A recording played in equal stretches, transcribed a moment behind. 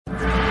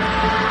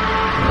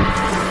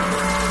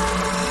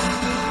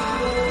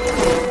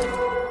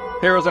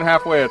Heroes and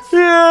half-wits. Yeah,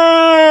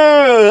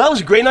 that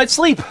was a great night's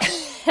sleep.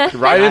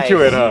 Right into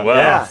it, huh? Well,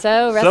 Yeah.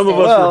 So rested. some of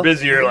us were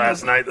busier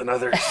last night than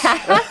others.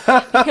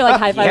 You're like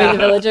high-fiving the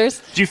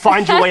villagers. Did you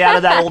find your way out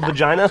of that old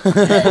vagina?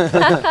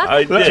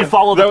 I Did you did.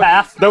 follow the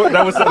path? That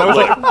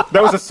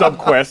was a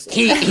sub-quest.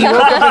 He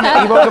woke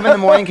up in the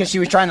morning because she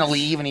was trying to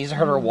leave, and he's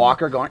heard her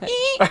walker going.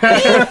 She took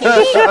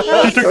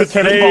the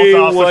tennis Say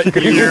balls off so what she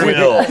could you hear me.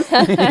 will.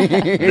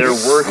 They're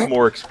worth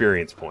more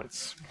experience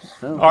points.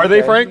 Are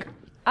they, Frank?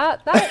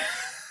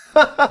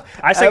 That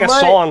I sang a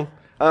song.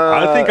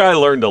 I think I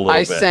learned a little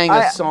I bit. sang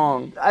a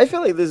song. I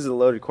feel like this is a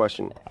loaded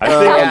question.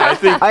 I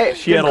think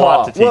she had a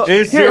lot to teach. Well,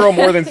 is 0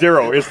 more than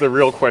 0 is the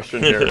real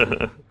question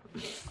here.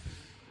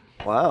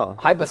 Wow.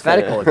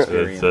 Hypothetical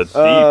experience. It's deep.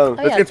 yeah,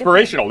 It's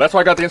inspirational. That's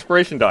why I got the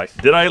inspiration dice.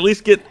 Did I at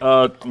least get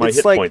my It's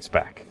hit like- points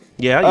back?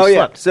 Yeah, you Oh yeah.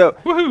 slept.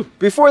 So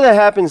before that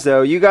happens,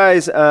 though, you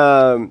guys,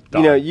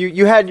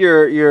 you had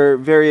your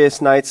various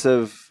nights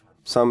of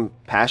some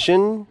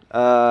passion.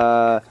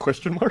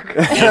 Question mark?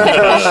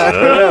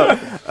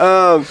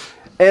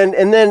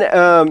 And then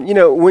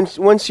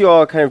once you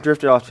all kind of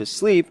drifted off to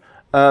sleep,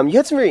 you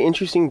had some very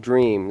interesting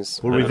dreams.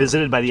 Were we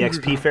visited by the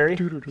XP fairy?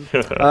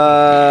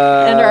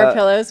 under our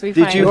pillows, we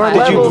Did find you five. did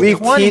you level leave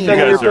 20. teeth You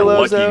under your guys are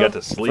pillows? lucky you though, got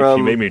to sleep. from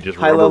She made me just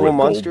high rub her level with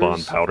monsters? Gold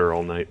Bond powder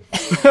all night.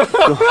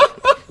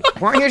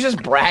 Weren't you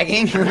just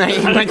bragging and then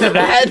you went to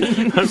bed?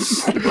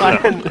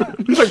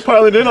 He's like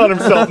piling in on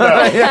himself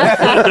now. He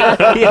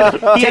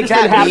had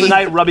spent half the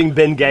night rubbing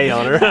Ben Gay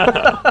on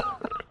her.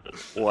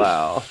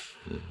 Wow.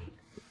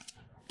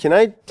 Can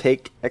I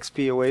take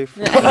XP away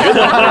from You're the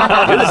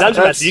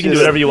dungeon master. You can do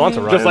whatever you want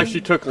to Ryan. Just like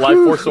she took life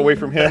force away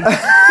from him.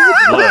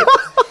 Look,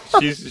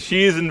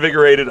 she's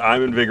invigorated.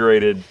 I'm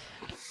invigorated.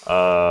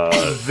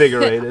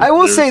 invigorated. I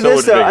will They're say so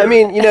this though. I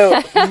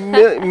invigorated.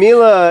 mean,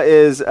 Mila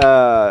is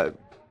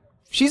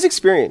she's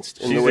experienced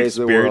in the She's ways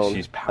of the experienced, world.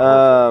 she's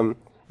powerful.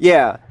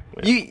 Yeah.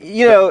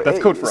 You know That's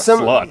code for a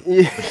some. slut.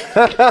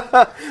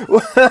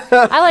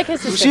 I like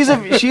his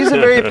description. She's a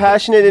very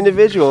passionate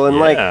individual, and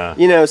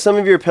Yeah. like some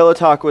of your pillow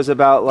talk was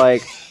about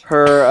like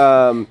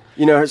her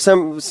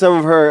some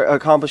of her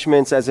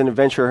accomplishments as an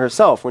adventurer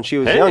herself when she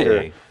was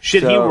younger.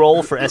 Should he So-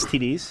 roll for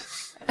STDs?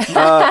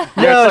 No,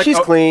 like she's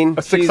clean.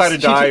 A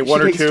six-sided die,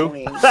 one or takes two.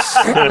 clean.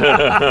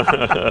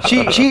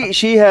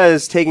 She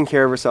has taken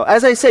care of herself.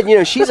 As I said,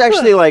 she's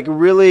actually like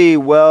really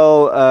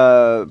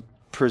well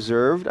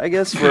preserved, I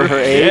guess, for her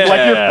age. Yeah.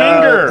 Like your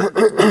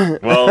finger.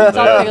 Well, all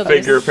the real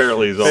finger news.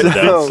 apparently is on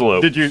that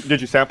slope. Did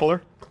you sample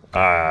her?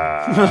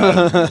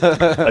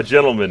 A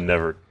gentleman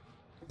never.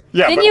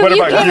 Yeah, Then but you what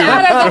came about you?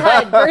 out of the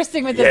hut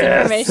bursting with this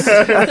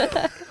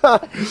information.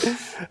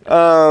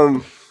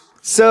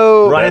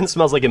 So Ryan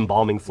smells like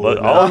embalming fluid.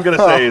 But all I'm gonna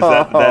say is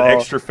that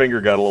extra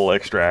finger got a little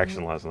extra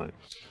action last night.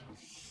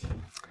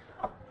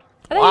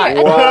 I thought you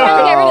were trying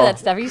to get rid of that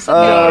stuff. Are you still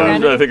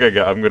carrying it around? I think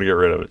I'm gonna get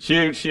rid of it.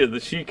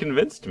 She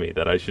convinced me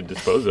that I should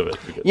dispose of it.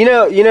 Because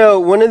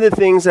one of the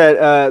things that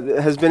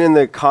has been in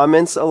the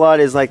comments a lot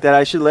is like that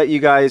I should let you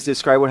guys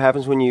describe what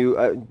happens when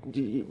you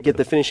get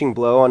the finishing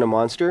blow on a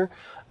monster.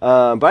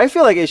 But I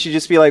feel like it should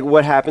just be like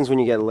what happens when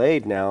you get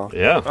laid now.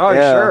 yeah. Oh,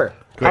 Yeah. sure.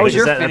 How was Is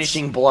your that-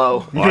 finishing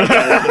blow?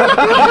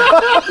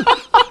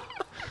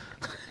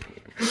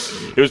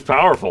 It was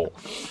powerful.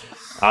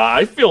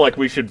 I feel like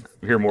we should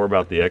hear more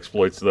about the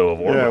exploits, though, of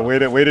Orma.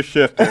 Yeah, way to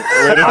shift it.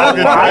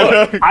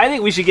 I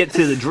think we should get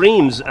to the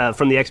dreams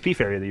from the XP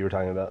fairy that you were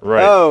talking about.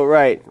 Right. Oh,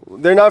 right.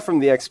 They're not from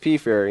the XP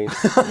fairy.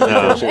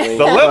 Unfortunately.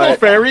 The level But,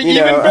 fairy, you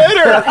even know.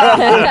 better.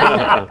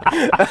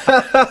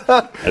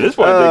 At this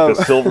point, I think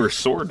the Silver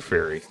Sword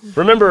Fairy.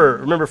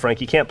 Remember,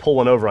 Frank, you can't pull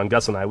one over on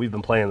Gus and I. We've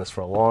been playing this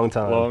for a long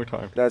time. Long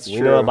time. That's We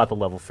true. know about the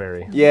level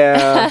fairy.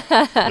 Yeah,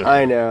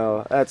 I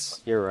know.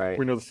 You're right.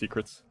 We know the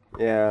secrets.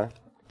 Yeah.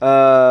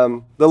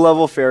 The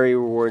level fairy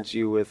rewards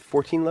you with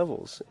 14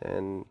 levels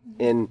and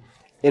in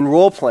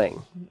role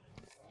playing.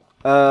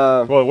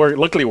 Well,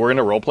 luckily we're in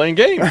a role-playing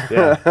game.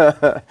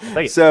 Thank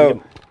you.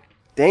 So,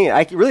 dang it,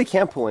 I really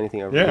can't pull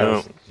anything over. Yeah. you No,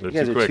 guys. they're You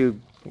guys too are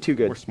quick. too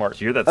good. We're smart.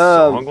 Did you hear that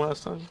song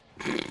last time?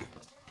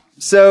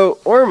 So,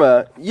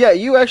 Orma, yeah,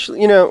 you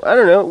actually, I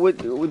don't know,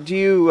 would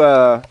you,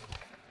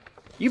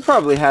 you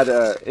probably had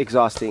a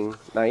exhausting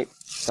night,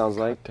 sounds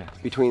like,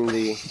 between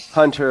the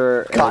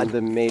hunter and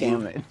the maiden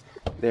Damn it.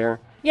 there.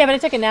 Yeah, but I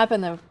took a nap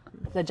in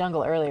the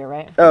jungle earlier,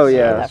 right? Oh, With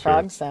yeah. that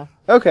frog, so.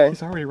 Okay.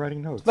 He's already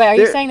writing notes. Wait, are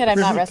you There- saying that I'm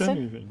not Hasn't done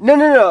rested? anything.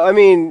 No. I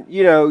mean,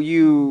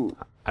 you.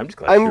 I'm just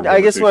glad. she I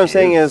remembers guess who what I'm she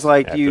saying is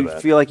like after you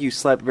that. feel like you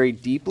slept very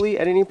deeply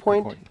at any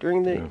point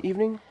during the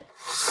evening.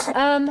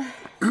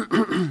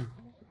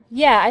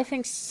 Yeah, I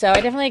think so. I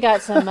definitely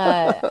got some.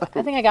 I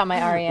think I got my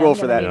REM. Roll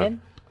for that. I needed.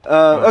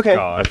 Okay.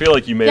 Oh, I feel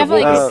like you may have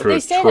Definitely, woken 'cause up to a they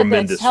say that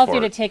tremendous it's healthier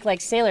to fart. take like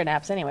sailor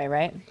naps anyway,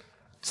 right?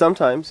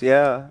 Sometimes,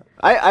 yeah.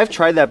 I've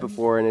tried that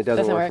before and it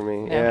doesn't Doesn't work for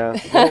work? me. Yeah.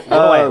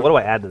 Yeah. What do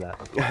I add to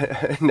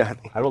that?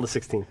 Nothing. I rolled a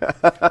 16.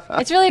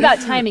 It's really about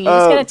timing. You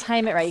just gotta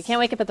time it right. You can't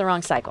wake up at the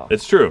wrong cycle.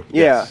 It's true.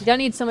 Yeah. You don't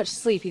need so much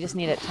sleep. You just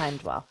need it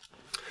timed well.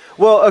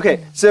 Well,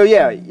 okay. So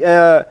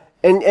yeah,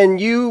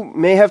 and you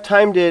may have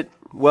timed it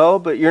well,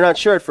 but you're not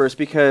sure at first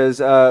because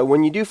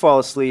when you do fall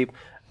asleep,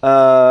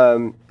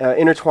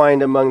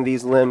 intertwined among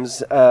these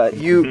limbs.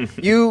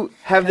 You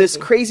have this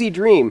crazy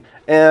dream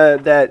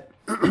that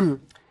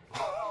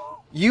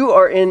you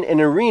are in an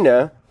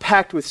arena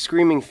packed with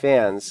screaming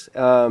fans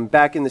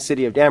back in the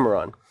city of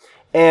Dameron.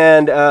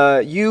 And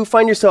you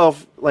find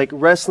yourself like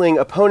wrestling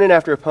opponent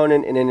after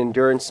opponent in an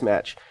endurance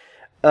match.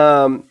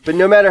 But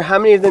no matter how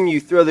many of them you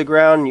throw to the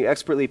ground and you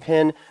expertly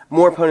pin,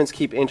 more opponents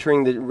keep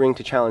entering the ring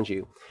to challenge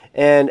you.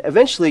 And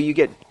eventually you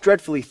get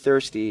dreadfully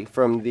thirsty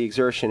from the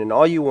exertion, and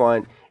all you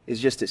want is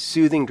just a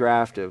soothing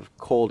draft of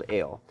cold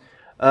ale.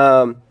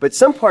 But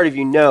some part of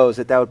you knows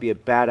that would be a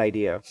bad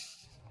idea.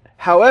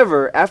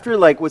 However, after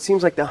like what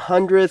seems like the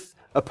 100th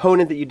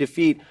opponent that you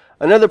defeat,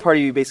 another part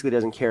of you basically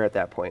doesn't care at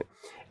that point.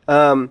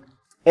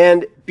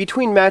 And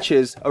between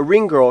matches, a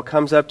ring girl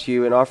comes up to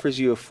you and offers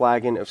you a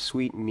flagon of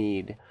sweet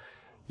mead.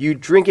 You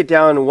drink it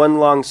down in one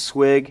long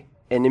swig,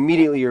 and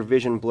immediately your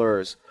vision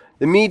blurs.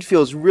 The mead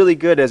feels really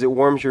good as it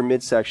warms your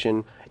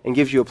midsection and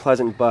gives you a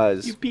pleasant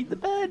buzz. You beat the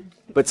bed.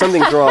 But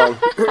something's wrong.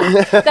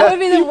 That would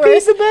be the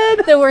worst.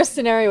 The worst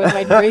scenario with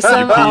my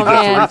threesome. Oh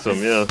man,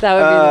 Threesome, yeah. that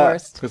would be the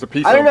worst. There's a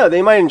piece I don't know.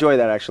 They might enjoy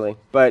that actually,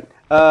 but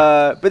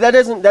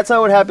that's not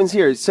what happens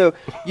here. So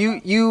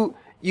you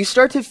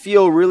start to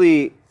feel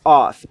really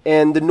off,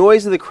 and the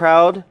noise of the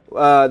crowd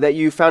that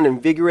you found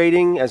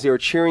invigorating as they were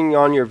cheering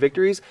on your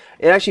victories,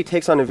 it actually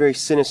takes on a very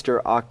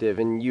sinister octave,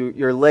 and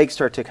your legs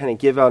start to kind of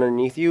give out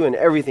underneath you, and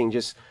everything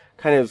just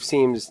kind of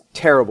seems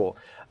terrible.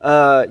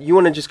 You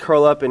want to just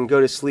curl up and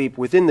go to sleep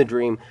within the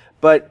dream,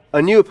 but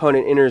a new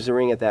opponent enters the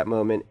ring at that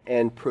moment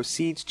and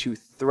proceeds to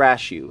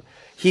thrash you.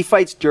 He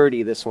fights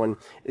dirty, this one.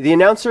 The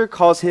announcer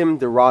calls him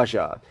the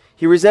Raja.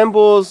 He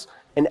resembles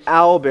an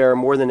owl bear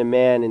more than a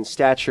man in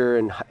stature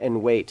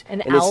and weight. An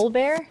And his- owl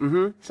bear?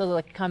 Mm-hmm. So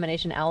like a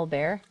combination owl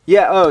bear.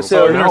 Yeah. Oh,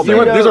 so an owl These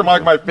bear. are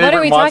my What are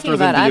favorite we talking monsters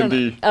about? I in don't know.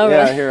 D&D. Oh,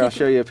 yeah. really? Here, I'll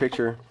show you a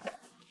picture.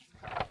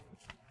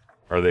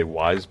 Are they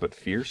wise but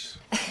fierce?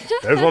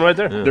 There's one right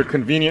there. They're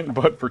convenient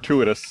but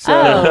fortuitous.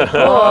 Oh,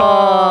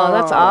 cool.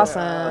 That's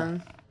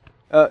awesome.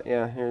 Oh,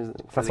 yeah. Here's for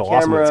That's the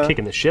awesome. camera. It's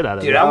kicking the shit out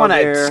of Dude, it. I want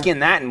there. to skin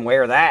that and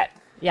wear that.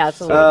 Yeah, it's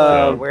a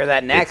little Wear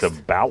that next. It's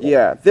a bowel.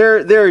 Yeah,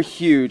 they're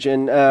huge,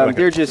 and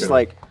they're just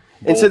like,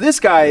 and so this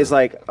guy is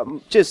like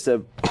just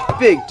a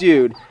big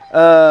dude,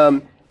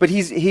 but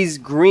he's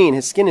green.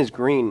 His skin is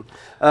green.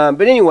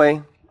 But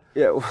anyway,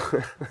 yeah.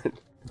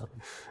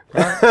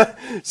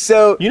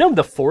 So You know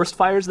the forest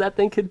fires that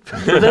thing could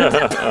prevent?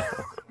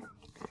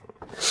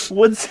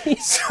 Woodsy.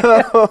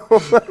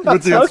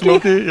 Woodsy and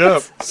Smoky, yeah.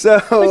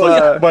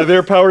 so By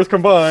their powers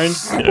combined,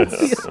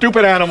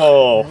 stupid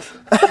animal.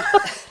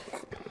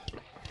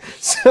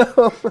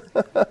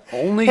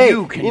 Only Hey,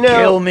 you can you know-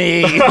 kill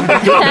me.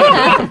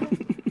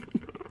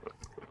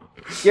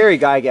 Gary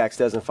Gygax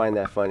doesn't find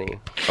that funny.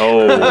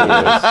 Oh,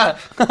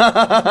 yes.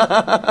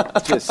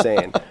 Just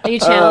saying. Are you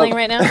channeling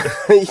right now?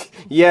 Is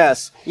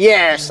Yes,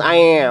 I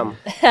am.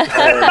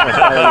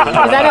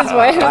 that his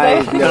voice? I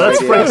have no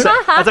That's idea.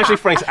 that's actually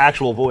Frank's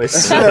actual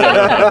voice.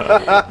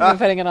 I'm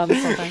putting it on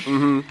this whole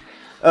time.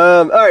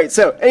 All right.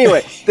 So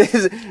anyway,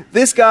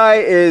 this guy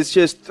is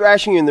just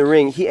thrashing you in the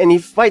ring. He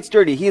fights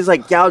dirty. He's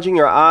like gouging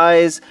your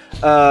eyes.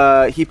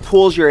 He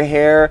pulls your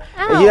hair.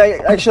 And he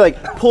actually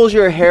like pulls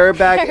your hair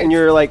back, and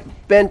you're like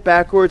bent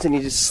backwards, and he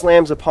just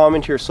slams a palm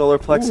into your solar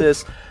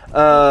plexus.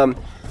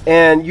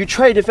 And you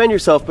try to defend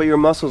yourself, but your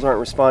muscles aren't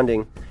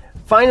responding.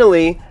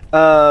 Finally,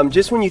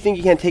 just when you think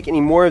you can't take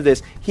any more of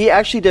this, he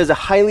actually does a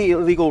highly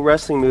illegal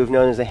wrestling move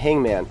known as a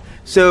hangman.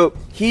 So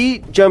he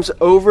jumps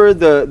over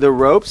the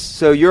ropes.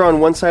 So you're on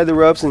one side of the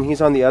ropes and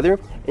he's on the other.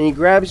 And he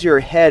grabs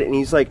your head and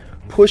he's like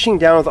pushing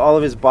down with all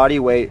of his body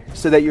weight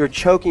so that you're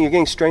choking, you're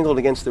getting strangled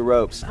against the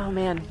ropes. Oh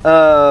man.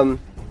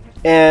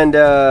 And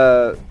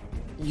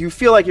you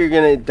feel like you're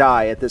going to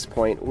die at this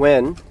point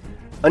when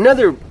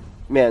another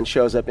man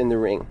shows up in the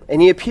ring.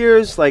 And he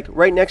appears like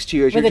right next to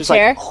you as With you're a just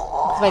chair? like,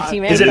 It's my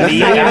teammate. Is it me?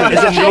 Is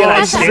it me? And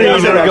I'm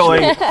standing there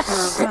going,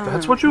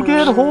 "That's what you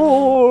get,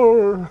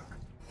 whore."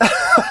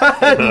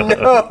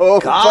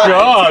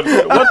 God,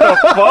 what the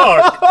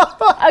fuck?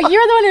 Oh,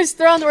 you're the one who's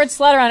thrown the word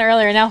slut around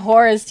earlier. Now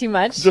whore is too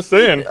much. Just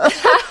saying. Oh,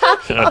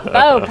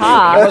 I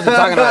pop. wasn't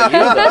talking about you,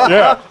 though.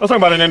 Yeah, I was talking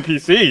about an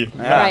NPC,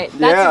 Right. That's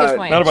Yeah, a good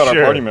point. not about Sure.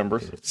 our party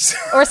members.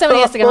 Or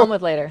somebody has to get home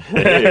with later.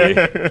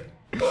 Hey.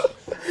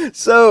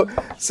 So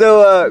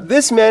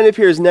this man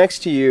appears next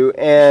to you,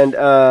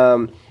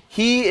 and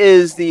he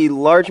is the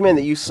large man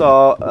that you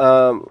saw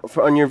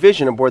on your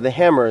vision aboard the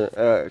Hammer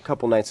a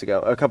couple days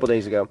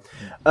ago.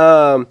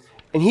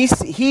 And he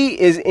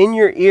is in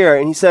your ear,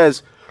 and he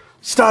says,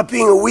 "Stop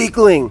being a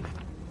weakling.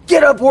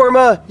 Get up,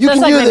 Worma. You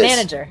Just can like do my this."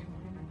 manager.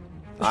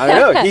 I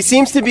don't know. He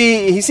seems to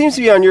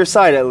be on your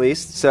side at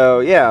least. So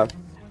yeah.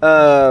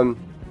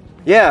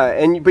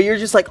 Yeah, but you're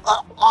just like,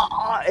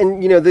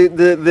 and you know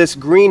this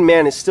green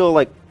man is still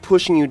like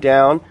pushing you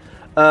down.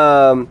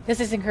 Does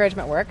this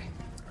encouragement work?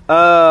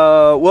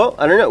 Well,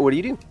 I don't know. What do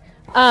you do?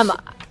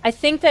 I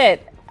think that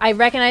I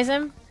recognize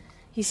him.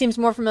 He seems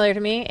more familiar to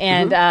me,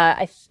 and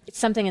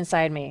something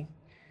inside me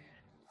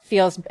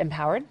feels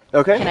empowered.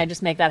 Okay. Can I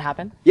just make that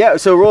happen? Yeah.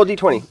 So roll a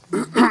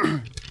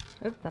d20.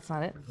 Oop, that's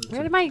not it.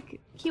 Where did my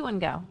key one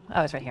go?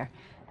 Oh, it's right here.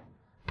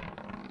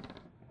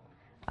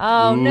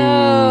 Oh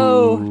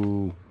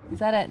no! Is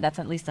that it? That's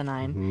at least a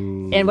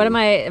 9. And what am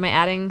I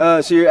adding?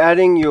 So you're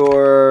adding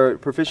your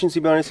proficiency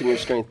bonus and your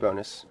strength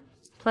bonus.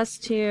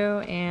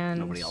 +2 and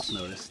Nobody else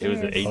noticed. It was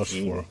an Plus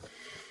 18. 4.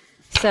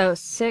 so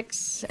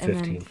 6 and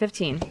 15. then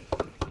 15.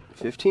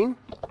 15.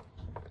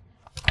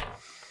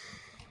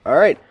 All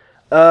right.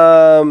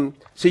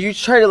 So you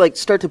try to like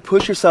start to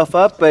push yourself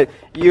up, but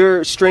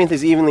your strength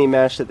is evenly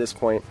matched at this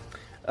point.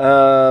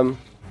 So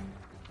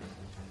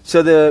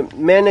the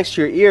man next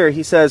to your ear,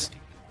 he says,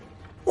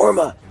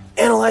 "Orma,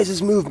 analyze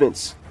his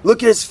movements.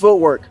 Look at his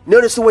footwork.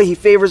 Notice the way he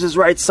favors his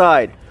right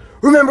side.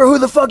 Remember who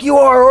the fuck you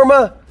are,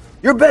 Orma.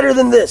 You're better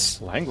than this.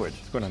 Language.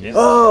 What's going on? Yeah.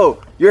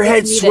 Oh, your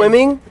head's needed.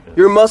 swimming?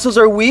 Your muscles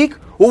are weak?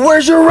 Well,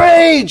 where's your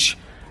rage?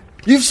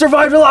 You've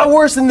survived a lot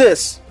worse than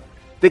this.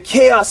 The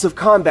chaos of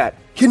combat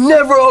can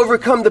never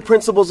overcome the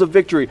principles of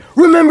victory.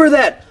 Remember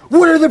that.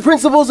 What are the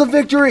principles of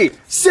victory?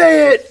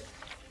 Say it."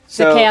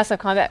 The chaos of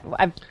combat.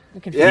 I'm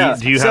confused. Yeah.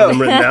 Do you So- have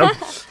them written down?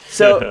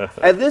 So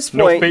at this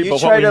No point, fate you but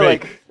try what we to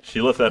make. like. She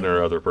left that in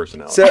her other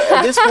personality. So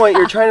at this point,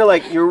 you're trying to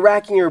like you're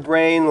racking your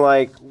brain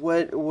like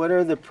what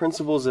are the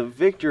principles of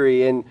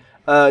victory, and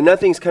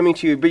nothing's coming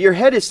to you. But your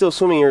head is still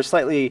swimming. You're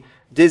slightly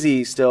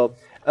dizzy still,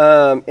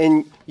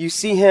 and you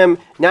see him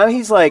now.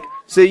 He's like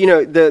so you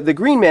know the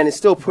green man is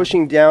still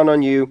pushing down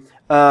on you,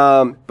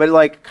 but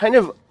like kind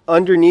of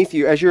underneath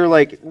you as you're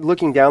like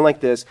looking down like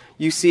this,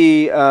 you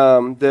see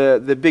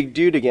the big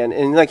dude again,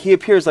 and like he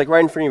appears like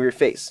right in front of your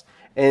face,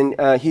 and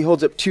he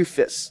holds up 2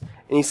 fists,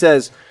 and he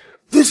says,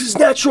 "This is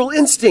natural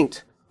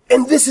instinct,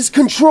 and this is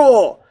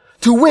control.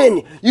 To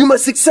win, you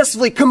must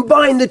successfully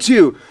combine the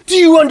two. Do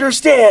you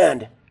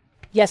understand?"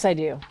 Yes, I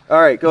do.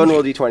 All right, go and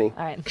roll d20.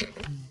 All right.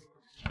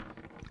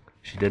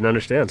 She didn't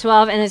understand.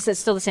 12, and is it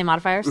still the same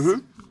modifiers?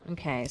 Mm-hmm.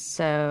 Okay,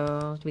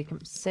 so do we come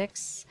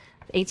 6,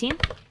 18?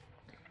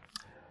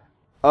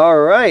 All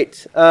right.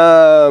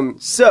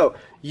 So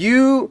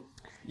you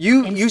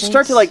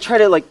start to like try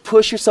to like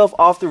push yourself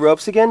off the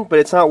ropes again, but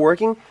it's not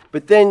working.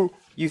 But then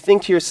you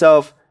think to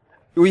yourself,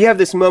 we have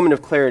this moment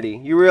of clarity.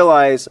 You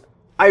realize,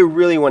 I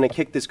really want to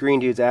kick this green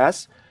dude's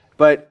ass,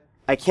 but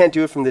I can't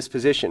do it from this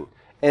position.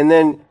 And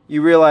then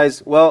you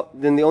realize, well,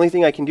 then the only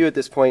thing I can do at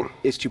this point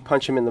is to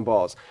punch him in the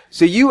balls.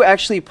 So you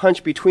actually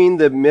punch between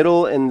the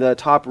middle and the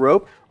top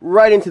rope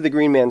right into the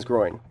green man's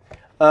groin.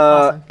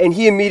 And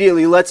he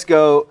immediately lets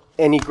go,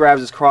 and he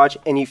grabs his crotch,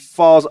 and he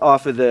falls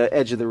off of the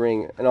edge of the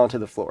ring and onto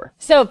the floor.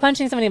 So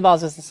punching somebody in the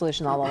balls was the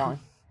solution all along.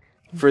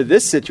 For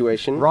this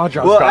situation,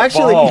 Raja's well, got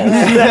actually, balls.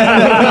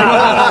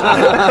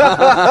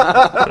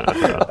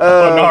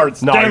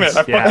 Nards. Damn it,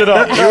 I yeah. fucked it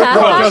up.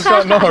 Raja's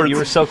got nards. You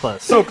were so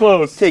close. so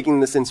close. taking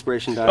this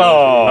inspiration die.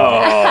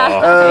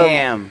 Oh.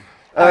 Damn.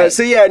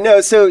 So yeah,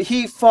 no. So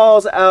he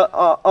falls out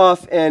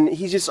off, and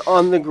he's just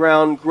on the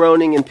ground,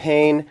 groaning in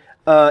pain.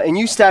 And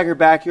you stagger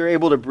back. You're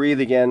able to breathe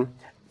again.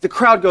 The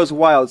crowd goes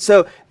wild.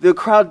 So the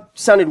crowd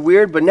sounded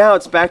weird, but now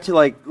it's back to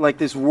like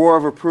this roar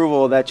of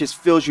approval that just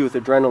fills you with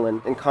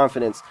adrenaline and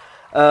confidence.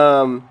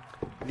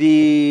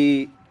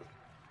 The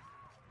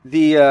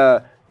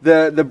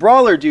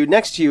brawler dude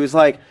next to you is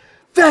like,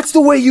 "That's the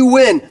way you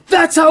win.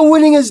 That's how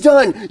winning is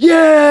done.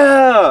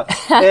 Yeah!"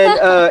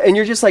 and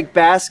you're just like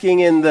basking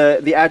in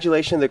the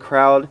adulation of the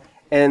crowd,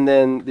 and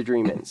then the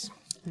dream ends.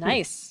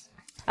 Nice.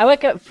 I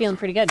wake up feeling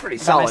pretty good. Pretty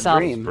about solid myself.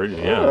 dream. Pretty,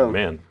 yeah,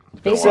 man.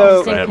 Basic So-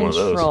 instinct I had one of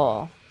those.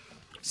 control.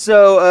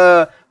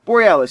 So,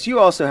 Borealis, you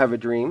also have a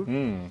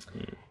dream.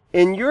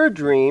 In your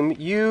dream,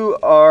 you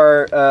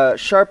are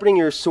sharpening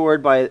your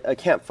sword by a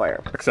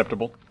campfire.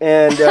 Acceptable.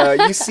 And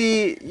you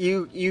see,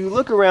 you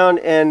look around,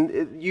 and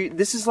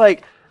this is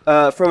like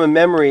from a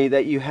memory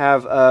that you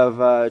have of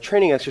a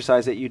training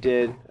exercise that you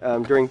did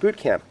during boot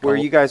camp, where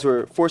you guys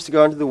were forced to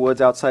go into the woods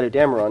outside of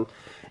Dameron.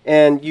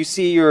 And you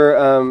see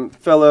your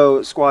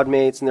fellow squad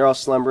mates, and they're all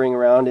slumbering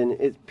around, and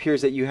it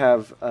appears that you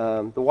have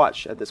the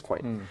watch at this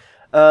point.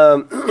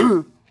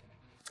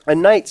 A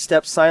knight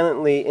steps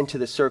silently into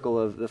the circle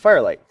of the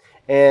firelight,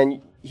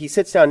 and he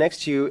sits down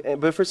next to you,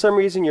 but for some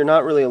reason you're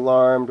not really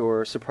alarmed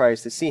or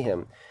surprised to see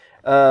him.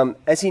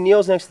 As he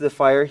kneels next to the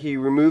fire, he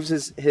removes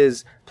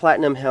his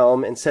platinum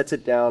helm and sets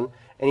it down,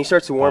 and he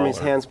starts to warm his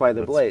hands by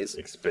the That's blaze.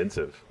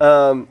 Expensive.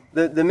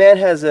 The man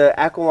has a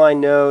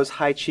aquiline nose,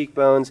 high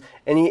cheekbones,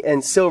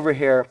 and silver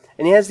hair,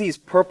 and he has these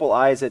purple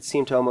eyes that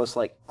seem to almost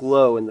like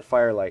glow in the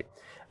firelight.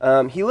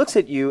 He looks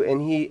at you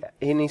and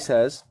he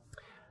says,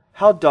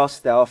 "How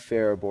dost thou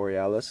fare,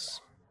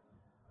 Borealis?"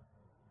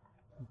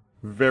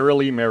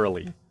 Verily,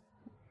 merrily.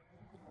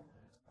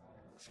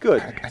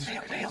 Good.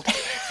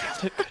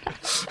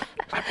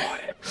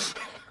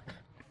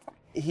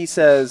 He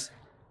says,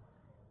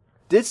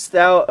 "Didst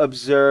thou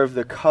observe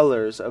the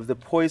colors of the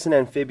poison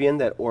amphibian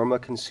that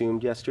Orma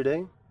consumed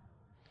yesterday?"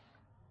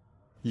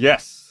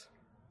 Yes.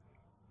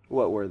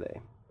 What were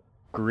they?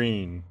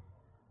 Green.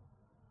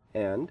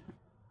 And?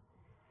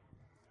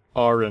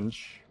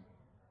 Orange.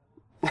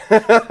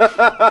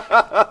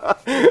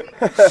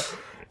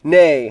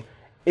 Nay,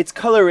 its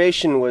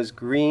coloration was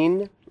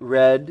green,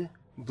 red,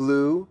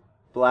 blue,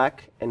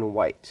 black, and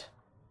white.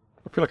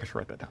 I feel like I should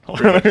write that down.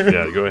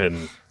 Yeah, go ahead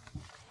and...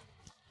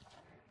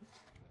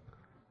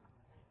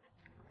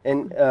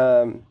 And,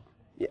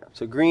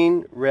 so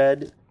green,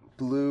 red,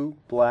 blue,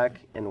 black,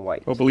 and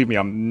white. Well, believe me,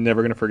 I'm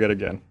never going to forget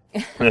again.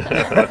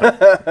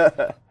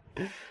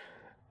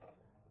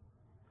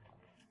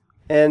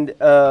 And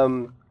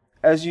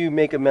as you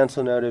make a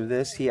mental note of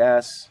this, he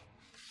asks,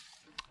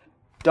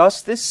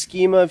 does this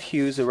schema of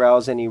hues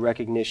arouse any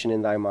recognition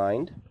in thy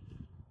mind?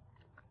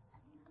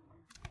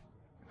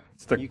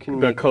 It's the, You can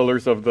the make-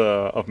 colors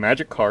of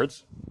magic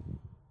cards.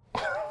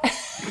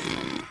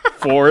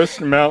 Forest,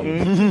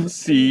 mountain,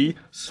 sea,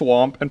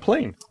 swamp, and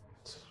plain.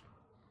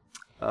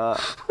 Not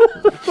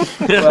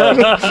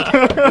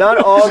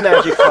all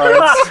magic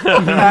cards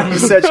have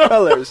such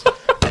colors.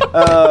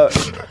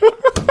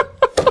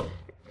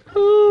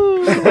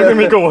 Let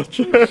me go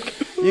check.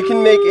 You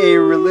can make a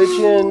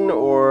religion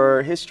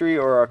or history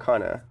or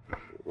arcana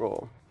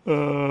roll.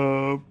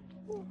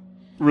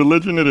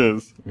 Religion it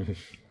is.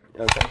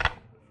 Okay.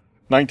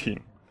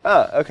 19.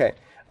 Okay.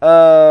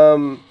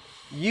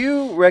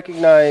 You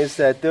recognize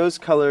that those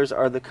colors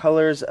are the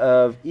colors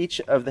of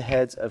each of the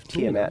heads of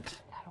Tiamat,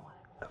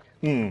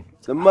 the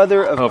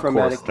mother of,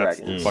 chromatic that's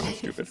dragons. fucking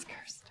stupid.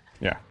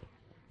 Yeah.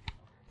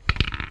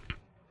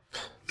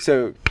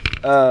 So,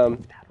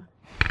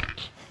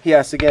 he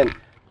asks again,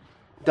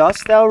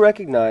 dost thou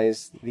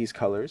recognize these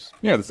colors?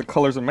 Yeah, there's the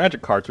colors of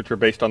magic cards, which are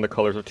based on the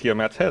colors of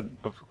Tiamat's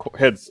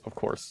heads, of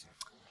course.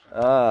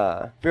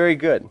 Very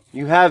good.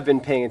 You have been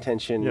paying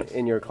attention Yes.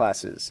 in your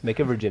classes. Make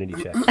a virginity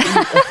check.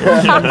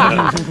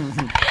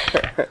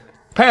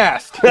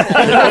 Passed!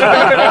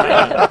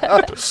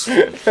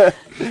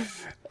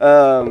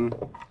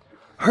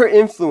 Her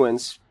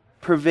influence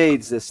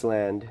pervades this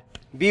land.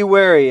 Be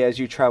wary as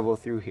you travel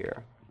through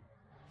here.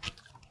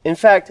 In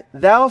fact,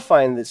 thou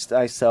findest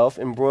thyself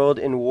embroiled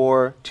in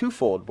war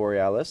twofold,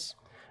 Borealis.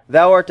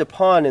 Thou art a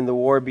pawn in the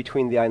war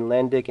between the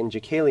Icelandic and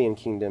Jacalian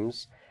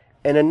kingdoms,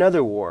 and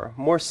another war,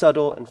 more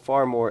subtle and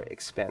far more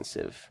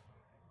expansive.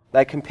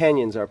 Thy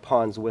companions are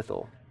pawns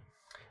withal.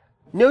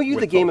 Know you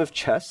the game of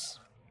chess?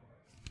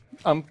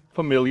 I'm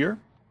familiar.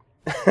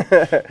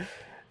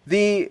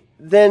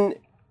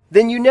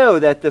 Then you know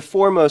that the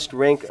foremost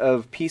rank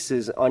of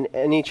pieces on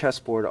any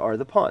chessboard are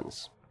the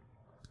pawns.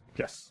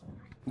 Yes.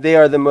 They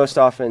are the most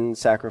often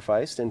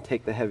sacrificed and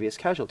take the heaviest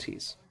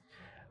casualties.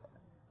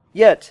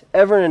 Yet,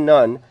 ever and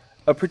anon,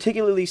 a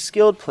particularly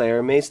skilled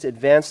player may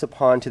advance the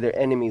pawn to their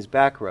enemy's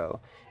back row.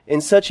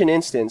 In such an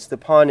instance, the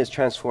pawn is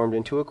transformed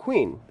into a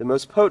queen, the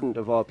most potent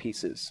of all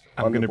pieces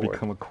I'm on the going to board.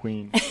 become a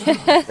queen.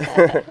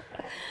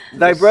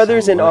 Thy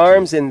brothers in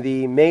arms in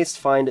thee mayst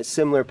find a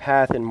similar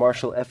path in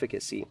martial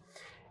efficacy.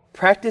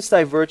 Practice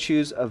thy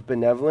virtues of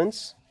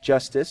benevolence,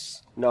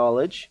 justice,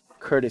 knowledge,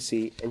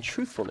 courtesy, and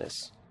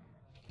truthfulness,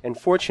 and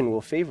fortune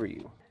will favor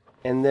you.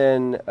 And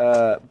then,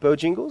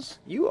 Bojingles,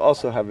 you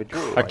also have a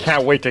dream. I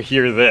can't wait to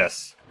hear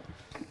this.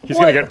 He's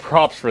going to get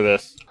props for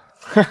this.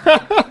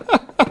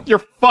 You're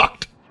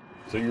fucked.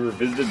 So you were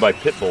visited by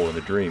Pitbull in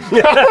a dream.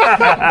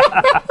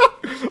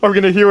 Are we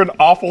going to hear an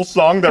awful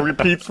song that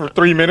repeats for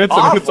 3 minutes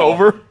and then it's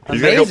over?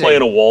 He's gonna go play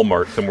in a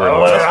Walmart somewhere in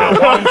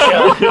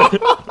Alaska.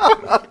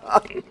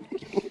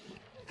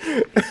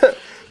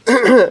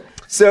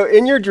 So,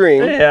 in your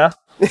dream, Yeah.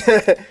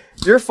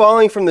 you're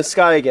falling from the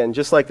sky again,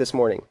 just like this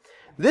morning.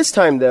 This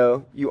time,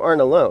 though, you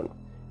aren't alone.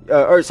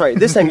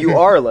 This time you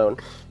are alone.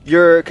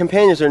 Your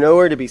companions are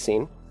nowhere to be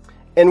seen.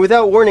 And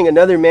without warning,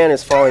 another man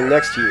is falling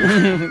next to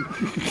you.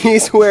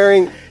 He's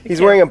wearing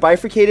a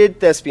bifurcated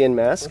thespian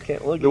mask,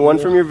 Can't look the at one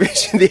you. from your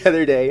vision the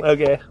other day.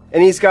 Okay.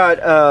 And he's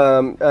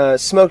got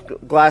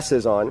smoked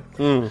glasses on,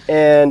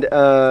 and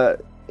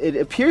it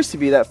appears to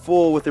be that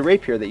fool with the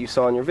rapier that you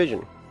saw in your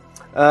vision.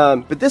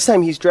 But this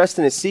time he's dressed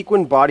in a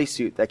sequined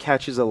bodysuit that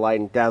catches the light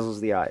and dazzles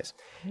the eyes.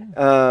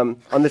 On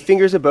the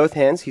fingers of both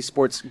hands, he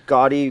sports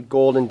gaudy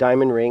gold and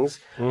diamond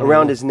rings.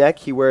 Around his neck,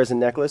 he wears a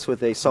necklace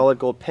with a solid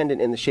gold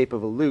pendant in the shape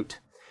of a lute.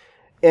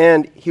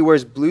 And he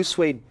wears blue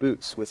suede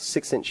boots with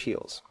 6-inch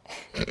heels.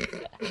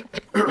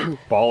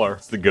 Baller.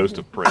 It's the ghost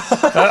of Prince.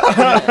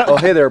 Oh,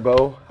 hey there,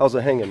 Bo. How's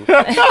it hanging? He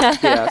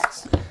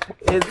asks.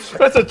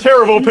 That's a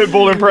terrible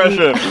Pitbull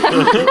impression.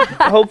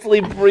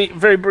 Hopefully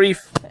very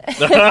brief.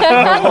 All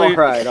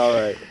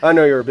right. I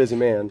know you're a busy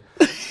man.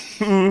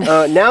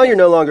 Now you're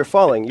no longer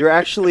falling. You're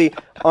actually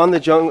on the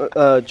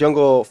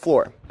jungle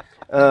floor.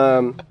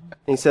 And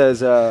he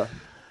says,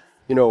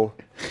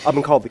 I've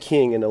been called the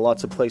king in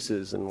lots of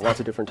places and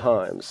lots of different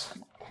times.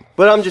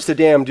 But I'm just a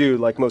damn dude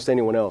like most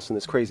anyone else in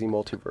this crazy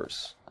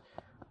multiverse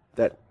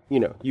that,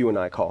 you and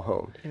I call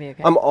home. Gonna be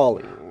okay. I'm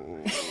Ollie.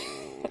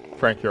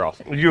 Frank, you're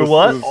awesome. You're This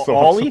what? is so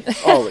Ollie?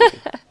 Ollie.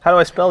 How do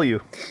I spell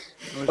you?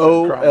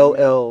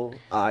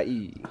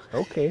 Ollie.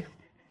 Okay.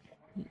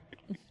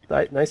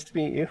 Nice to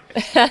meet you.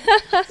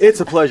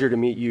 It's a pleasure to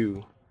meet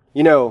you.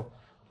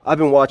 I've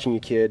been watching you,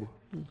 kid.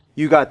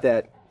 You got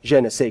that je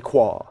ne sais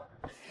quoi.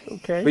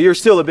 Okay. But you're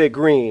still a bit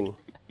green.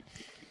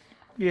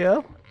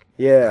 Yeah.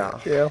 Yeah.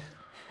 Yeah.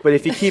 But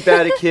if you keep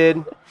at it,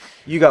 kid,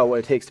 you got what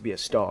it takes to be a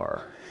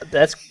star.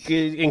 That's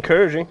good,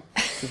 encouraging.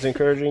 It's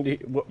encouraging to.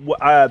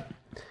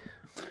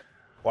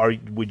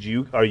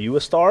 Are you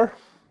a star?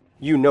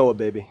 You know it,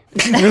 baby.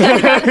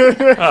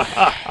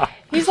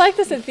 He's like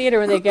this at theater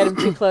when they get him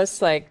too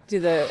close, like do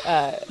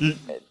the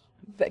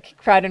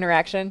crowd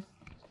interaction.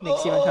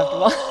 Makes you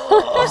uncomfortable.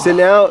 So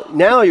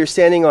now you're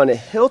standing on a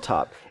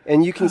hilltop,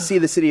 and you can see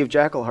the city of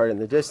Jackalheart in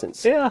the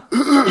distance. Yeah.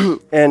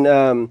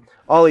 And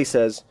Ollie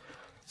says,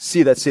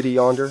 "See that city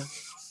yonder?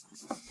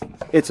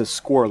 It's a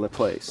squirrely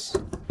place.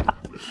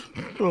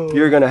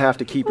 You're gonna have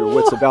to keep your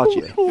wits about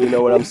you. You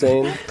know what I'm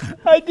saying?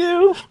 I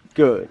do.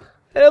 Good.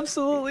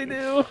 Absolutely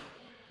do.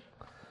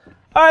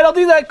 All right, I'll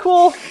do that.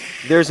 Cool.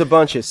 There's a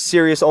bunch of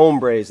serious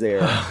hombres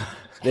there.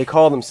 They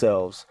call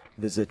themselves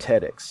the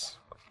Zetetics.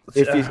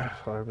 If you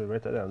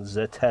write that down.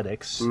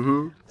 Zetetics.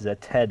 Mm-hmm.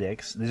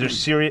 Zetetics. These are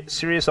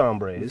serious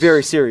hombres.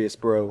 very serious,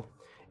 bro.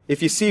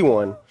 If you see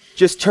one,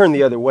 just turn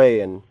the other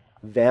way and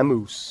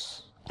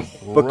vamoose.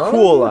 But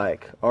cool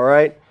like, all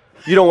right?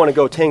 You don't want to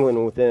go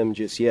tangling with them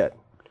just yet,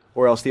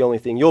 or else the only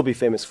thing you'll be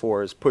famous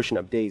for is pushing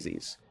up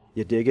daisies.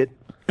 You dig it?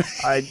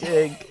 I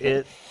dig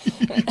it.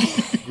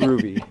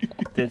 Groovy.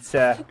 It's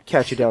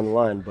Catch you down the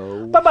line,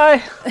 Bo.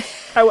 bye-bye.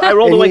 I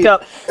rolled to wake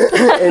up.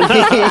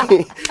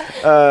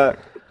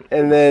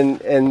 And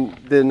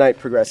the night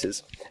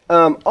progresses.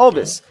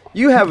 Albus,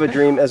 you have a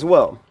dream as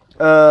well.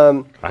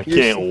 I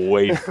can't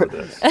wait for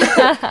this.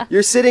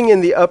 You're sitting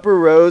in the upper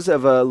rows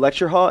of a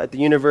lecture hall at the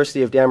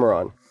University of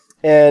Dameron.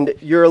 And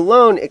you're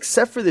alone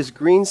except for this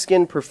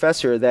green-skinned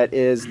professor that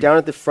is down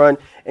at the front,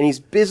 and he's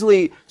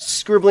busily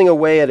scribbling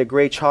away at a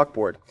gray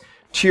chalkboard.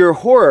 To your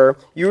horror,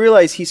 you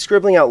realize he's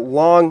scribbling out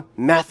long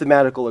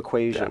mathematical That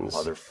equations.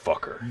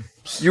 motherfucker.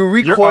 You Your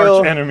recoil.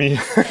 arch enemy.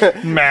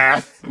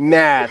 Math.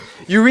 Math.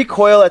 You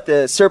recoil at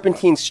the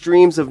serpentine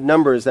streams of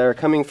numbers that are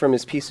coming from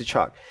his piece of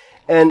chalk.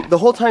 And the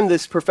whole time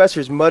this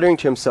professor's muttering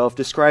to himself,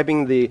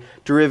 describing the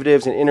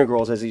derivatives and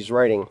integrals as he's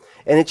writing.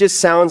 And it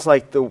just sounds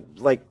like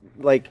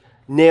like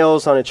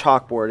nails on a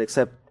chalkboard,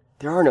 except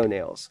there are no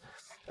nails.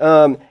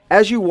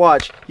 As you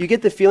watch, you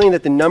get the feeling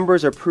that the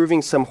numbers are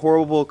proving some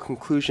horrible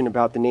conclusion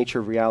about the nature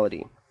of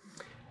reality.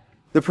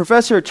 The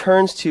professor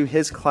turns to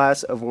his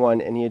class of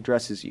one and he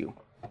addresses you.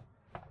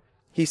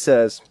 He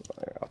says,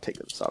 I'll take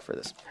this off for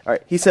this. All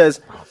right. He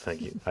says, Oh,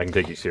 thank you. I can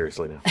take you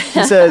seriously now.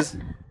 he says,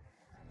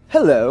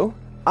 "Hello,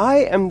 I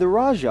am the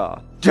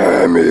Raja.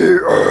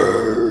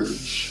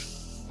 Demi-Urge.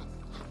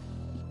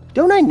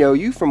 Don't I know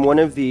you from one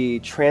of the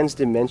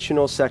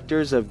trans-dimensional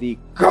sectors of the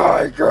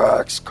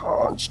Gygax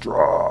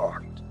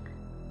construct?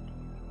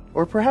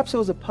 Or perhaps it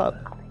was a pub.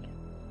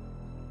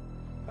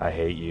 I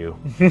hate you.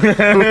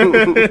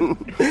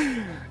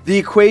 The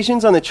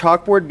equations on the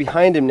chalkboard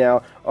behind him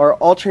now are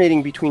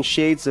alternating between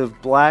shades of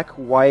black,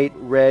 white,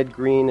 red,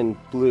 green, and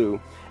blue.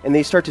 And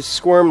they start to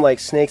squirm like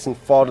snakes and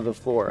fall to the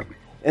floor.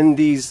 And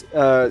these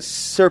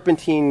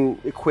serpentine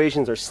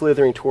equations are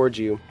slithering towards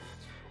you.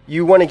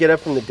 You want to get up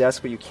from the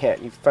desk, but you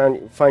can't. You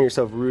find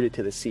yourself rooted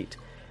to the seat.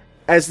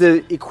 As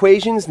the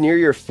equations near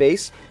your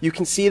face, you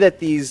can see that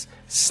these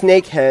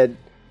snakehead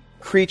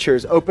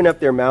creatures open up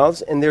their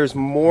mouths, and there's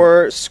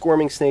more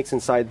squirming snakes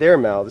inside their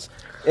mouths.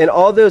 And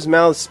all those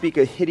mouths speak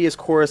a hideous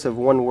chorus of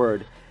one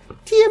word.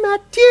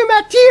 Tiamat,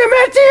 Tiamat,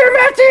 Tiamat,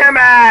 Tiamat,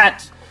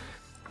 Tiamat!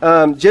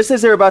 Just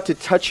as they're about to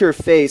touch your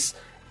face,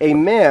 a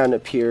man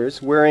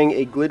appears wearing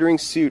a glittering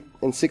suit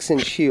and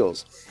 6-inch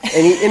heels.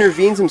 And he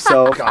intervenes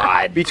himself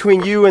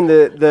between you and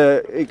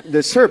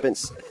the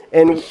serpents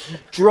and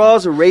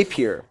draws a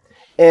rapier.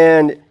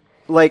 And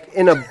like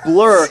in a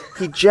blur,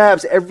 he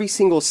jabs every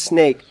single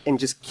snake and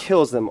just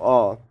kills them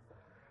all.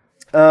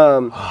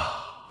 The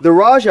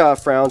Raja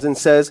frowns and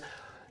says,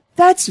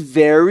 "That's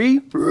very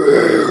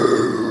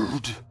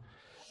rude."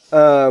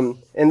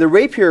 And the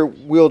rapier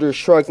wielder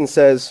shrugs and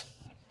says,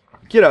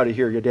 "Get out of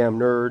here, you damn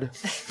nerd."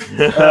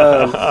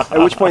 At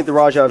which point the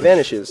Raja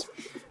vanishes.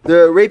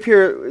 The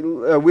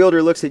rapier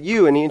wielder looks at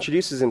you and he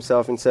introduces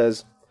himself and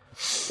says,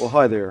 "Well,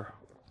 hi there.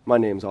 My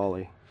name's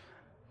Ollie."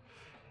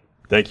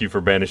 Thank you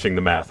for banishing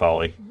the math,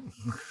 Ollie.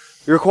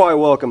 "You're quite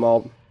welcome,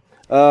 Alb.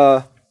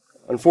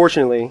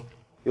 Unfortunately,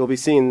 you'll be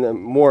seeing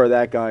more of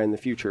that guy in the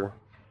future.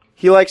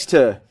 He likes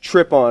to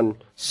trip on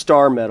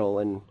star metal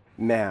and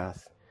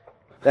math.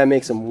 That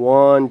makes him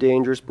one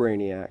dangerous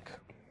brainiac.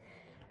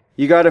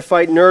 You gotta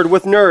fight nerd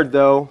with nerd,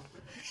 though.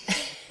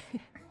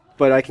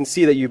 But I can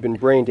see that you've been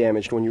brain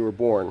damaged when you were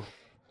born.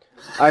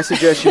 I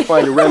suggest you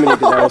find a remedy to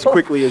that as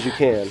quickly as you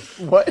can."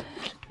 What?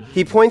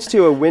 He points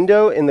to a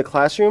window in the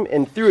classroom,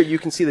 and through it you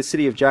can see the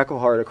city of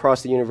Jackalheart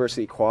across the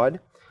university quad.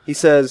 He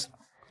says,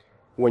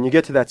 "When you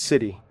get to that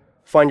city,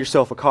 find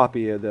yourself a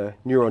copy of the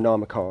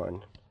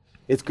Neuronomicon.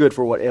 It's good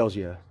for what ails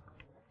you.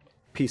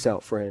 Peace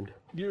out, friend."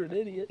 You're an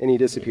idiot. And he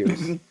disappears.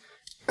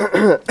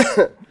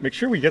 Make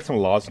sure we get some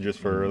lozenges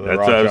for the That's,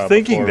 Raja I was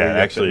thinking before we that,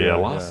 get actually. to Yeah,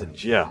 the-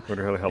 lozenge, yeah. Would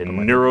really help And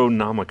them.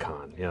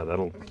 Neuronomicon. Yeah,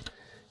 that'll...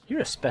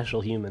 You're a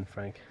special human,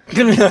 Frank.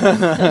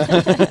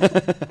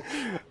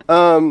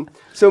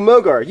 So,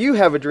 Mogar, you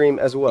have a dream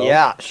as well.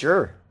 Yeah,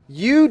 sure.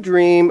 You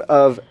dream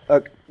of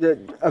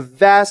a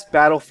vast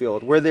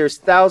battlefield where there's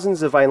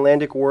thousands of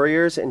Islandic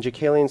warriors and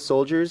Jacalian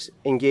soldiers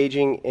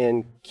engaging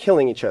in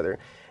killing each other.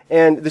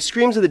 And the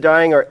screams of the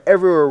dying are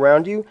everywhere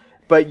around you,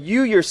 but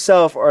you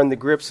yourself are in the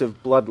grips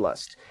of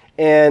bloodlust.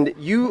 And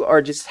you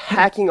are just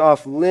hacking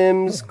off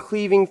limbs,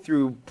 cleaving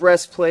through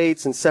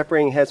breastplates, and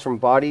separating heads from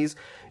bodies.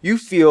 You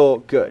feel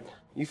good.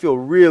 You feel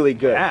really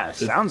good. Yeah,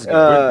 sounds good.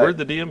 Where'd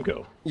the DM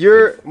go?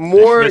 You feel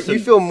more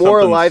something's-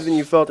 alive than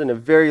you felt in a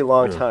very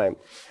long time.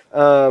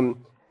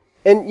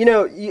 And, you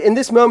know, in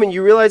this moment,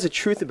 you realize a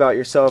truth about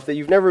yourself that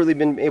you've never really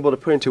been able to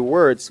put into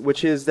words,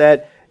 which is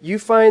that you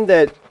find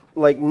that,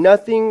 like,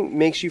 nothing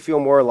makes you feel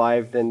more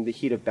alive than the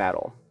heat of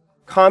battle.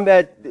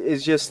 Combat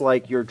is just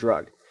like your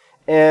drug.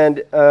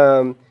 And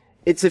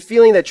it's a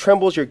feeling that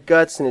trembles your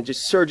guts and it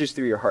just surges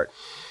through your heart.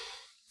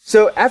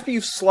 So after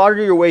you've slaughtered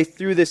your way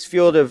through this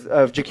field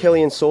of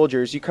Jacalian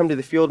soldiers, you come to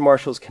the field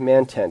marshal's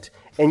command tent,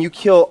 and you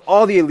kill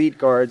all the elite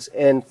guards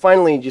and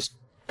finally just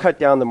cut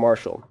down the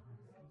marshal.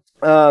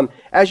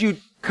 As you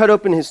cut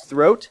open his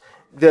throat,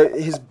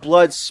 his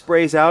blood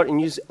sprays out,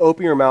 and you just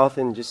open your mouth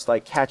and just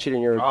like catch it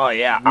in your mouth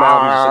and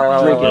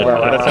just drink it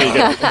down.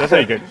 That's how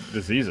you get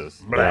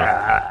diseases.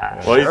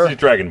 Well, he's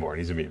Dragonborn.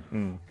 He's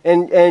immune.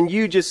 And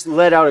you just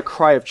let out a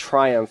cry of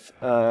triumph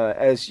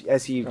as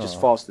he just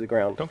falls to the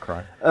ground. Don't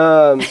cry.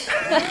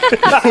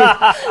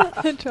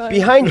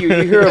 Behind you,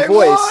 you hear a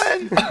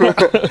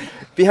voice.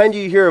 Behind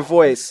you, you hear a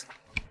voice.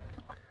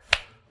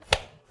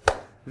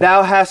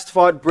 Thou hast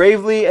fought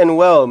bravely and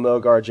well,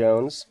 Mogar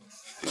Jones.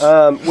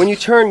 When you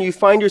turn, you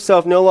find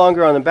yourself no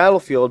longer on the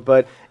battlefield,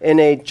 but in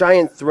a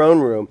giant throne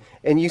room.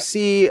 And you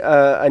see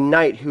a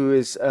knight who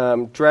is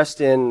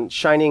dressed in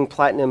shining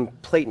platinum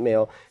plate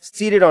mail,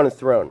 seated on a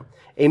throne.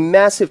 A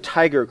massive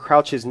tiger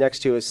crouches next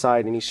to his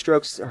side, and he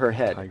strokes her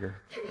head.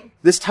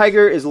 This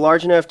tiger is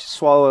large enough to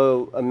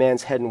swallow a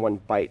man's head in one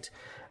bite.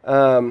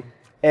 The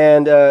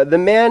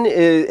man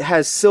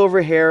has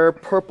silver hair,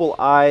 purple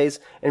eyes,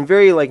 and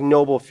very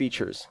noble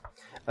features.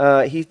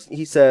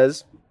 He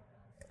says,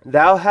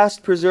 "Thou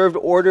hast preserved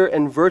order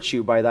and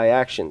virtue by thy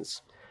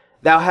actions.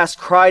 Thou hast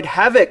cried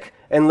havoc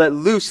and let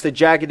loose the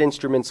jagged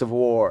instruments of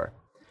war.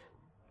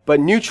 But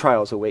new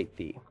trials await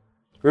thee.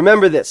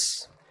 Remember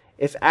this: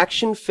 if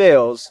action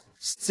fails,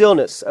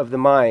 stillness of the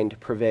mind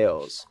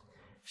prevails.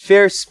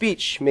 Fair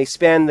speech may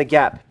span the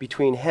gap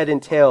between head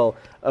and tail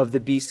of the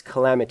beast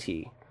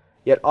calamity.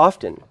 Yet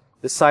often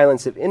the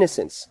silence of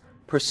innocence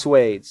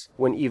persuades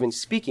when even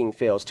speaking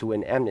fails to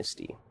win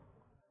amnesty."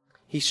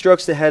 He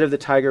strokes the head of the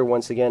tiger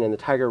once again, and the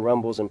tiger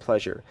rumbles in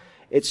pleasure.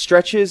 It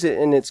stretches,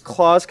 and its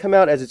claws come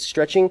out as it's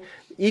stretching.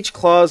 Each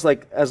claw is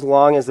as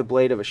long as the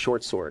blade of a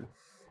short sword.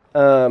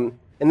 And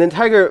then the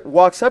tiger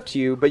walks up to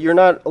you, but you're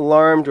not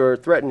alarmed or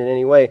threatened in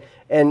any way.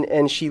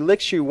 And she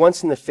licks you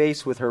once in the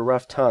face with her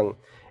rough tongue.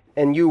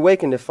 And you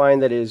awaken to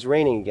find that it is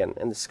raining again,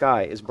 and the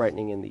sky is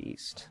brightening in the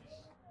east.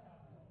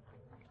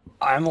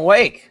 I'm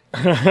awake.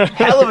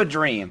 Hell of a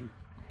dream.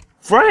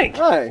 Frank!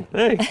 Hi,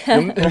 Hey,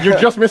 You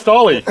just missed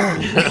Ollie.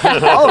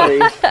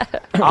 Ollie.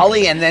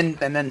 Ollie and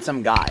then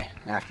some guy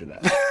after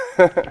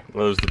that.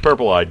 well, there's the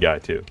purple-eyed guy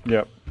too.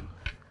 Yep.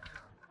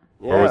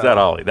 Or was that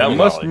Ollie? That It was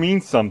must Ollie. mean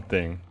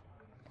something.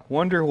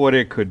 Wonder what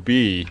it could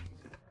be.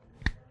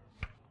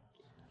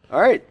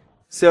 All right,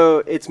 so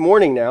it's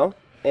morning now,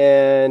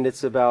 and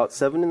it's about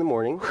 7 in the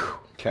morning.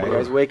 Okay. You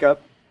guys wake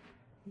up.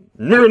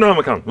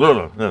 Necronomicon.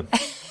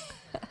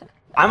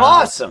 I'm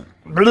awesome.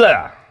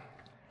 Blah.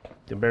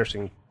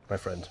 Embarrassing, my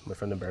friend. My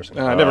friend embarrassing.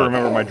 I never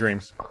remember my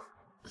dreams.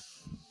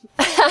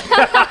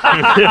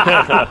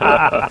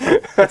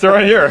 It's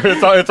right here.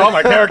 It's on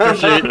my character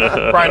sheet,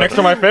 right next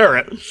to my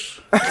ferret.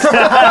 I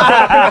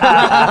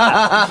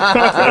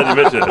had to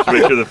mention it. I should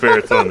make sure the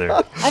ferret's on there.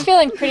 I'm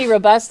feeling pretty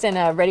robust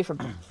and ready for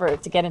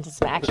to get into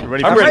some action.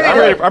 Ready I'm for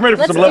ready for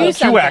Let's some do level 2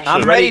 something. action.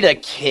 I'm ready to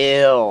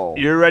kill.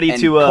 You're ready and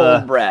to,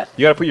 cold breath.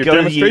 You gotta put your Go to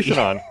the- demonstration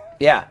on.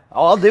 Yeah,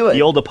 I'll do it.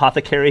 the old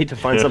apothecary to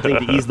find something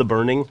to ease the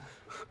burning.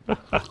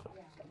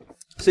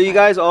 So you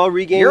guys all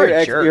regain You're your,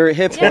 a jerk. your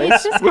hit Yeah,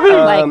 points, it's just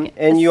kind of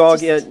and you all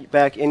get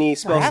back any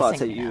spell harassing slots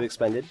that me you've now.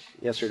 expended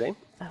yesterday.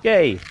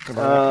 Yay. Got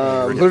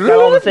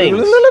all the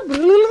things.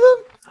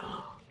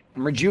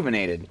 I'm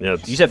rejuvenated. Yeah,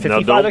 You said now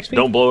 55 don't, XP?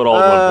 Don't blow it all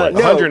in one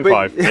place. no,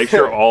 105. Make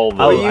sure all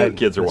the Oh,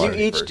 kids are You watching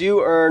each first. do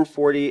earn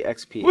 40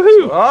 XP.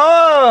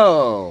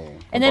 Oh.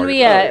 And then we,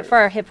 for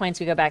our hit points,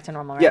 we go back to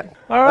normal, right? Yeah.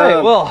 All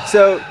right, well.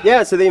 So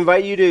they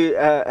invite you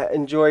to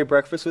enjoy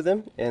breakfast with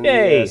them in the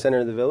Yay.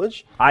 center of the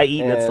village. I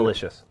eat and it's And-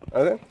 delicious.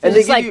 Okay. And they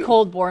it's give like you-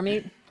 cold boar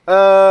meat.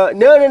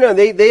 No.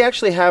 They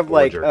actually have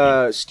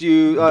jerky.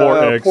 stew,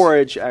 Boar eggs.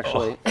 porridge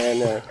actually,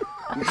 and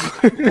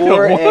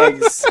boar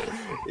eggs.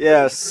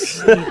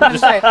 Yes.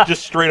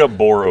 Just straight up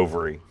boar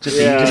ovary. Just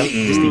Yeah.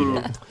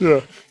 eat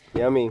it.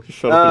 Yummy.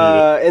 Shut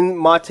up and And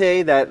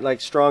mate,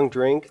 that strong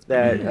drink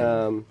that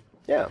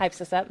yeah. Hypes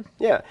us up.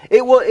 Yeah.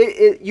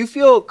 You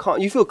feel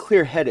you feel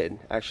clear-headed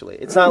actually.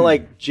 It's not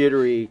like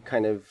jittery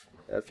kind of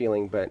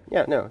feeling, but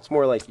yeah, no, it's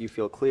more like you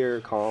feel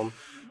clear, calm,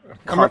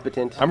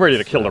 competent. I'm ready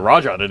to kill the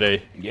Raja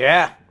today.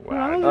 Yeah.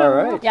 Wow. All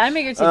right. Yeah, I'm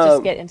eager to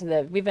just get into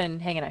the. We've been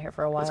hanging out here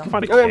for a while. Let's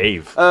find a Okay.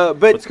 cave. But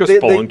Let's go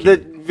spelunking. the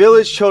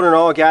village children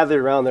all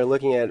gathered around. They're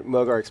looking at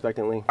Mogar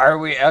expectantly. Are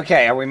we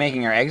okay? Are we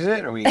making our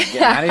exit? Are we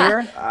getting out of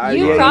here?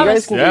 You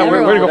promised can Yeah, do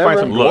we're going to go find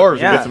whatever. some Look, dwarves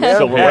yeah. and get some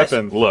silver Yes.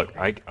 weapons. Look,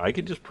 I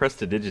could just press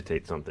to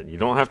digitate something. You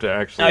don't have to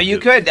actually. No, you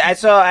could.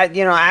 So,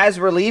 as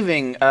we're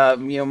leaving,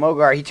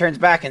 Mogar, he turns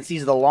back and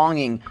sees the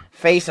longing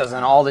faces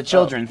on all the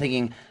children,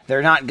 thinking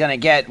they're not gonna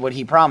get what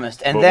he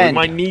promised, and But then we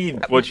might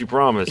need what you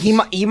promised.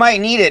 he might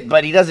need it,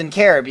 but he doesn't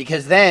care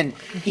because then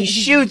he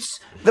shoots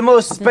the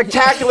most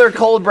spectacular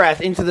cold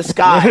breath into the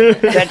sky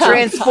that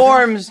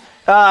transforms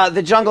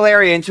the jungle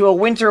area into a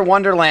winter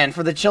wonderland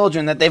for the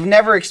children that they've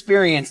never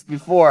experienced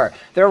before.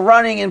 They're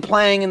running and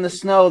playing in the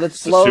snow that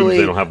Assumes slowly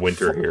they don't have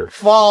winter here.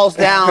 falls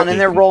down, and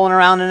they're rolling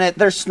around in it.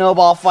 There's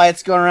snowball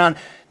fights going around.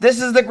 This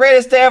is the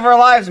greatest day of our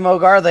lives,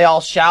 Mogar. They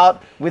all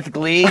shout with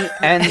glee,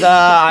 and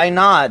I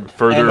nod.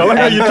 Further- I like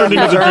how you turned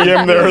into the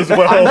DM there as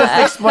well.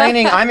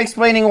 I'm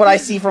explaining what I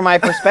see from my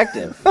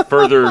perspective.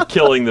 Further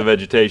killing the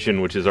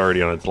vegetation, which is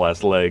already on its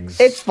last legs.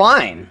 It's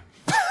fine.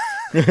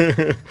 It's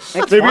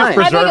Maybe it's fine.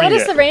 preserved. What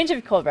is it. the range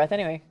of cold breath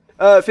anyway?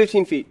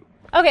 15 feet.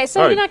 Okay, so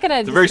All you're right. not gonna.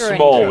 It's a very destroy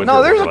small anything. winter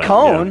No, there's a wonderland,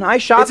 cone. yeah. I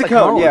shot It's a the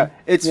cone. Yeah,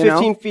 it's you know?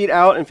 15 feet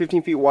out and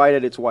 15 feet wide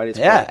at its widest.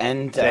 Yeah, point.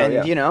 and So,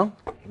 yeah. you know,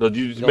 But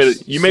you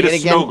made see a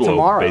it snow again globe,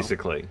 tomorrow.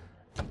 basically.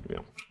 Yeah.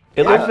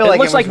 It, I feel it like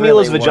looks it like was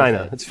Mila's really worth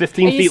vagina. it. It's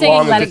 15 Are you feet singing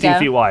long Let and It 15 Go?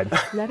 feet wide.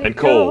 And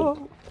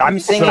cold. I'm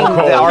singing So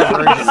cold. our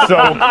version. So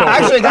cold.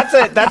 Actually,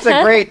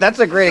 that's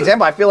a great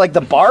example. I feel like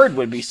the bard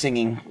would be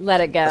singing Let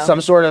it go. some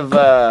sort of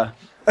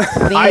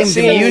theme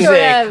sing music.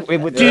 sort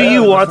of- with Do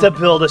you want to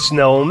build a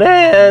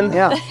snowman?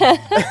 Yeah.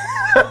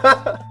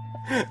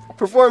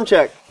 Perform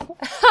check.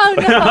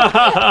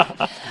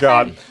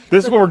 God,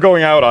 this is what we're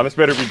going out on. This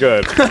better be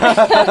good.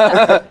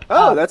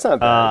 Oh, that's not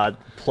bad.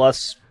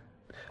 Plus,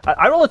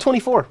 I roll a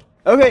 24.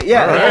 Okay,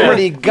 yeah.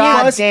 Pretty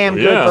goddamn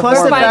good. Yeah. Plus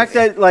the Performance. fact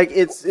that like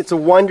it's a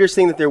wondrous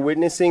thing that they're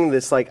witnessing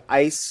this like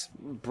ice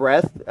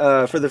breath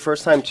for the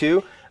first time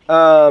too.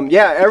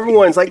 Yeah,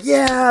 everyone's like,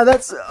 yeah,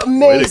 that's Way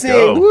amazing. to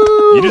go.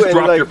 Woo! You just And,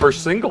 dropped like, your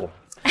first single.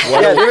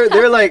 Yeah,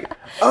 they're like,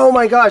 oh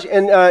my gosh,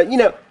 and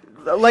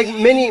like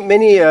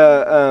many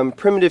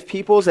primitive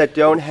peoples that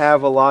don't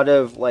have a lot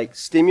of like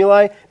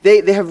stimuli,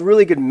 they have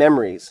really good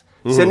memories.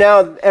 So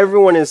now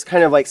everyone is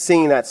kind of like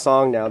singing that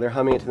song now. They're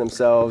humming it to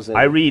themselves. And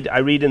I read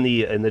in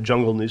the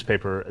jungle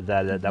newspaper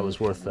that was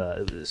worth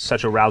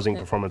such a rousing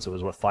performance. It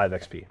was worth 5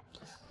 XP.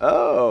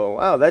 oh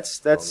wow,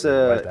 that's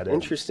write that in.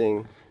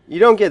 interesting. You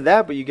don't get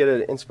that, but you get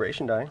an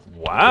inspiration die.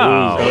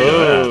 Wow. Look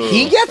at that.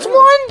 He gets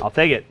one? I'll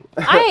take it.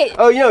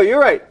 Oh, you're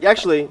right.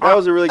 Actually, that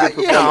was a really good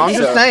performance. I'm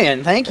just so-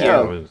 saying. Thank you. Yeah.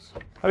 That was-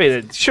 I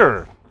mean,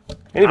 sure.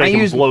 Anybody can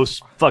used- blow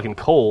fucking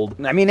cold.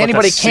 I mean, But to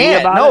anybody sing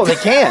can't. about No, it? they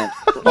can't.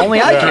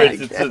 Only I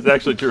can. It's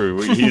actually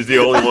true. He's the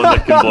only one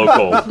that can blow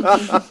cold.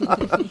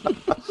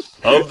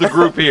 Of the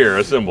group here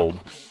assembled.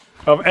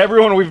 Of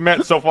everyone we've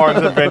met so far in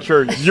this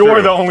adventure,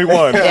 you're the only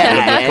one.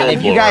 Yeah, and cold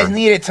if you guys blower.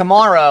 need it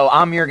tomorrow,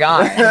 I'm your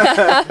guy.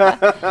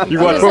 You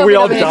want, just but we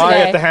all opened up die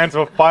today. at the hands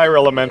of a fire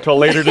elemental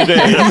later today.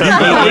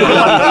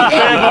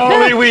 If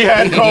only we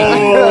had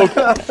cold.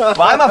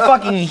 Well, I'm a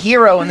fucking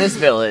hero in this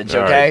village,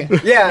 All okay?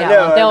 right. Yeah, Yeah,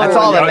 no, they'll- That's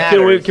all that Can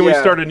we matters. can we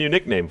Yeah. start a new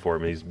nickname for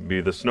him? He's be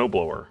the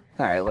snowblower.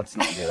 All right, let's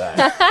not do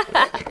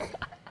that.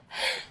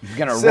 He's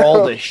gonna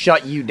roll to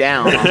shut you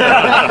down.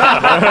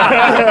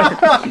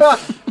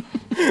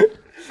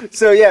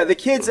 So yeah, the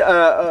kids,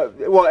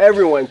 well,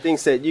 everyone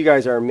thinks that you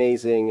guys are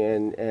amazing,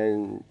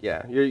 and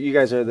yeah, you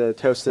guys are the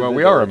toast of Well, the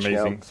we are village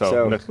now. amazing,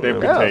 so they have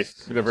good yeah.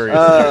 taste. They're very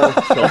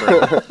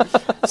children.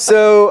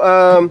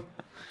 So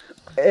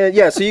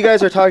yeah, so you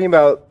guys are talking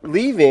about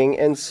leaving,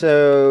 and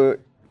so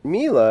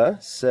Mila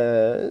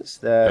says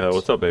that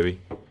What's up,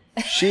 baby?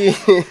 she,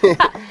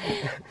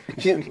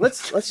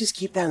 let's just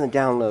keep that in the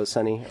down low,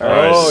 Sonny. All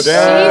Oh, Jesus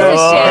damn.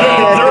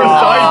 shit. You're a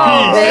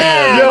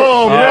side piece.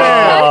 Yo,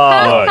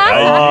 man.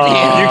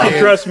 Look, you can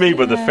trust me,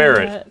 but the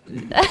ferret.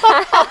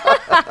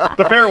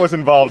 The ferret was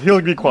involved. He'll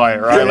be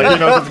quiet, right? Like, he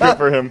knows it's good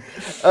for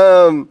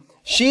him.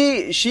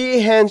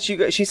 She hands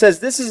you. She says,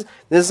 "This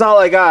is all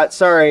I got.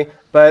 Sorry,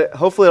 but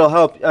hopefully it'll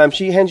help."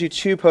 She hands you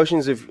 2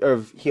 potions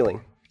of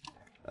healing.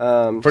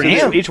 For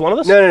each one of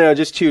us? No,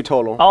 just 2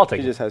 total. I'll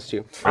take She it. just has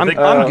 2. I'm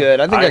good.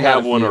 I think I, got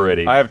have a one few.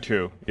 already. I have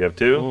 2. You have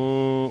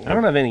 2? I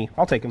don't have any.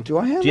 I'll take them. Do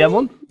I have Do you have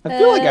one? I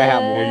feel like I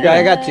have one. Yeah,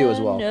 I got 2 as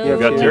well. No. You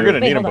got You're going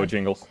to Wait, need them, hold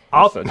on. Bojingles.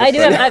 I do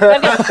have.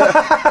 I've got.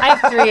 I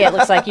have 3. It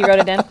looks like you wrote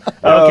it down. Okay,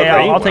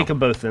 okay. I'll take them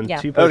both then. Yeah.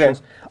 2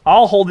 potions.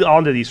 I'll hold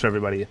on to these for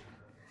everybody.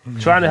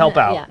 Trying to help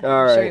out. Yeah.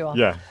 All Sure right. you will.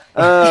 Yeah.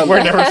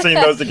 We're never seeing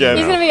those again.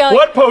 He's gonna be like,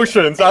 What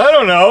potions? I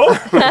don't know.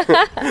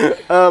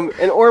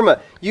 And Orma,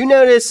 you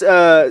notice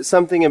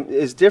something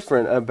is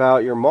different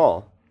about your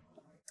maul.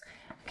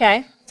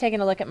 okay,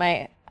 taking a look at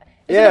my. Is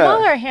it Yeah. a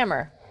maul or a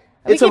hammer?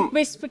 It's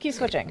We keep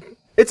switching.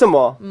 It's a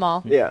maul.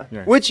 Maul. Yeah.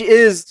 Which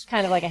is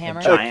Kind of like a hammer.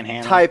 a Giant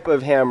hammer. type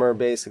of hammer,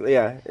 basically.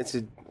 Yeah, it's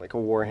like a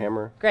war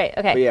hammer. Great.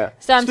 Okay. But yeah,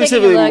 So I'm taking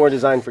specifically a look. more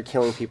designed for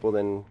killing people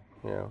than,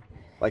 you know.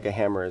 like a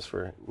hammer is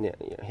for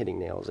hitting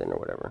nails in or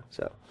whatever.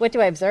 So What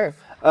do I observe?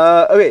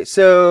 okay,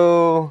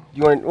 so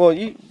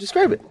you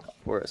describe it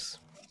for us.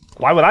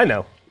 Why would I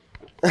know?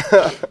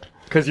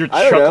 Because you're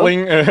I don't know.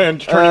 chuckling and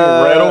turning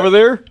red over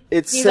there.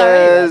 It He's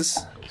already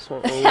says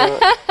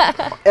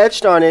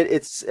etched on it.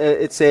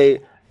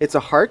 It's a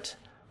heart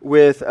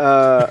with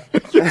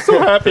You're so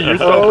happy. You're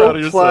so proud of O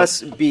yourself.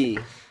 plus B.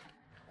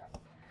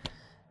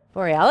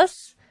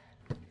 Borealis?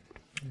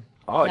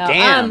 Oh, No,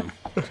 damn.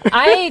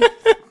 I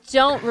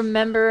don't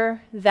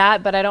remember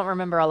that, but I don't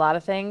remember a lot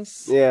of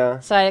things. Yeah.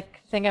 So I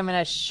think I'm going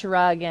to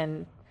shrug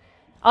and...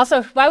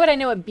 Also, why would I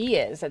know what B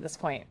is at this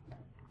point?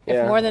 If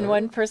Yeah. more than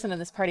one person in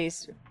this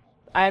party's...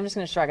 I'm just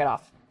going to shrug it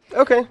off.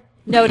 Okay.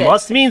 Noted.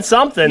 Must mean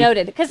something.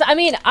 Noted. Because, I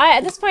mean,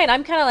 at this point,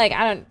 I'm kind of like,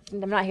 I'm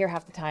not here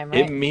half the time, right?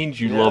 It means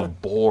you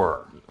love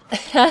boar.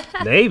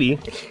 Maybe.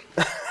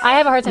 I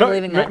have a hard time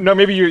believing that. No,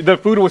 maybe the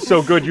food was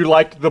so good you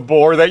liked the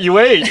boar that you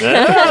ate.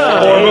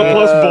 Orma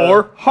plus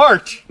boar,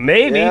 heart.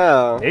 Maybe.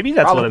 Yeah. Maybe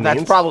that's what it That's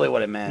means. probably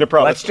what it meant. Yeah,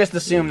 probably. Let's just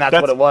assume that's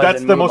what it was.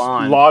 That's and the move most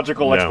on.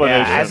 logical No.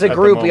 explanation. Yeah, as a at the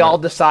group, we moment. all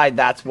decide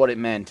that's what it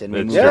meant and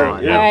we It's move true,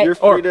 on. yeah. Alright. You're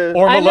Or free to.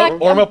 I'm not-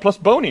 Orma plus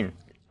boning.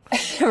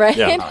 Right?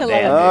 Yeah. I Oh, love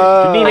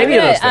damn, it. dude. Maybe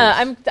I'm those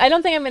gonna, things. I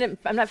don't think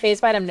I'm not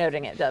phased by it. I'm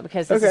noting it though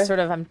because this Okay. is sort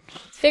of I'm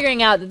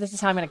figuring out that this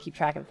is how I'm gonna keep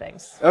track of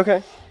things.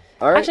 Okay.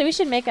 All right. Actually, we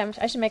should make I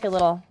should make a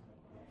little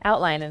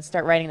outline and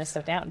start writing this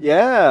stuff down.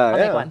 yeah. I'll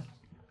yeah. make one.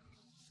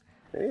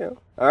 There you go.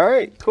 All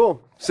right,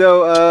 cool.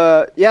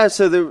 So,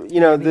 so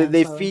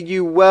they feed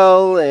you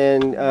well,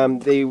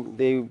 and they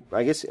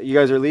I guess you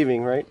guys are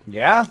leaving, right?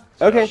 Yeah.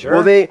 Okay. Sure.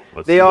 Well, they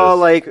Let's they do all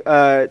this.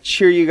 like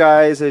cheer you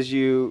guys as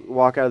you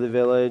walk out of the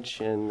village,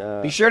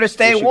 and Be sure to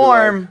stay wish you good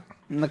warm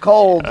in the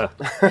cold.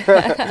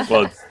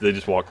 Well, they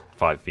just walk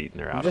 5 feet and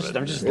they're out of it.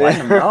 I'm just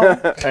letting them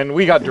know. And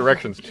we got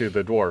directions to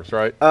the dwarves,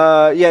 right?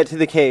 yeah, to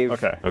the cave.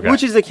 Okay. Okay.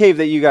 Which is the cave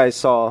that you guys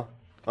saw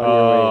on your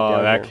way Oh,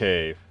 down that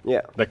here. cave.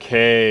 Yeah. The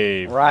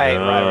cave.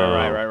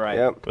 Right.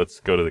 Yep. Let's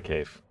go to the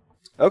cave.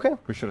 Okay.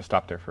 We should have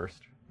stopped there first.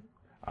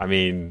 I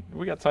mean,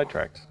 we got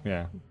sidetracked.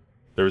 Yeah.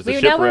 There was the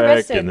Now we're shipwreck,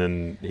 rested. and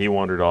then he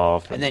wandered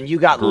off. And then you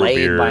got grew a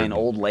laid by beard. an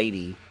old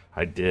lady.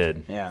 I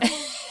did. Yeah.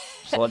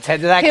 So let's head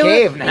to that Who-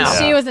 cave now.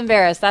 She was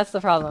embarrassed. That's the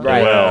problem.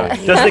 Right. Well,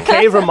 Does the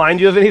cave remind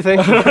you of anything?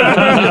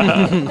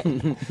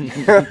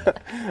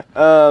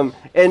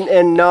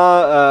 And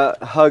Na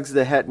hugs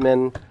the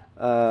hetman.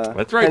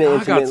 That's right, kinda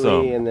Na got intimately,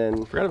 some. and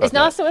then forgot about Is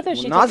Nasa with her?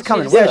 She Na's just-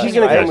 coming she with yeah, just- us, she's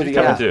gonna right? come with you.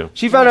 she's coming Yeah. too.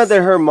 She found out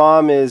that her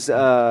mom is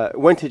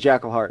went to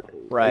Jackalheart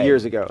Right.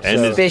 years ago. And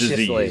so it's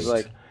Suspiciously. diseased.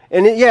 like,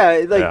 and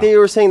Yeah. they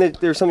were saying that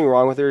there's something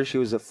wrong with her. She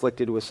was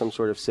afflicted with some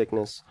sort of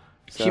sickness.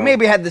 So. She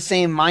maybe had the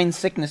same mind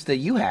sickness that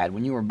you had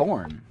when you were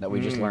born that we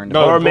just learned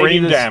No, about. Or maybe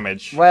brain this-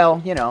 damage. Well,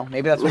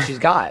 maybe that's what she's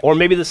got. Or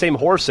maybe the same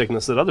horse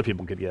sickness that other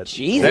people could get.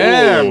 Jesus.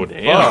 Oh, damn.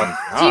 Do you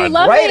God.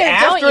 love Right me or don't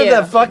after you?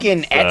 the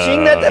fucking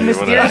etching that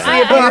mysteriously I-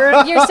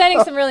 appeared. You're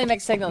sending some really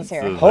mixed signals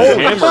here. The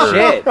Holy hammer.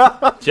 shit.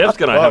 Jeff's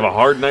gonna have a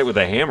hard night with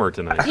a hammer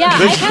tonight. Yeah,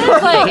 I kind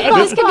of like and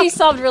this can be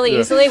solved really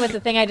easily with the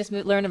thing I just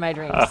learned in my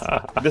dreams.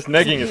 This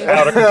negging is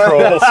out of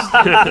control.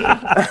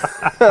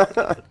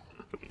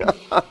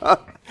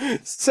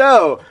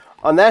 So,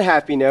 on that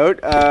happy note,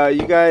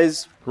 you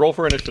guys Roll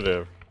for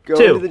initiative. go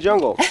 2. into the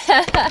jungle.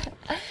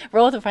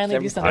 Roll to finally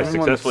do I something.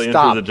 successfully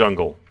Stop. entered the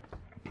jungle.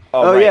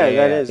 Oh, right, yeah,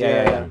 that is,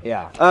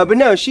 yeah. But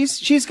no,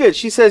 she's good.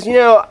 She says,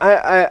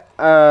 I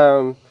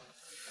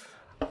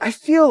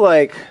feel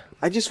like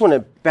I just want to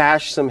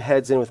bash some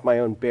heads in with my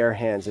own bare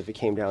hands if it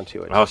came down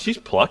to it. Oh, she's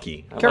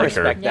plucky. I Can like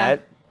her. respect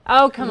that.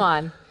 Oh, come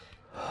on.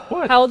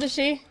 What? How old is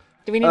she?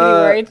 Do we need to be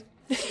worried?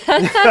 we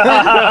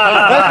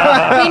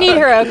need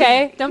her,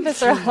 okay? Don't piss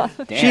her off.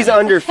 She's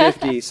under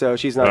 50, so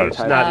she's not Oh, your she's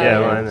type. not- yeah,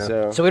 I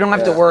know. So we don't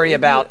have to worry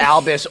about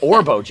Albus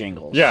or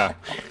Bojangles. Yeah.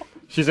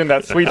 She's in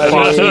that sweet mean,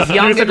 spot. she's You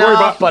young have to worry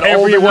enough, about but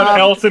old everyone enough.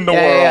 else in the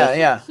world.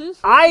 Yeah.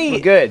 I We're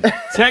good. am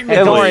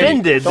Technically,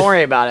 offended Don't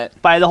worry about it.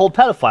 by the whole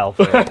pedophile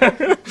thing.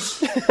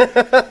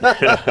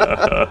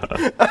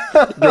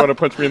 You want to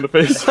punch me in the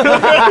face? you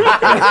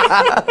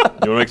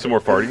want to make some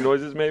more farting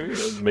noises, maybe?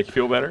 Make you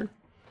feel better?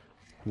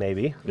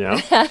 Maybe. Yeah.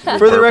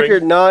 For the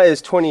record, Na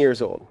is 20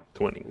 years old.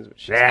 20.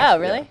 Oh,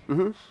 really?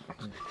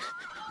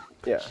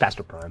 Yeah.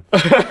 Bastard Prime.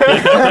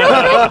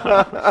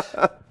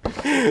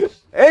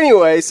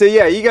 Anyway, so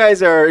yeah, you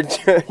guys are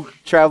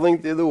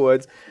traveling through the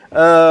woods.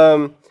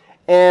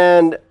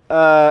 And at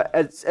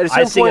a certain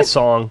I sing point, a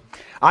song.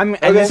 And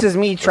this is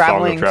me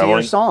traveling to your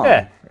traveling? song.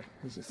 Yeah.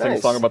 Sing a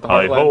song about the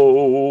Hi heartland.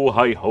 ho,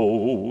 hi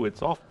ho,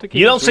 it's off to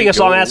You don't sing a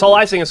song, asshole.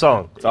 I sing a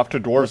song. It's off to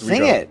dwarves. we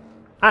Sing go. it.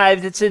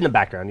 It's in the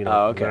background. You know.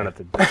 Oh, okay. You don't have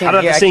to, I can't I don't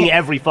have hear- to I sing can't-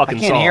 every fucking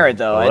I song. can't hear it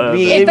though.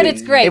 Well, But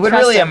it's great. It would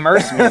trust really him.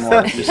 immerse me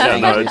more. Yeah,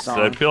 no,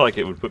 I feel like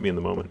it would put me in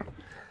the moment.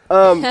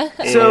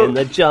 so in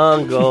the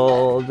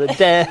jungle, the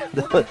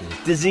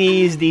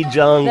diseased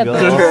jungle.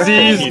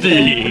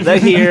 Diseased. The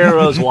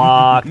heroes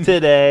walk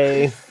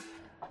today.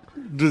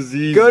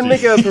 Diseased. go and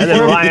make a And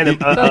then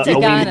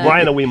performance.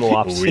 Ryan a Weemo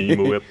Wops.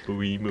 Weema-wip,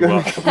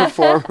 weema-wop.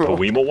 perform. A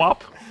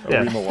weema-wop?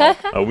 Yeah.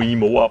 A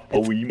weema-wop, a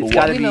It's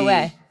gotta weema-wop. Leave him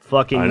away.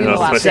 fucking I know,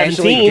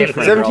 Substantially 17.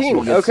 different. or else 17.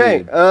 we'll get Okay.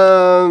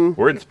 sued.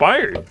 We're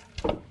inspired.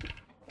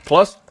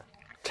 Plus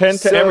 10 to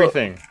So-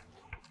 everything.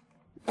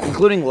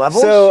 Including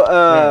levels?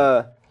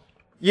 So,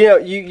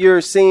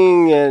 you're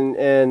singing,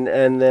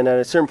 and then at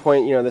a certain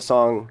point, the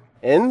song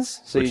ends,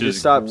 so Which you is just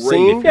stop great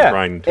singing. if you're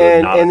trying to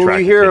and not then you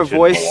attract hear a attention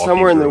voice while walking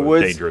somewhere in the through a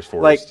woods, dangerous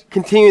forest. like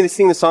continuing to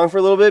sing the song for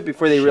a little bit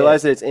before they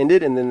realize that it's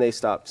ended, and then they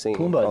stop singing.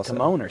 Pumbaa and also.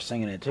 Timon are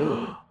singing it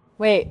too.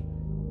 Wait,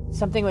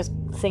 something was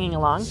singing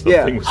along. Yeah.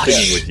 Something was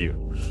singing with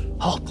you.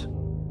 Halt.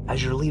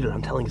 As your leader,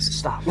 I'm telling you to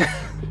stop.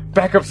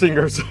 Backup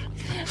singers.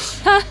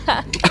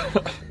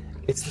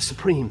 It's the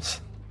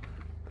Supremes.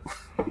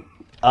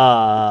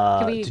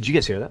 we- Did you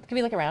guys hear that? Can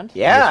we look around?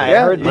 Yeah, I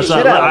Yeah. heard the Let's, shit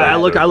out of I that.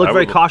 look I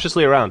very would-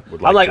 cautiously around. would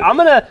I'm like like, to- I'm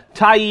gonna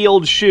tie ye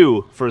old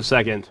shoe for a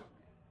second.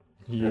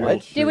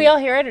 What? Did we all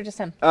hear it or just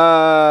him?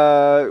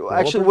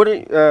 Actually, what?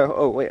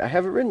 Oh, wait, I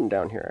have it written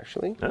down here.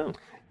 Actually,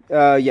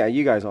 Oh. Yeah,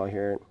 you guys all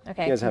hear it.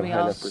 Okay, you guys can have we high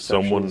all enough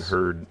Someone perceptions.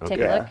 heard. Take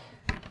Okay. a look.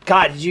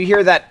 God, did you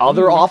hear that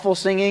other awful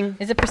singing?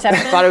 Is it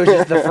perception? I thought it was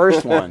just the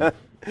first one.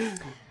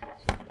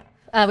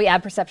 We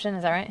add perception.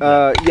 Is that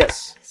right?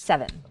 Yes.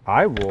 7.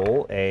 I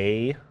roll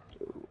a.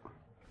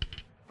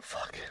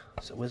 Fuck.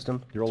 Is it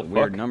wisdom? You roll a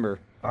Weird number.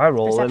 I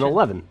roll Perception. an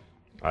 11.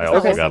 I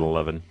also Okay. got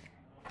 11.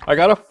 I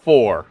got a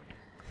 4.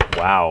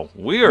 Wow.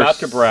 We are Not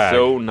to brag.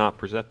 so not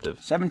perceptive.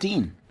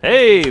 17.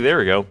 Hey, there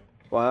we go.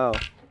 Wow.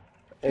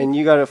 And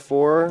you got a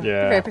 4. Yeah.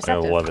 Very I got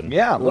perceptive. 11.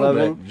 Yeah, a little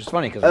 11. bit. Just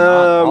funny because I'm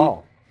not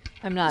all.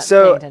 I'm not paying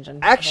So attention.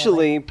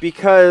 actually,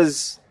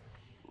 because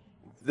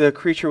the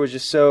creature was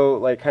just so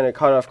kind of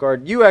caught off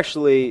guard, you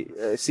actually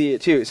see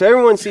it too. So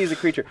everyone sees the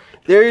creature.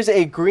 There is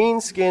a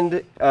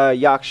green-skinned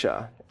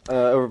yaksha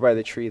over by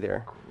the tree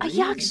there. A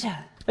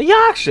yaksha. A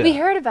yaksha! We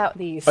heard about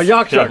these. A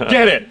yaksha,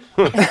 get it!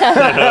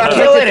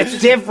 Kill it, it's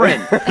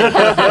different.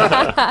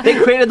 They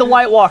created the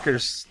White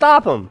Walkers.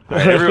 Stop them. All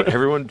right,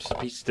 everyone just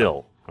be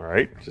still. All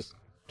right? Just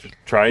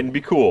try and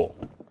be cool.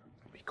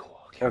 Be cool.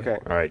 Okay.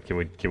 All right, can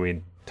we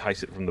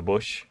entice it from the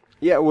bush?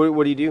 Yeah.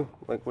 What do you do?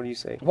 What do you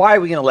say? Why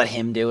are we going to let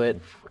him do it?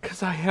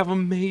 Because I have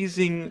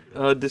amazing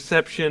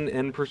deception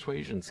and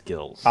persuasion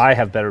skills. I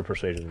have better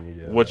persuasion than you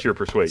do. What's your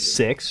persuasion?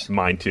 6.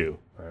 Mine too.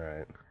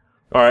 Alright.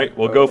 All right,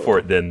 well, go for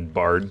it then,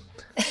 Bard.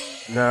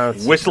 No,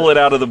 it's Whistle it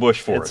out of the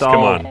bush for us.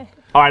 Come on.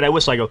 Alright, I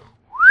whistle. I go.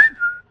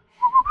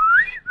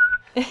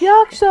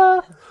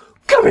 Yaksha!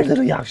 Come here,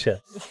 little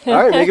Yaksha. All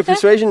right. Make a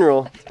persuasion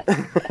roll.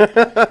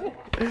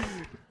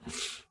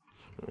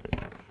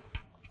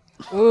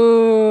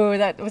 Ooh,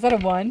 was that a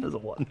 1? There's a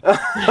 1.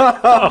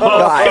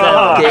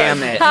 God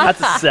damn it. That's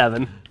a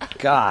 7.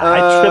 God.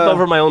 I trip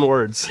over my own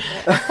words.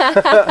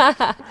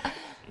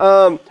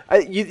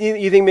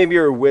 You think maybe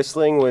your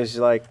whistling was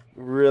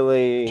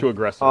really Too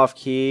aggressive. off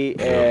key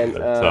and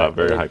That's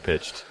very it high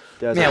pitched.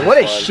 doesn't Man, what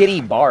a respond.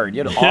 shitty bard.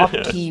 You had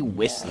off-key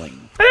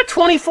whistling. I had a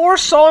 24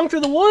 song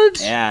through the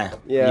woods. Yeah.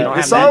 Yeah, You don't the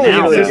have song that was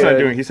now. really He's not good.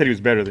 doing. He said he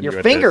was better than Your you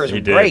at fingers this. were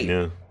He did, great.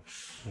 yeah.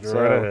 Go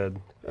right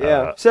ahead.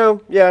 Yeah.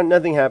 So yeah,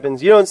 nothing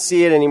happens. You don't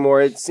see it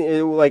anymore. It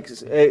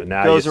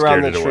now goes you around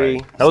scared the it tree.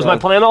 away. That was So- my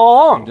plan all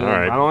along. All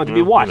right. I don't like to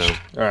be Well, watched. you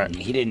know. All right.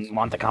 He didn't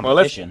want the Well,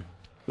 let's competition.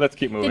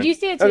 keep moving. Did you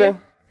see it too? Okay.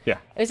 Yeah.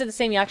 Was it the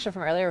same yaksha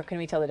from earlier, or can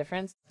we tell the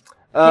difference?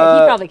 he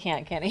Uh, probably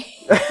can't, can he?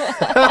 He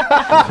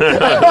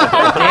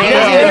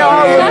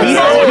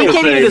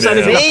can't even decide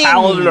if he's a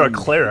paladin or a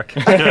cleric.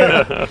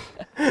 Yeah,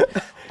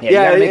 you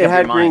Yeah, gotta make it up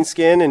had your green mind.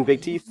 skin and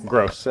big teeth.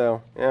 Gross.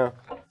 So yeah.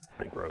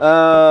 Gross.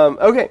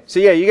 Okay. So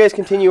yeah, you guys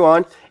continue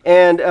on,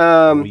 and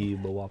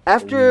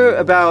after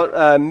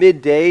about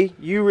midday,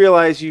 you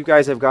realize you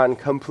guys have gotten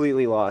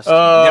completely lost.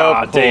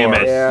 Ah, damn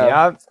it. yeah.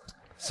 Yeah.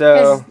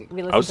 So.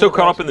 I was so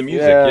caught up in the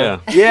music, yeah.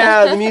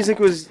 Yeah, the music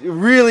was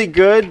really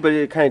good, but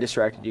it kind of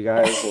distracted you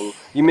guys, and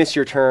you missed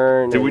your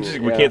turn. Did we and, just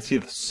yeah. we can't see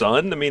the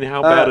sun? I mean,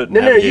 how bad at No,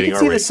 you navigating can are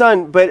see we? the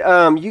sun, but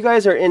you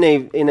guys are in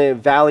a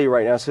valley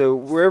right now, so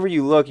wherever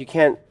you look, you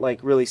can't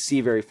really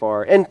see very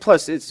far. And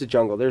plus, it's the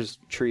jungle. There's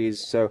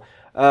trees, so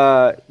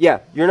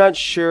yeah, you're not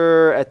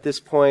sure at this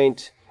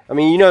point. I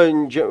mean, you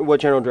know what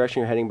general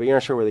direction you're heading, but you're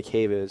not sure where the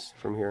cave is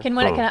from here. So,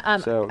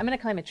 I'm gonna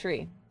climb a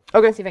tree.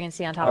 Okay. See if I can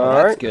see on top All of it.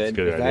 right. That's good. That's a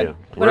good Is that- idea.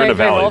 What We're do in I a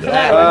valley, roll though. for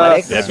that?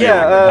 Athletics? Yeah,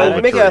 Yeah, a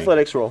make an tree.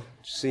 athletics roll.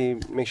 See,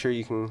 make sure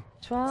you can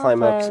 12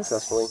 climb up plus-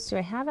 successfully. Do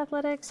I have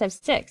athletics? I have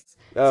 6.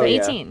 Oh, so yeah.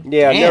 18.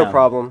 Yeah, no Damn.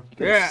 problem.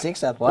 Yeah.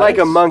 6 athletics. Like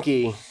a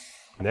monkey,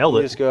 Nailed you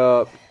it. just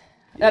go up.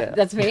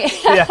 That's me.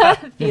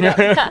 Feet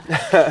up.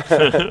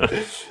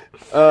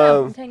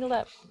 I'm tangled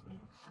up.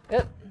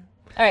 Oop.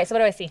 All right, so what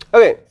do I see?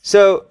 Okay,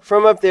 so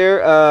from up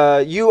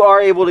there, you are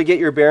able to get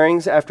your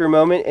bearings after a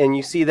moment, and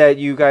you see that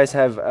you guys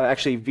have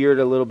actually veered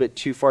a little bit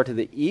too far to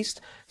the east.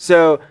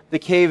 So the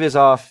cave is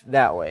off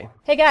that way.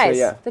 Hey guys,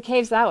 yeah. the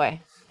cave's that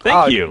way.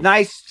 Thank you.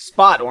 Nice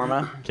spot,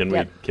 Orma. Can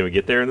Yep. we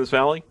get there in this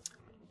valley?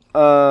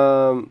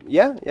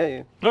 Yeah.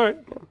 All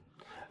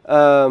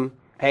right.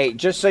 Hey,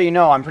 just so you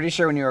know, I'm pretty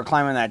sure when you were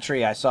climbing that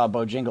tree, I saw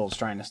Bojingles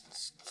trying to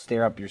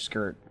steer up your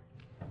skirt.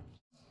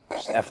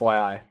 Just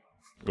FYI.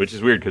 Which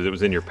is weird because it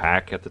was in your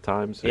pack at the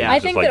time. So Yeah. you're I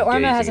just, think like, that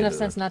Orma has gazing enough into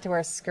sense not to wear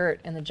a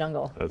skirt in the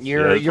jungle. That's,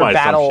 Your that's my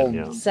battle-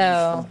 assumption,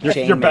 So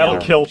Your battle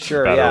Chainmail. kilt.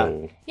 Sure,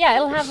 Battle- yeah,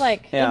 it'll have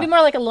like Yeah. it'll be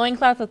more like a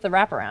loincloth with the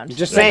wraparound.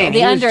 Just saying. The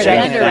he was under- the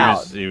checking it under-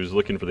 out. He was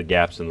looking for the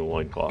gaps in the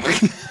loincloth.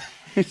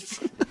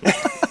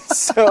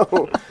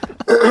 So,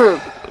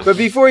 but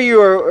before you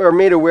are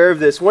made aware of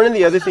this, one of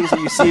the other things that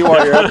you see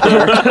while you're up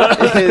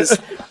there is,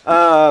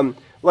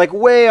 like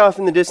way off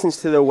in the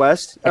distance to the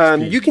west,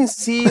 you can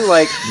see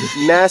like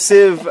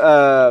massive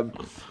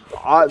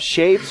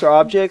shapes or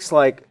objects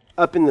like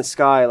up in the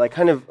sky, like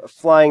kind of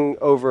flying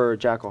over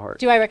Jackalheart.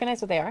 Do I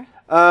recognize what they are?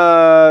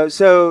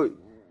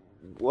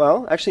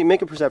 Well, actually,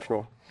 make a perception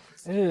roll.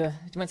 Ooh,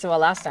 it went so well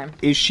last time.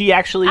 Is she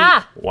actually?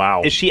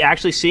 Wow. Is she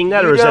actually seeing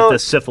that, You or is that don't- the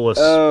syphilis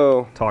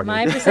Oh. talking?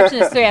 My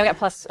perception is 3. I've got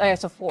plus.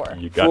 So 4.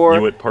 You got Four.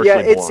 you went partially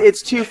Yeah, blind.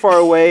 it's too far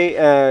away,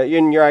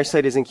 and your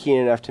eyesight isn't keen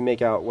enough to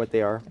make out what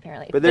they are.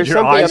 Apparently, But there's Your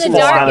something eyes up in in the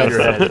the fall dark. out of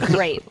sky. your head.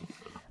 Great.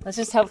 Let's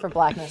just hope for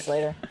blackness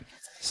later.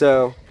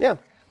 So yeah,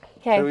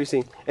 that's what Okay. we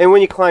see. And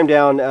when you climb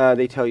down,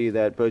 they tell you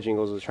that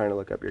Bojingles was trying to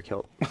look up your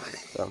kilt.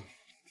 So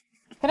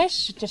Can I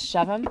just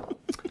shove him?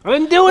 I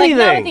didn't do Like not with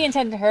anything. the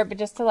intent to hurt, but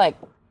just to like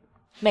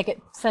make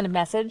it send a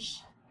message.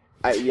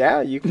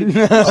 yeah, you could.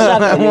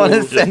 I want to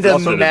Just send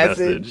toss him a it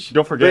message.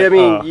 Don't But forget. I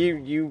mean,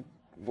 you.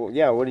 Well,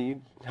 yeah. What do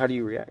you? How do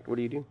you react? What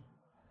do you do?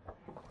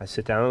 I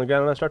sit down on the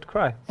ground and I start to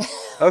cry.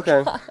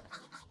 Okay.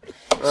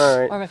 All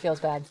right. Orma feels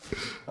bad.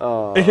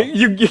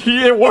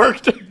 it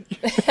worked.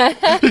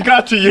 He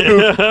got to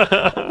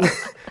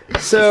you.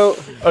 So.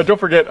 Don't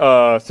forget,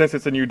 since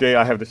it's a new day,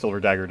 I have the silver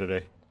dagger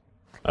today.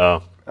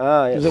 Oh.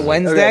 Yeah. Is it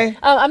Wednesday?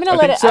 I'm gonna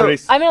let think it.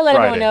 so. I'm gonna let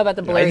everyone Friday. know about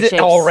the blurry Is it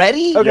shapes.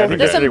 already? Okay. Yeah, I think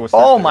There's yesterday some- was Oh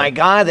Saturday. my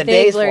God, the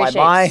Big days blurry fly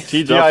by. shapes.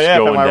 Stuff's TGIF,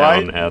 going am I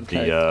down right? at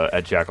the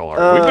at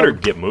Jackalheart. We better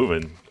get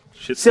moving.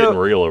 Shit's so- getting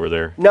real over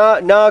there.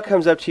 Na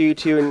comes up to you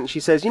too, and she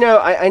says,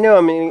 I know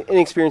I'm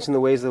inexperienced in the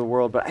ways of the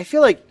world, but I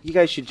feel like you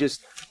guys should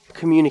just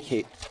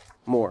communicate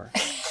more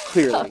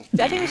clearly.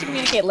 I think we should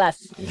communicate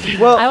less.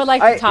 Well, I would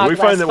like to talk We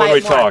less, find that when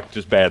fight we more. talk,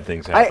 just bad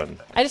things happen.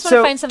 I just want So-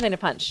 to find something to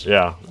punch.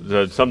 Yeah.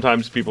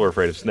 Sometimes people are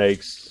afraid of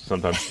snakes.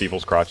 Sometimes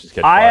people's crotches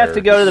catch I fire. have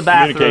to go to the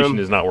bathroom. Communication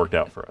has not worked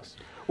out for us.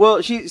 Well,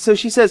 she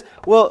says,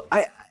 well,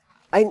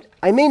 I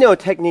may know a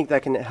technique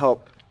that can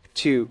help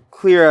to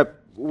clear up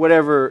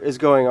whatever is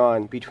going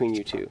on between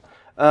you two.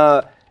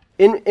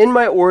 In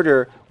my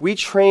order, we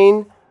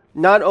train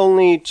not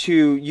only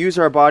to use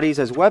our bodies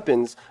as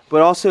weapons,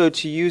 but also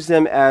to use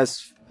them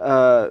as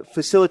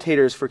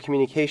facilitators for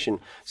communication.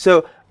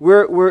 So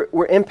we're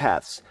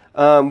empaths.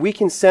 We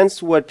can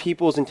sense what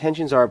people's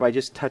intentions are by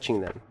just touching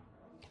them,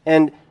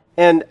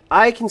 and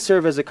I can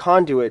serve as a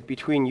conduit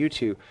between you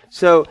two.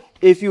 So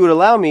if you would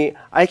allow me,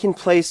 I can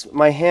place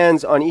my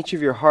hands on each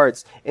of your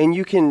hearts, and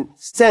you can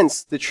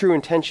sense the true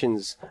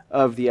intentions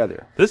of the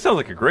other. This sounds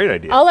like a great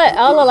idea.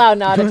 I'll allow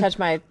Na to touch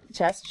my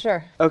chest.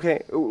 Sure.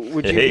 Okay,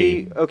 would you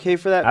Hey. be okay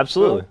for that?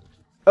 Absolutely.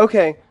 Phil?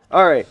 Okay,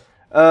 all right.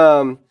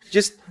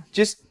 Just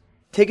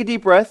take a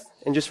deep breath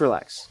and just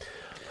relax.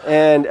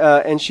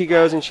 And she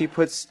goes and she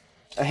puts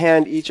a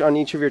hand each on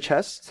each of your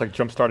chests. It's like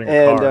jump starting a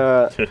And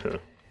car.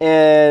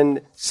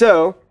 and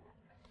so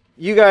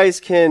you guys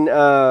can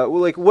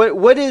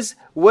what is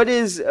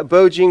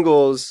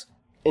Bojingles'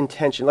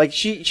 intention? Like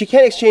she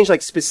can't exchange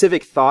like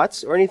specific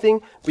thoughts or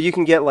anything, but you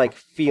can get like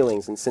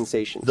feelings and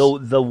sensations.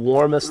 The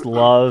warmest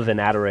love and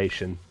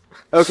adoration.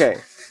 Okay.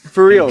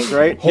 For reals,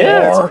 right?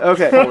 Yeah.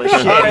 Okay.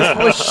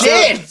 Oh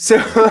shit! So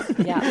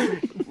Yeah.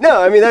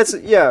 no, I mean that's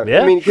yeah.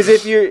 Yeah. I mean because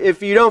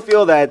if you don't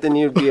feel that, then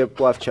you'd be a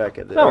bluff check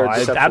at it. No, or I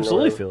deception or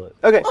absolutely whatever. feel it.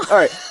 Okay, all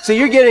right. So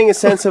you're getting a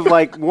sense of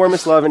like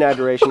warmest love and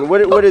adoration.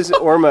 What is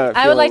Orma?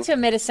 I would like to feeling?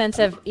 emit a sense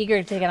of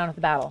eager to get on with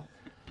the battle.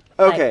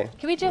 Like, Okay.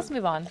 can we just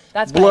move on?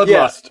 That's Blood- fine.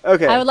 Yeah. Lust.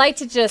 Okay. I would like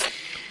to just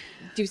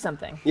do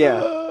something.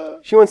 Yeah.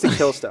 She wants to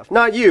kill stuff.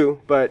 Not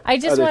you, but I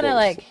just other want to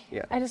things. like.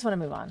 Yeah. I just want to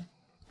move on.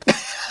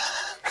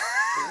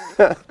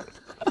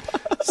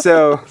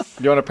 So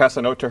You want to pass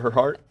a note to her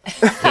heart?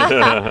 Did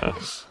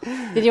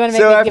you want to give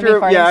me after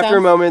farting after a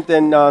sounds? moment,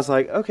 then Na's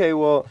like, okay,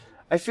 well,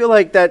 I feel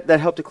like that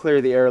helped to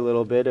clear the air a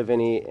little bit of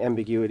any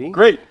ambiguity.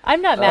 Great.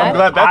 I'm not I'm mad.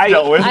 glad that's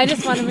dealt with. I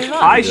just want to move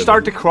on. I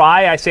start to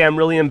cry. I say I'm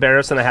really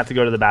embarrassed and I have to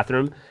go to the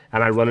bathroom,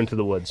 and I run into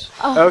the woods.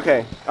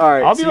 Okay. All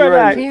right. I'll be so you right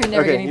run- back. We're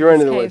never Okay, getting you run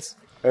to into the this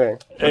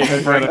woods. Okay.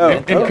 Hey, for an Oh,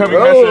 incoming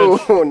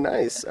oh, message.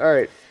 nice. All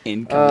right.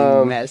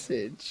 Incoming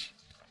message.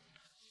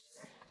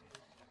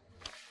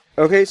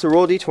 Okay, so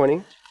roll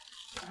d20.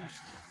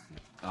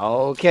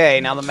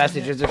 Okay, now the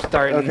messages are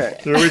starting. Okay.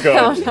 Here we go.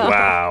 Oh, no.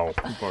 Wow.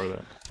 Part of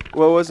that.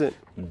 What was it?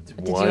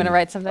 Did you want to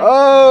write something?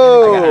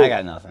 Oh, I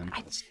got nothing.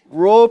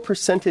 roll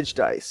percentage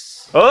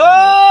dice. Oh!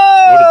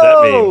 What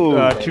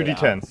does that mean?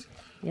 2d10s.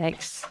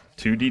 Yikes.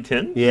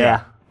 2d10?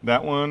 Yeah.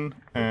 That one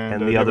and, And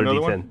do the you have other another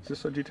D10. one? Is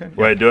this a d10?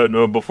 Wait,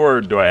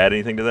 do I add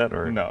anything to that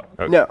or No.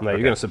 Okay. No. No,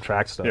 you're gonna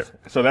subtract stuff. Yeah.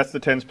 So that's the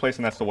tens place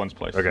and that's the ones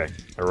place. Okay.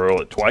 I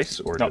roll it twice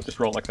or No, just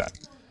roll like that.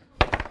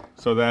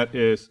 So that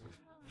is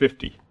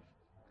 50.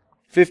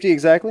 50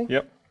 exactly?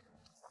 Yep.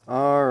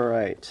 All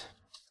right.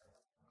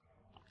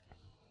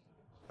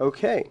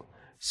 Okay.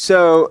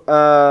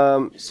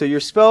 So your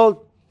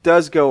spell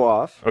does go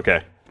off,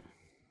 Okay.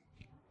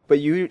 but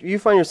you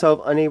find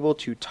yourself unable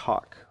to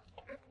talk.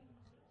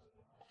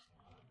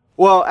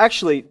 Well,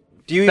 actually,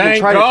 do you even Thank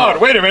try to God!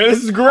 talk? Wait a minute,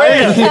 this is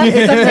great.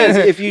 It depends.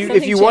 If you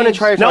Something want to changed.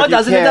 try to No, talk, it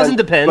doesn't. You It can, doesn't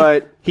depend.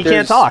 But He there's-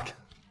 can't talk.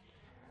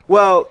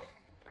 Well,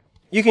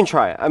 you can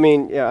try it. I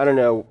mean, yeah, I don't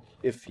know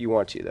if you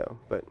want to though,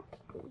 but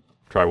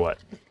Try what?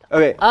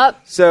 okay.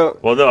 Up. So,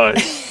 Well, no, I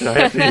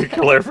have to get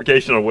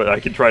clarification on what I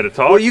can try to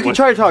talk. well, you can What-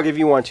 try to talk if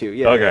you want to.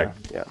 Yeah. Okay.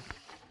 Yeah.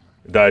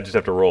 I just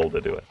have to roll to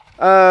do it.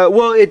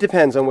 Well, it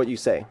depends on what you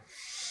say.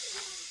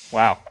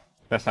 Wow,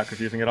 that's not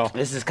confusing at all.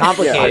 This is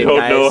complicated. I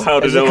don't know guys. how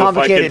to This is a know if I can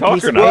complicated talk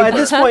piece or of not. Well,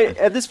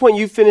 paper. at this point,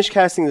 you've finished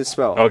casting the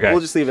spell. Okay.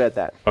 We'll just leave it at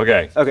that.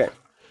 Okay. Okay.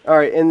 All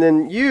right, and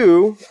then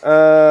you.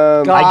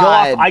 God.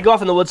 I go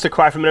off in the woods to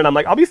cry for a minute. I'm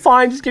like, I'll be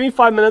fine. Just give me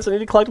 5 minutes. I need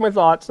to collect my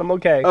thoughts. I'm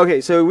okay. Okay,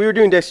 so we were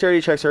doing dexterity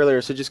checks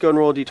earlier, so just go and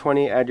roll a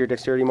d20, add your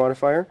dexterity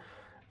modifier.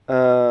 Okay.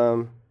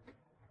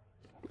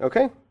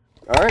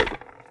 All right.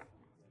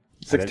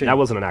 16. That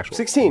wasn't an actual.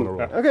 16. I'm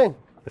gonna roll. Okay.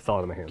 It fell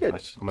out of my hand. Good.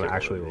 I'm gonna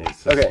actually roll.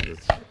 Okay.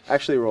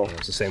 Actually roll.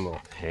 It's the same roll.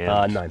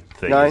 Hand 9.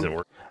 thing 9? isn't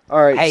working.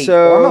 All right, Hey,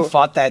 so Orma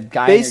fought that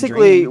guy. in a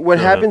basically dream. what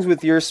happens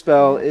with your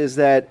spell is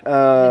that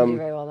Didn't do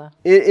very well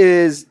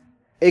though.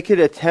 it could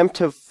attempt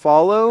to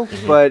follow,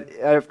 but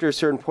after a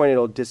certain point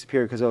it'll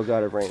disappear because it'll go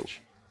out of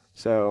range.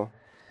 So,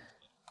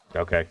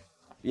 Okay.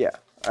 yeah.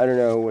 I don't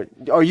know what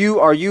are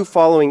you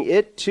following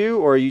it too,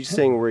 or are you just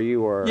saying where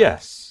you are?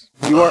 Yes.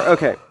 You are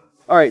okay.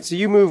 All right, so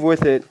you move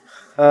with it.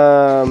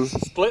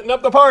 Splitting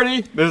up the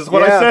party. This is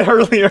what Yeah. I said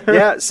earlier.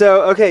 Yeah.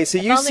 So okay. So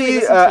you If only we see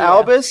listened to you.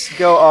 Albus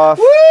go off.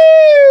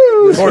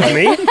 Towards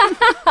me?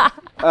 Not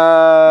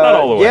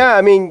all the way. Yeah.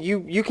 I mean,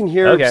 you can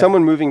hear Okay.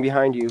 someone moving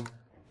behind you.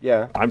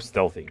 Yeah. I'm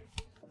stealthy.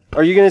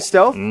 Are you gonna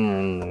stealth?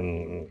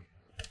 Mm.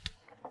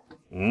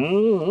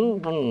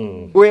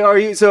 Wait. Are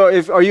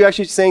you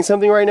actually saying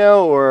something right now,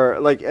 or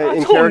like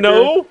in character? Oh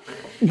no!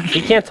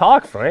 He can't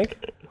talk, Frank.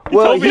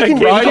 Well, told me he I can.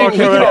 can't He talk, can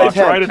so I'll attempt.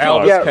 try to talk.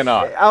 Albus Yeah,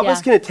 cannot. Albus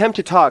Yeah. can attempt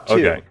to talk too.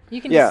 Okay.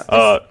 You can Yeah.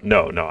 just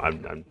No.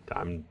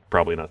 I'm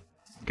probably not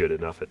good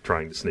enough at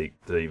trying to sneak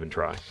to even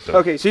try. So.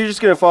 Okay, so you're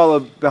just gonna follow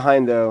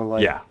behind though,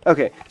 like. Yeah.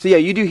 Okay, so yeah,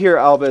 you do hear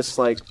Albus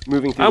like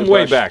moving through. I'm the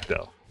way brush. back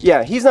though.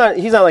 Yeah, he's not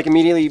like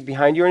immediately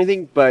behind you or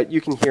anything, but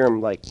you can hear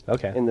him like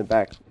Okay. in the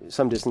back,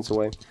 some distance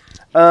away.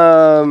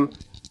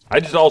 I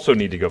just also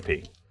need to go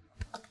pee.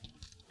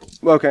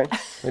 Okay,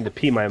 I need to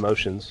pee my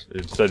emotions. I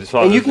just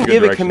thought and it you was can a good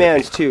give it direction to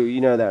commands pee. too.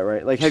 You know that,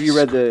 right? Like, have you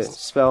read the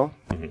spell?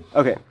 Mm-hmm.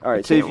 Okay, all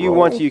right. So if you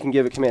want to, you can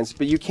give it commands,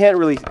 but you can't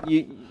really.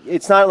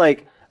 It's not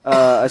like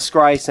a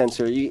scry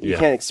sensor. You Yeah.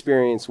 can't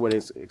experience what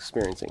it's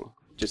experiencing.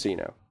 Just so you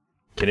know.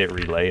 Can it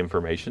relay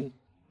information?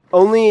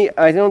 Only,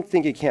 I don't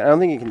think it can. I don't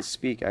think it can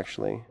speak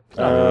actually. It's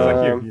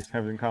like you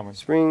have it in common.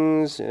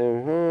 Springs,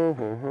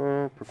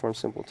 perform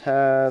simple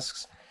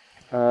tasks.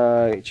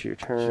 Each of your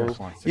turn. Just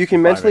wants You can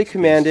 65 mentally XP.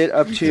 command it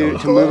up to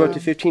move up to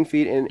 15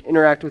 feet and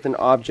interact with an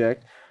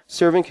object.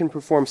 Servant can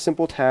perform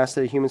simple tasks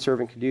that a human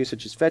servant could do,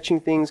 such as fetching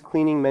things,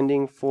 cleaning,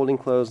 mending, folding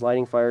clothes,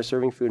 lighting fires,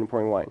 serving food, and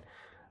pouring wine.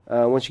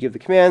 Once you give the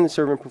command, the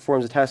servant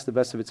performs a task to the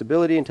best of its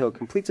ability until it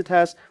completes a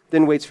task,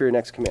 then waits for your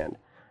next command.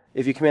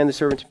 If you command the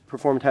servant to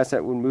perform a task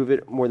that would move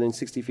it more than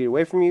 60 feet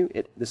away from you,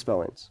 the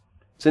spell ends.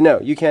 So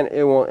no, you can't.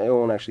 It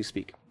won't actually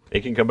speak.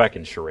 It can come back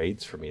in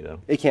charades for me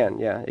though. It can,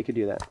 yeah, it could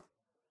do that.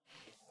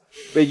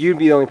 But you'd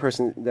be the only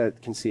person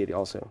that can see it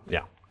also.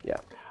 Yeah. Yeah.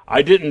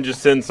 I didn't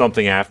just send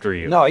something after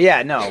you. No,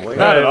 yeah, no.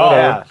 Not at all.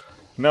 Yeah.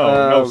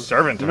 No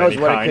servant Who of knows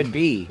any what kind. it could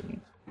be?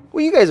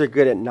 Well, you guys are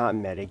good at not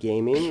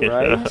metagaming,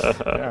 right?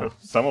 Yeah,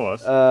 some of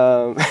us.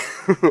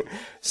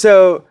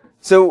 So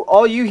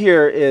all you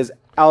hear is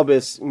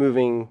Albus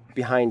moving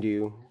behind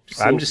you.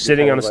 I'm Seems just to be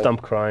sitting kind on a of like-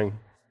 stomp crying.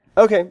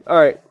 Okay, all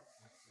right.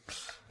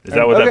 Is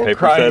that what that Okay. paper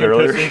Crying said and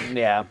earlier? pissing.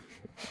 Yeah.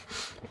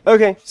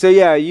 Okay, so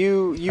yeah,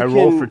 you I can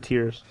roll for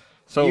tears.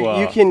 So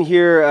you can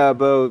hear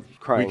Bo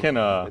crying. we can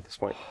at this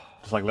point.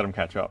 just like let him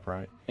catch up,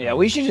 right? Yeah,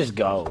 we should just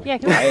go. Yeah,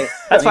 come on. Right?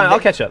 That's fine. I'll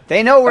catch up.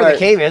 They know where the Alright.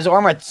 cave is.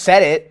 Orma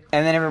said it,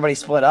 and then everybody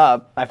split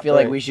up. I feel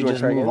like Right. we You should wanna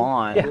just try move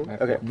again? on.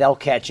 Okay. They'll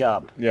catch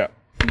up. Yeah,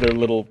 their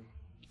little.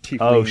 Tiefling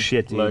Oh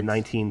shit, dude. legs.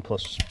 19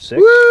 plus 6.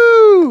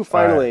 Woo!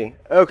 Finally.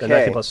 And Okay.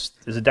 19 plus,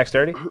 is it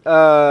dexterity?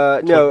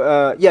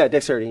 No. Yeah,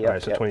 dexterity. Yeah.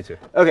 Alright, so yeah. 22.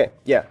 Okay.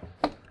 Yeah.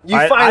 You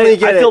I finally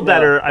get it. I feel now.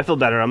 better. I feel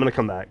better. I'm gonna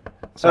come back.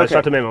 So I Okay.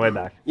 start to make my way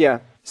back. Yeah.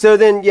 So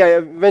then, yeah,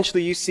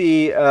 eventually you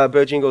see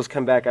Bojangles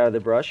come back out of the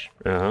brush.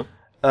 Uh-huh.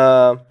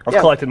 I've Yeah.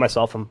 collected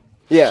myself.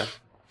 Yeah.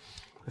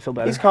 I feel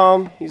better. He's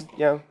calm. He's,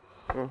 yeah.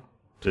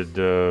 Did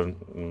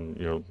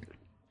little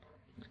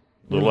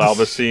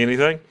Albus see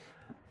anything?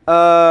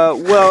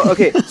 Well,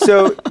 okay.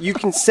 So you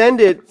can send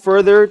it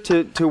further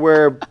to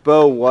where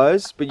Bo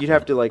was, but you'd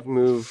have to, like,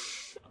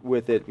 move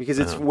with it because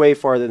it's way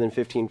farther than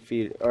 15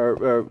 feet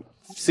or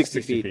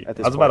 60 feet feet. at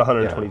this I was point. about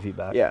 120 feet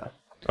back. Yeah.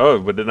 Oh,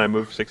 but didn't I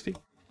move 60?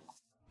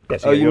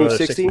 Yes, Oh, you moved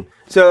 60?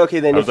 So, okay,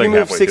 then I if was you like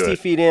move halfway to 60 it.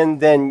 feet in,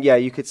 then, yeah,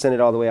 you could send it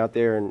all the way out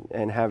there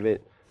and have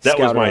it That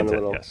was scout my around a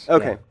intent, little. yes.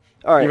 Okay.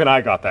 All right. Even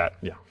I got that.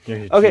 Yeah.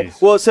 Okay,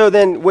 Jeez. well, so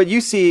then what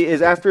you see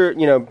is after,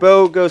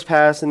 Bo goes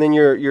past and then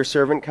your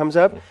servant comes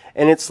up,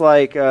 and it's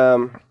like,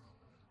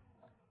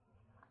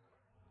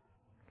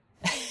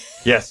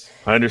 Yes,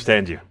 I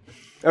understand you.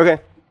 okay,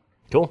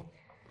 Cool.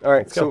 all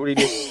right, so what do you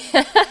do?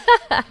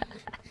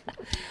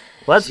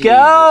 Let's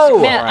go.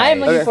 Man, I'm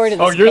looking Okay. forward to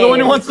this. Oh, you're the one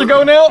who cave. wants to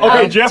go now?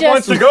 Okay, Jeff just-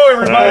 wants to go,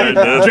 everybody.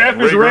 Jeff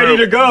is ready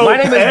to go. My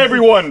name is-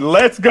 Everyone,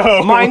 let's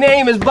go. My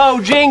name is Bo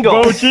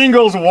Jingle. Bo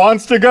Jingles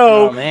wants to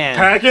go. Oh, man.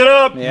 Pack it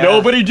up. Yeah.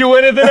 Nobody do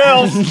anything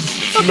else.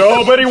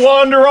 Nobody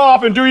wander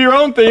off and do your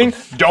own thing.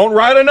 Don't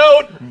write a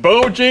note.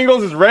 Bo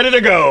Jingles is ready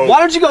to go.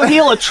 Why don't you go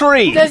heal a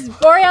tree? Does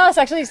Borealis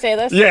actually say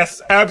this?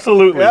 Yes,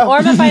 absolutely.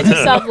 Orma finds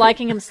himself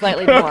liking him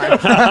slightly more.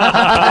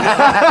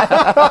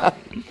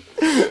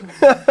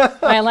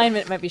 My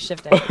alignment might be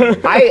shifting.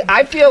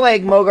 I feel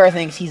like Mogar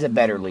thinks he's a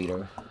better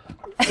leader.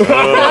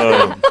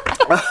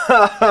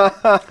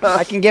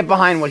 I can get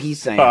behind what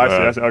he's saying. Oh,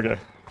 I see. Okay.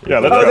 Yeah,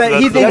 let's Oh, go. that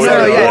he That's the thinks voice that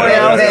for it.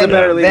 Borealis is a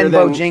better leader Then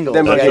Bo Jingles.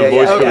 than Bo That's Yeah, your yeah,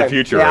 voice yeah. for the Okay.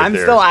 future Yeah, right I'm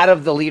there. still out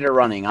of the leader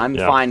running. I'm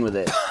Yeah. fine with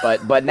it.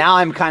 But now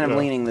I'm kind of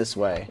leaning this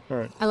way.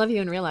 I love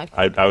you in real life.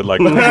 I would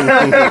like to,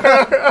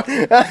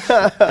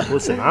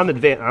 Listen, I'm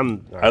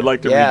I'd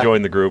like to Yeah.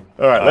 rejoin the group.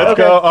 All right, let's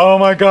go. Oh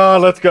my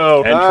God, let's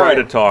go. And All try right.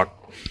 to talk.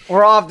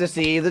 We're off to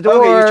see the door.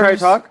 Okay, you try to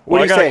talk? Well,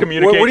 What I do you gotta say?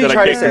 communicate What do you that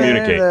try I to can't say?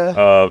 communicate.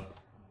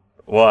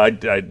 Well,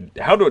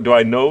 how do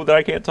I know that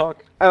I can't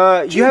talk?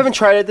 You haven't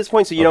tried it at this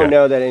point, so you don't Okay.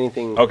 know that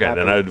anything Okay,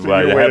 happened. then So you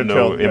I wait have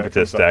no until- yeah,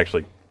 impetus comes to up.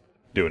 actually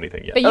do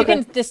anything yet. But you Okay.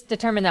 can just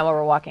determine that while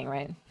we're walking,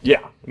 right? Yeah.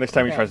 Next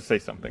time he tries to say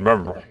something.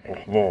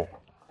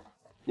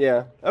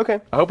 Yeah, okay.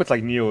 I hope it's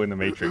like Neo in the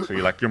Matrix, where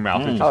you like your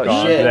mouth is just Oh,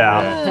 gone. shit.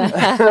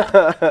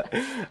 yeah.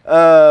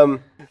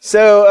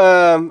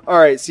 All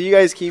right, so you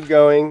guys keep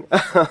going.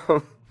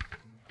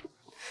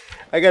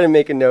 I gotta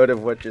make a note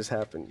of what just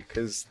happened,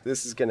 because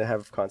this is gonna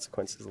have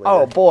consequences later.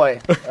 Oh, boy.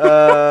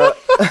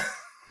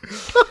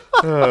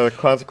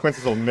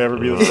 Consequences will never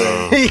be the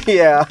same.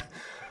 yeah.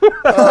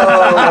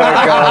 Oh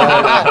my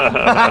god.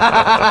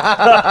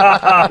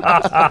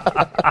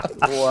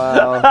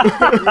 Wow.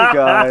 You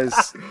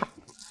guys.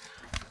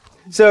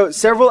 So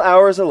several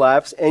hours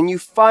elapse, and you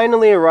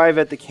finally arrive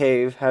at the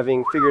cave,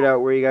 having figured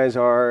out where you guys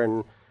are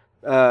and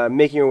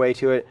making your way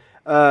to it,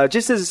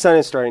 just as the sun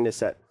is starting to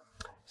set.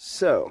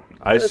 So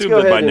I let's assume go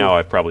that by ahead and- now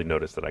I've probably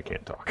noticed that I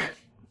can't talk.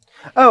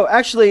 Oh,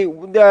 actually,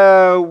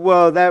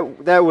 well,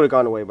 that would have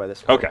gone away by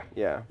this point. Okay.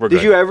 Yeah. We're Did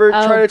good. you ever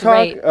Oh, try to talk,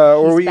 great.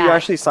 or He's were you back.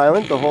 actually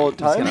silent the whole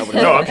time?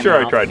 No, I'm sure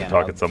I Mouth tried to again.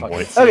 talk at some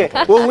point. Okay.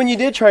 Well, when you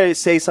did try to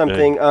say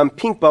something,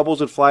 pink bubbles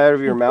would fly out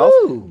of your mouth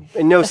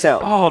and no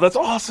sound. Oh, that's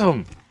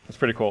awesome. That's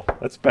pretty cool.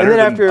 That's better And then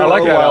than after a I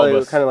like little that, while, it Elvis.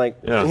 was kind of like,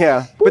 Yeah.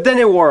 yeah. But then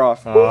it wore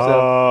off.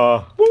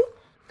 So,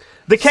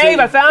 The cave,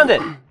 I found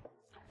it.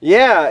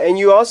 yeah, and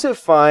you also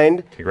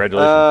find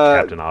Congratulations,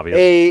 Captain Obvious.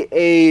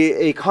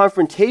 a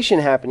confrontation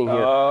happening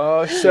here.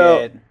 Oh, shit.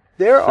 So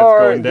there are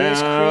going these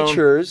down.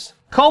 creatures.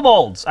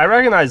 Kobolds, I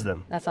recognize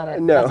them. That's not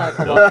it. No. That's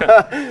not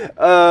a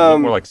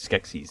kobold. More like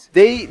Skeksis.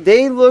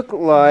 They look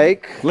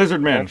like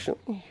Lizard man. actually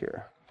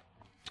here.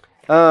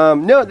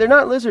 No, they're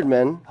not lizard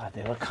men. God,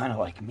 they look kind of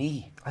like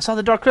me. I saw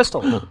the dark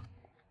crystal.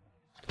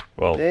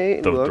 Well, They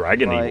the look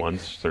dragony like-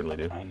 ones certainly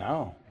do. I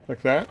know.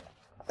 Like that?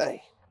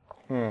 Hey.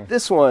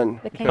 This one.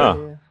 The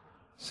kangaroo.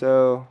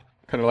 So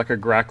Kind of like a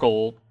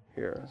grackle.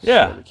 here.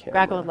 Yeah. show the camera.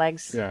 Grackle with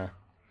legs. Yeah.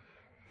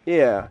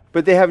 Yeah,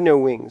 but they have no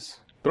wings.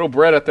 Throw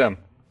bread at them.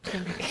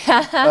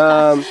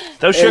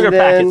 Those sugar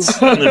then- packets.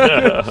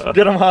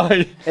 Get them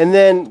high. And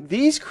then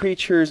these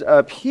creatures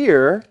up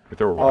here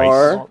They're rice.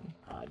 are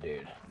Oh,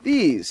 dude.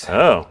 these,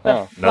 Oh.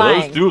 Now those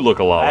Flying. do look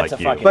a lot That's like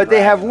a you. fucking- but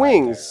they have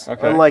wings,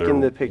 Okay. unlike They're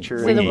in the picture.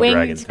 So the Wingy dragon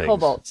winged things.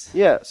 kobolds.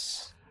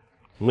 Yes.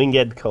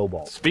 Winged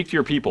kobold. Speak to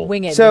your people.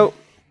 Winged. So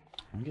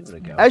Give it a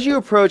go. as you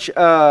approach,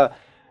 so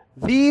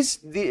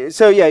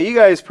yeah, you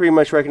guys pretty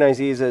much recognize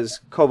these as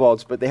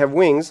kobolds, but they have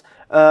wings.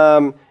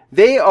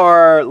 They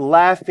are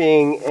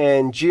laughing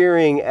and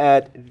jeering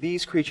at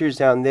these creatures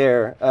down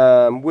there,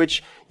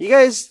 which you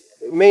guys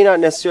may not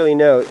necessarily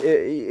know.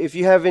 If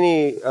you have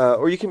any,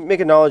 or you can make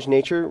a knowledge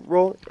nature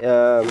roll.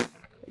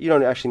 You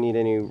don't actually need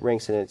any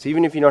ranks in it. So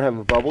even if you don't have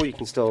a bubble, you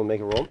can still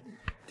make a roll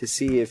to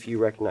see if you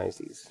recognize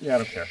these. Yeah, I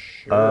don't care.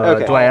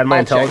 Okay. Do I add my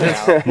I'll check it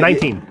intelligence?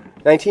 19.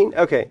 19?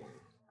 Okay.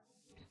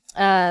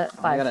 5.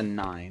 I got a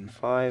 9.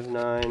 5,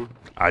 9.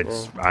 I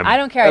I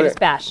don't care. I just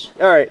bash.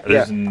 All right.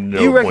 There's yeah. no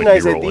You point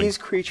recognize that re-rolling. these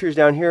creatures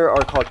down here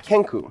are called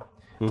kenku.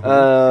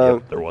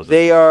 there was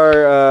They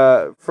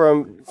are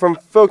from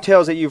folk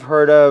tales that you've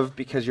heard of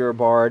because you're a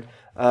bard.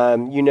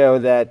 You know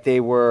that they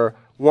were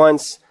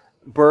once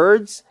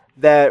birds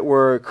that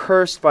were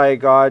cursed by a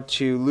god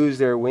to lose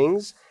their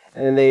wings,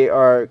 and they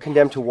are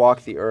condemned to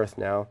walk the earth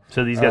now.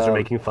 So these guys are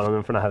making fun of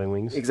them for not having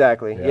wings?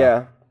 Exactly.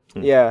 Yeah.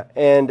 Yeah.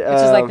 And Which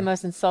is like the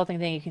most insulting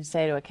thing you can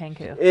say to a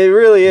kenku. it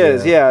really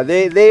is. Yeah.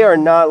 They are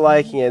not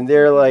liking it.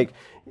 They're like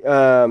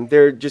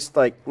they're just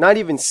like not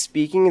even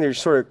speaking. They're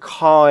sort of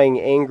cawing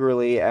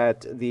angrily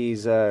at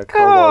these kobolds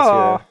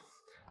here.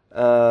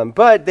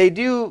 But they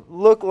do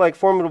look like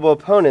formidable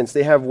opponents.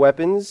 They have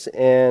weapons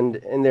and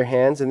in their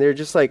hands, and they're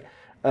just like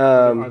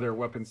Are their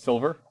weapons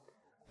silver?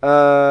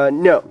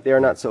 No, they are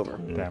not silver.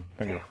 Damn,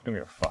 don't give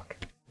a fuck.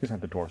 These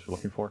aren't the dwarves we're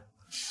looking for.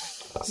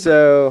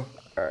 So,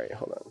 all right,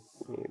 hold on.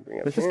 Let me bring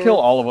up Let's just here. kill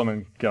all of them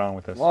and get on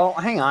with this. Well,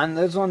 hang on.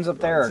 Those ones up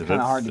there are So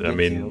kind of hard to that's-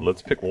 get I mean, to.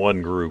 let's pick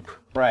one group.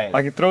 Right.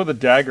 I can throw the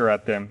dagger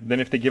at them.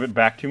 Then if they give it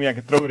back to me, I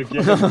can throw it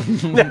again.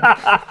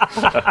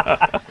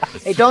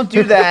 Hey, don't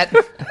do that.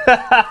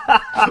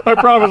 I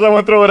promise I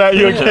won't throw it at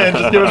you again.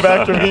 Just give it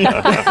back to me.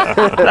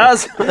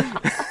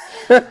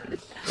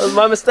 That was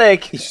my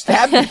mistake. You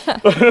stabbed me.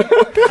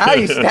 How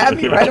you stabbed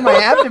me right in my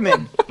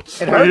abdomen?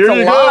 It hurts Here a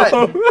you lot.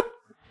 go.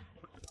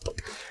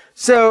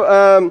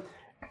 So,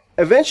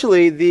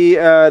 eventually, the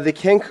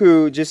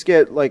Kenku just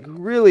get like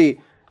really,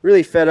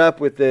 really fed up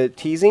with the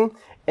teasing,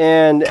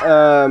 and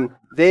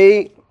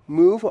they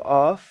move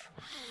off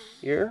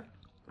here.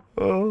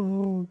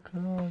 Oh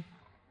god.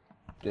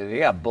 Dude, they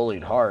got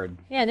bullied hard.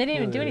 Yeah, they didn't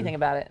even do anything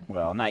about it.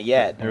 Well, not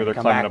yet. Maybe they're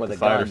Come climbing back up with the a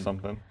side or gun.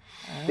 something.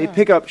 They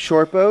pick up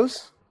short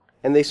bows,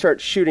 and they start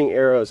shooting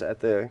arrows at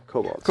the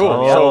kobolds. Cool.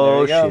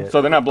 Oh, so, shit.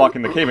 so they're not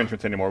blocking the cave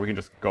entrance anymore. We can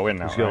just go in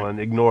now. Just right? go and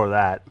ignore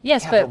that.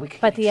 Yes, Yeah, but we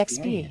but can the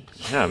experience.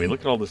 XP. Yeah, I mean,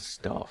 look at all this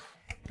stuff.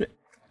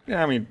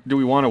 Yeah, I mean, do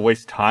we want to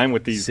waste time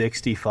with these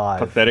 65.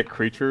 pathetic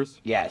creatures?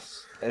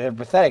 Yes. They're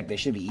pathetic. They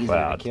should be easy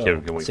Wow, to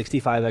kill. can we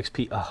 65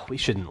 XP. Oh, we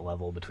shouldn't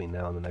level between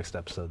now and the next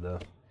episode, though.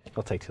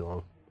 It'll take too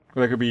long.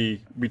 Well, that could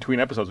be between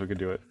episodes. We could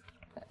do it.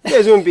 You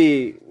guys wouldn't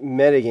be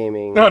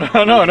metagaming. No,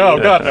 God,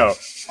 no.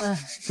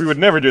 We would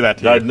never do that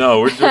to you.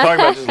 No, we're talking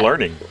about just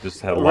learning,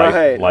 just have life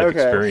Right,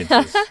 okay.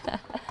 experiences.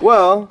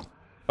 Well,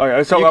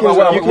 Okay, so You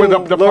can- you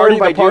can the learn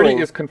by party doing.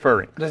 is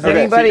conferring. Does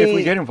Okay, anybody- see, if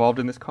we get involved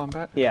in this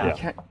combat, Yeah. we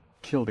can't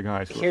kill the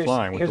guys who are Here's,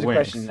 flying with here's the a wings.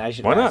 question I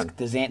should Why ask.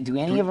 not? Do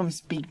any of them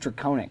speak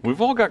Draconic? We've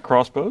all got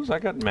crossbows. I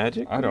got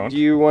magic. I don't. do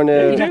you want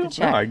You'd to? have to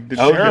check. No, I did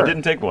Oh, sure. you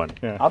didn't take one.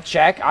 Yeah. I'll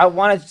check. I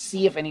want to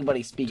see if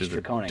anybody speaks Do they-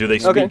 Draconic. do they We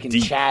speak can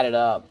deep? chat it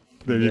up.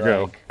 There Be you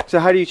go. like, So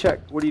how do you check?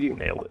 What do you do?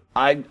 Nailed it.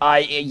 I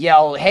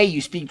yell, "Hey,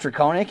 you speak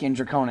Draconic?" in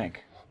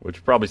Draconic.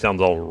 Which probably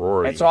sounds all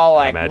roary. It's all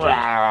I like. imagine.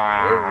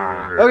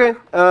 "Rawr."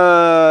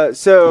 Okay.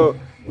 So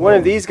one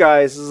of these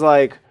guys is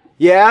like,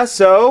 yeah.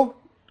 So,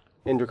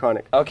 in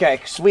Draconic. Okay,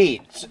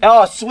 sweet.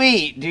 Oh,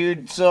 sweet,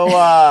 dude. So,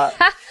 How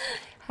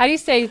do you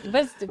say?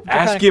 What's the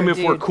Ask Draconic him for if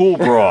we're dude? cool,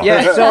 bro.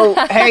 yeah. So,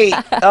 hey,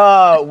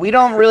 we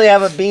don't really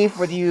have a beef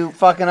with you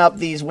fucking up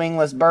these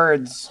wingless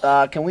birds.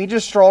 Can we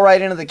just stroll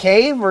right into the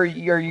cave, or are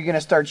you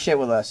gonna start shit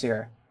with us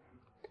here?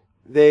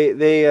 They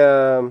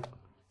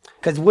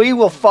Because we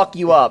will fuck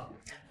you up.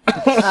 Do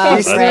you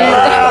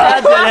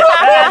have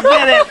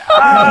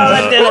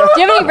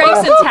any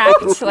ranks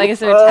intact? Like, is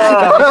there a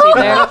tag on the sheet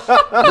there?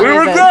 We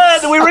were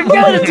good. We were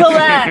good until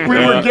that. We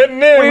were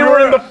getting in. We were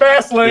in the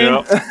fast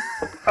lane.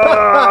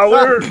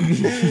 Yeah.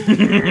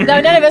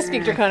 No, none of us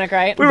speak Draconic,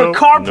 right? We were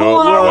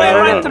carpooling our way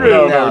right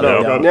through.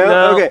 No.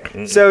 no.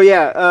 Okay. So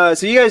yeah.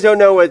 So you guys don't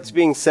know what's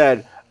being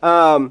said.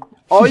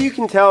 All you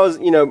can tell is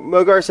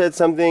Mogar said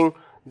something.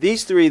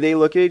 These three they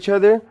look at each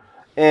other,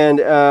 and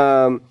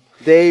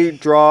they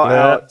draw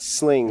out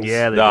slings.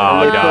 Yeah, they did. Oh,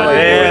 They put, God. like,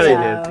 Yeah, arrows they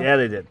in it. did. Yeah,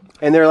 they did.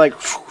 And they're like,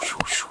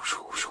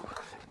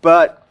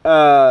 but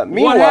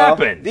meanwhile,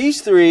 happened?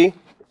 these three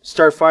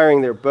start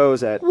firing their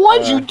bows at.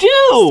 What'd you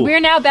do? We're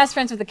now best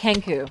friends with the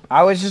Kenku.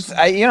 I was just,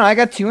 I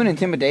got 2 in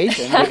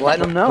intimidation, like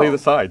letting them know. Play the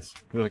sides.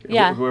 Like,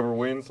 Yeah. Whoever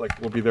wins, like,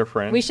 will be their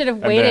friend. We should have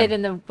And waited then-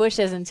 in the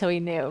bushes until we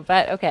knew,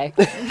 but okay.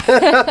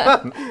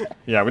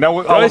 Yeah, we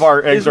know all of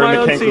our eggs is are my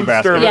in the unseen Kenku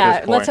basket. servant- at Yeah,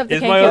 this let's point. hope the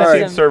Is my Kenku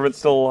unseen has servant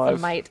still some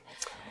alive? might.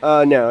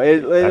 No,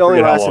 it I only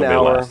forget how lasts long an they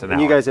hour. last, an and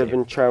you hour. guys have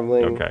been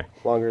traveling Okay.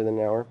 longer than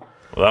an hour.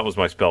 Well, that was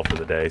my spell for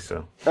the day,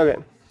 so. Okay,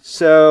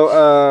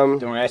 so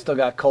Don't worry, I still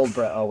got cold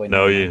breath. Oh, wait.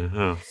 No, you.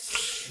 Oh.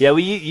 Yeah,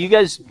 you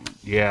guys.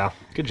 Yeah,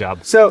 good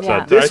job. so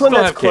Yeah. I this one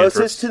still that's have cantrips.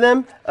 closest to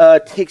them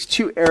takes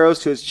 2 arrows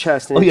to his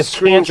chest and Oh, it you have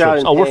screams out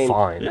in cantrips. Oh, pain. we're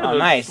fine. Yeah. Oh,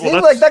 nice. Well, See,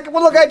 that's- look,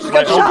 look, I just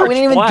got my shot. We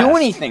didn't even Eldritch do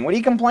Blast. anything. What are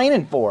you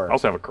complaining for? I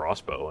also have a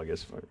crossbow, I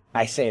guess.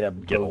 I say to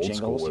Get Bo old school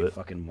Jingles, with you it.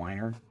 fucking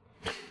whiner.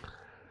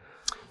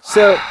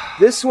 So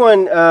this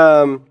one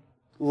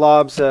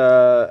lobs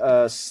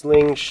a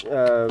sling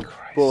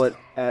bullet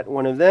at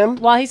one of them.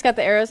 While he's got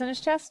the arrows in his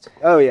chest?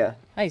 Oh yeah,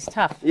 Oh, he's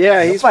tough.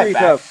 yeah, he's fight pretty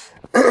back. tough.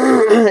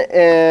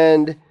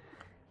 And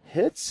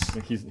hits.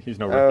 He's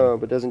no Oh,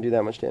 but doesn't do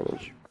that much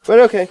damage. But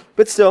okay,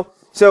 but still.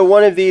 So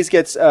one of these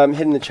gets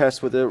hit in the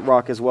chest with a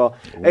rock as well.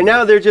 And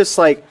now they're just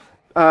like,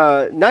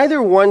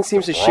 neither one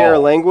seems to share a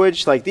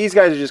language. Like these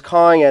guys are just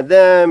cawing at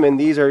them, and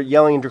these are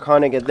yelling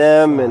Draconic at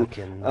them,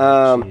 Fucking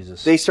and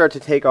Jesus. they start to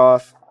take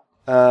off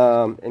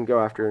and go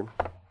after.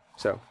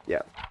 So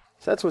yeah,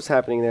 so that's what's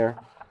happening there.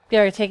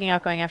 They're taking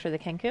out going after the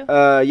Kenku?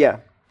 Yeah.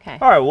 Okay.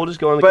 All right, we'll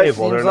just go in the But cave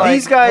while they're seems not. like-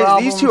 these guys,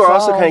 problem these two are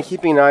also solved. kind of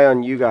keeping an eye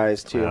on you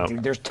guys too. Yeah.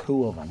 Dude, there's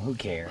 2 of them. Who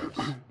cares?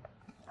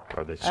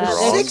 Are they there's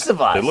strong? 6 of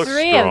us. They look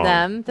Three strong. of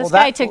them. This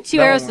Well, guy that- took 2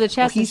 that arrows one- to the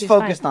chest. Well, he's and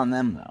focused fine. on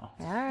them, though.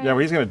 All right. Yeah, well,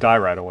 he's gonna die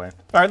right away.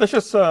 All right, let's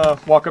just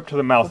walk up to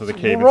the mouth of the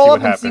cave We'll roll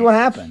and up see and what see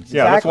happens. what happens.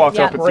 Yeah, let's Exactly. walk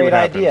Yeah. up and see Great what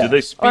happens. idea. Do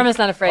they speak Ormus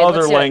not afraid. other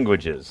Let's do it.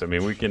 languages? I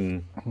mean, we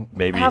can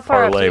maybe How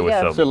far up parlay should we with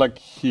go? them. So like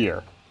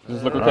here.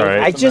 Just look okay. All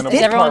right. I just Is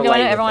did everyone parlay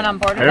with everyone them. on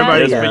board with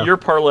Everybody- that? Yes, Yeah. but your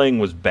parlaying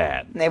was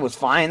bad. It was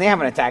fine. They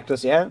haven't attacked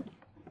us yet.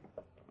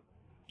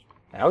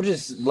 I was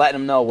just letting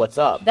them know what's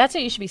up. That's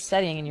what you should be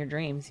studying in your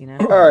dreams, you know.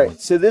 All right,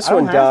 so this I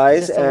don't one have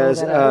dies just a little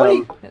as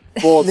bit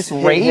of- bolts This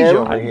hit rage him.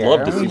 over I'd here.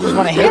 love to see You what just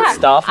want to you hit do.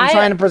 stuff. I'm I-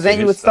 trying to present you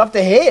Hit with stuff. stuff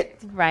to hit.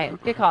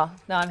 Right. Good call.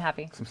 No, I'm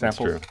happy. Some That's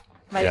samples. true.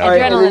 My Yeah. All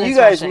right, and adrenaline then is you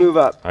guys rushing. move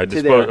up I to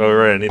disposed. there. Oh,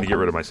 right. I need to get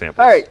rid of my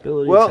samples. All right.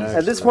 Ability Well, attacks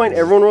at this are point, nice.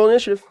 everyone roll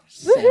initiative.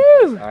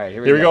 All right,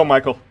 here Here we go,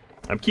 Michael.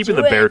 I'm keeping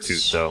the bear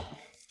tooth though.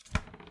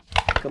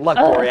 Good luck,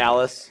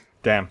 Borealis.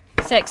 Damn.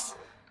 6.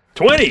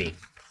 20.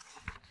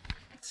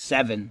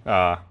 7.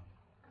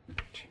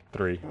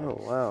 3. Oh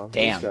wow!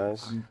 Damn. These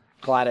guys.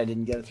 Glad I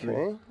didn't get it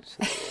through,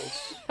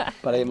 Okay.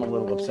 but I am a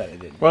little upset I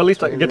didn't. Well, at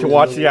least I get to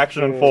watch the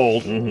action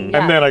unfold, Yeah. and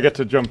then I get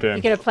to jump in.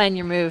 You gotta plan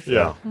your move.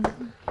 Yeah.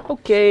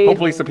 Okay.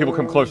 Hopefully, some people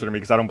come closer to me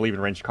because I don't believe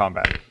in ranged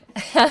combat.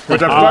 Which I'm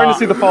starting to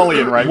see the folly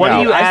in right What now.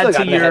 do you I add still to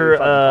got the your? heavy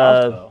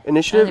fucking crossbow.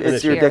 Initiative. I think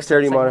It's your here,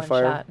 dexterity so it's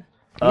like one modifier. shot.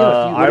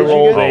 I what did you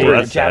rolled get? Oh, a.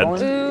 that's sad.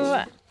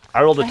 Ooh,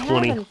 I rolled a I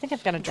 20. think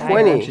I've got a 20.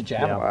 javelin. Bunch of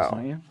javelins, Wow.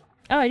 don't you?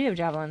 Oh, I do have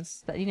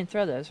javelins. That you can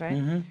throw those,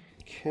 right?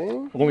 Okay.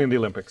 Only in the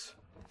Olympics.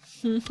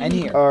 And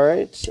here. All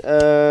right.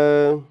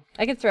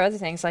 I could throw other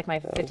things like my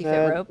 50-foot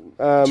that- rope.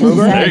 Mogar.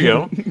 There you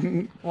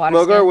go. Water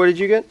Mogar, skin. what did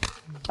you get?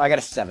 I got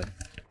a 7.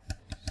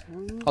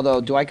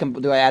 Although, do I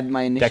add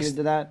my initiative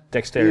to that? Your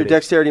Dexterity.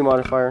 dexterity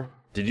modifier.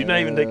 Did you not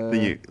even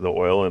take the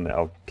oil and the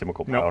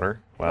alchemical No. powder?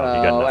 Wow,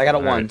 you got I got a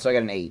nothing. 1, All right. so I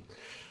got an 8.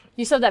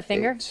 You still have that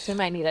finger, so you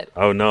might need it.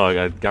 Oh no,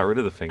 I got rid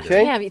of the finger.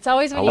 Okay. Damn, it's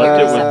always when I you left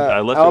it use with- it. I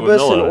left it with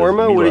Albus and Mila as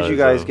Orma, what did you Mila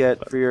guys as a-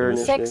 get for your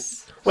initiative?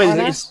 6. Wait,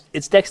 Orma?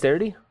 it's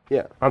dexterity?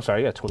 Yeah. I'm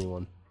sorry, I got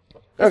 21.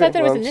 I thought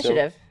there was well, still-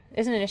 initiative.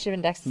 Isn't initiative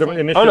and dex the The same?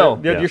 initiative,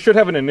 no. yeah, Yeah. you should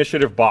have an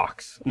initiative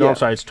box. No, Yeah. I'm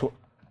sorry, it's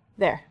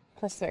There,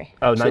 +3.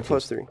 oh, So 19.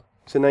 plus 3.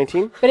 So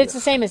 19? But it's the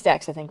same as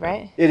dex, I think,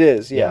 right? It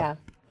is, yeah. Yeah.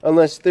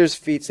 Unless there's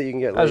feats that you can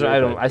get I, was, later, I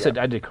don't. but I said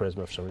yeah. I did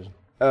charisma for some reason.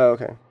 Oh,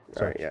 okay.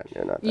 All right, yeah,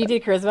 no, not You that.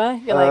 did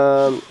charisma? You're like,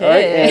 All right,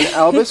 hey. and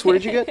Albus, what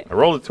did you get? I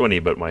rolled a 20,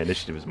 but my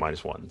initiative is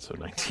 -1, so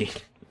 19.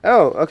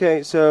 Oh,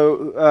 okay.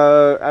 So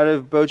out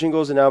of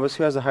Bojangles and Albus,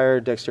 who has a higher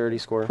dexterity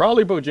score?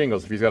 Probably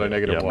Bojangles if he's got a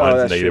negative Yeah, one. mine's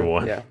that's negative true.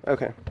 1. Yeah.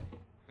 Okay.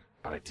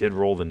 But I did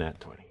roll the nat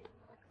 20.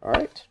 All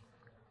right.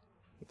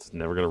 It's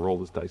never gonna roll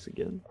this dice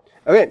again.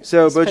 Okay.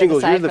 So put it Bojangles, you're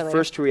aside the for later.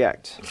 first to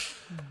react.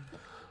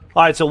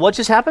 All right, so what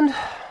just happened?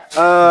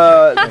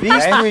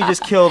 These three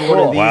just killed one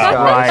of these Wow.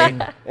 guys,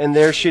 Right. and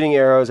they're shooting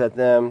arrows at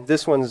them.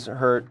 This one's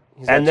hurt.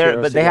 He's got And two they're arrows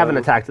but they sticking haven't out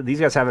of him. attacked. These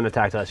guys haven't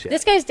attacked us yet.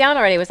 This guy's down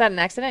already. Was that an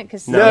accident?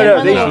 Because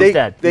No, they- he's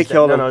dead. they He's dead.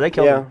 killed No, him. no, they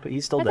killed Yeah. him. But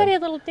he's still I thought he dead.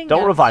 had a little thing. Don't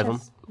down his revive him.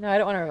 chest. No, I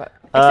don't want to revive.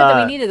 Except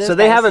that we needed those so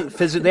they guys.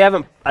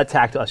 haven't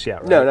attacked us yet,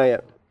 right? No, not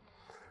yet.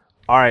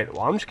 All right.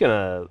 Well, I'm just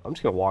gonna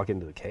walk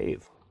into the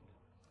cave.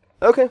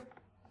 Okay.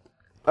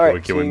 All right.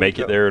 Can so we you make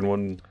go. it there in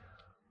one?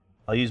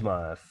 I'll use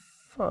my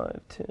 5,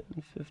 10,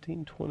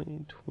 15,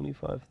 20,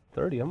 25,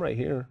 30. I'm right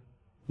here.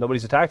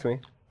 Nobody's attacked me.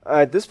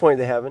 At this point,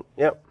 they haven't.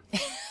 Yep.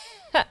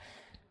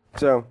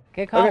 So.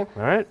 Good call. Okay.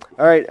 All right.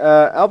 All right,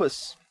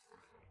 Albus.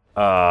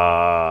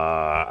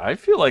 I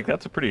feel like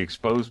that's a pretty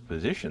exposed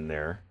position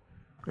there.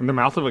 In the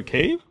mouth of a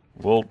cave?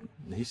 Well,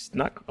 he's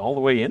not all the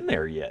way in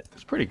there yet.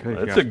 It's pretty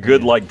good. That's a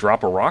good, like,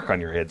 drop a rock on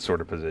your head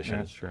sort of position.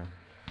 That's true.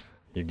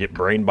 You get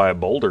brained by a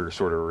boulder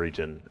sort of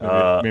region.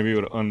 Maybe it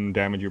would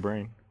undamage your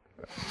brain.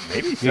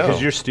 Maybe so.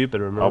 Because you're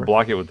stupid. Remember. I'll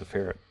block it with the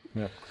ferret.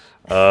 Yeah.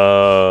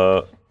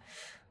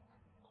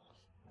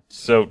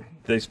 So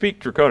they speak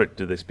Draconic.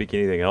 Do they speak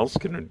anything else?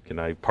 Can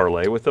I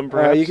parlay with them?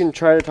 Perhaps. You can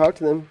try to talk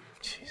to them.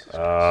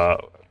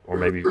 Or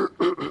maybe.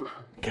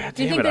 God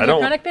Do you damn think it! the I don't.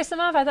 draconic pissed them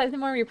off? I thought it was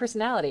more of your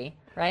personality,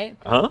 right?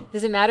 Huh?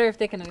 Does it matter if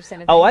they can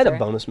understand it? Oh, I had a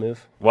bonus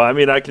move. Well, I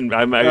mean, I can. I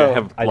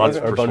have I lots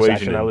did- of or bonus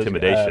persuasion action, and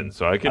intimidation,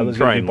 so I can was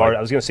try gonna and do Bard- like,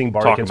 I was going to sing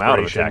talk Bardic them out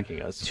of Inspiration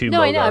attacking us. to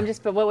No, I know. Mogar. I'm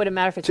just. But what would it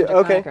matter if it's To-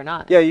 draconic okay. or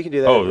not? Yeah, you can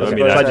do that. Oh, I Okay.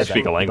 mean, bonus I just action.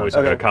 speak a language.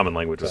 Okay. A common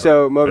language.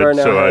 So Mogar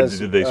now So has.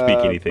 did they speak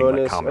anything like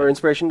bonus common? or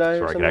inspiration die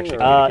So or I can something? actually or-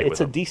 communicate It's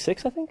a with them.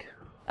 D6, I think.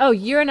 Oh,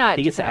 you're not.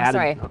 He gets I'm added-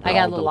 sorry. I got a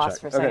I'll little double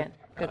lost check. for a Okay. second.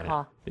 Good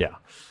call.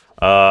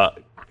 Yeah.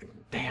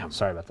 Damn.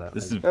 Sorry about that.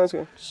 This is. That's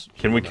good.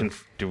 Can we?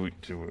 Do we?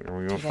 Are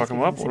we gonna fuck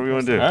them up? What do we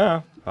want to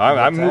do?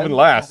 I'm moving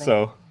last,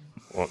 so.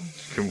 Well,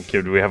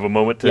 do we have a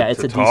moment to, yeah, it's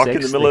to a talk D6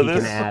 in the middle of that he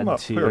this? can add Fuck 'em up.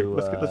 to Here,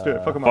 let's do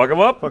it. Fuck 'em up. Fuck them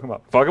up. Fuck 'em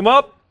up. Fuck them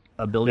up.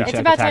 ability It's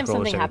check, about attack time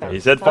roll, or something saving happens. throw. He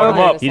said That's all fuck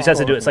 'em I up. was He just has to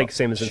saying. do it. It's like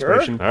same as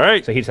inspiration. All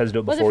right. So he just has to do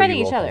it Was it before fighting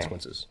you roll each other?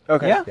 consequences.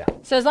 Okay. Yeah.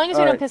 So as long as we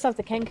All don't right. piss off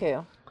the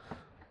Kenku.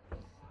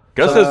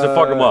 Gus says to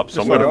fuck them up,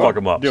 so I'm let going to him fuck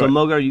them up. do So it.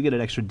 Mogar, you get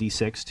an extra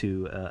D6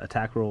 to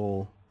attack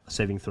roll, a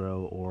saving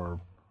throw, or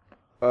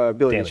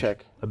Ability damage.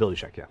 check. Ability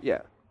check, yeah.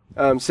 Yeah.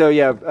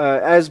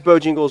 As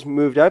Bojangles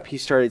moved up, he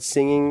started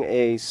singing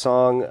a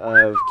song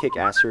of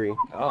kick-assery.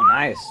 Oh,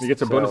 nice. He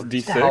gets a bonus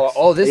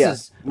D6. This Yeah.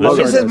 is Mogar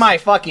this is does. my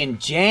fucking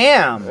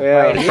jam. Yeah.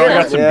 Right It's here. probably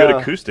got some Yeah. good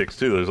acoustics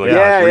too. There's like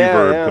Yeah, a yeah,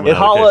 reverb yeah. coming It,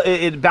 out of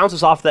it. it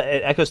bounces off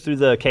it echoes through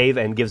the cave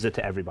and gives it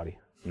to everybody.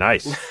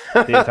 Nice.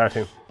 The entire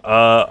thing.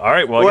 All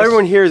right. Well, I Well, guess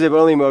everyone hears it, but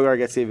only Mogar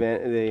gets the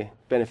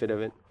benefit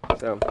of it.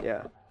 So,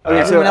 yeah. Okay,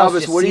 so Everyone else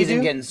Albus, just what do you sees him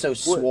do? getting so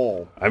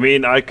swole. I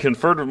mean, I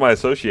conferred with my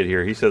associate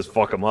here. He says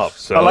fuck him up.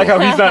 So I like how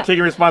he's not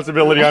taking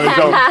responsibility on his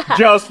own.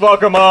 Just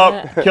fuck him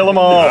up, kill them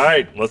all. All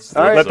right, let's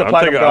Let the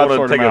platinum I god want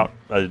sort to him out.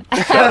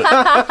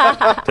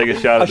 take a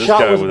shot at this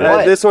shot guy was with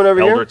what? a This one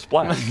over here? Eldritch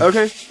Blast.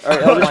 Okay. All right,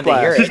 I Eldritch wanted to hear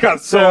Blast. He's it.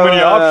 got so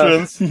many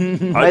options. I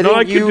know think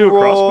I could you do a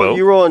roll. crossbow.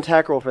 You roll an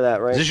attack roll for that,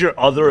 right? Is this your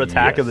other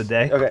attack of the Yes.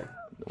 day? Okay.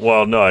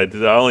 Well, no,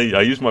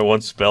 I used my one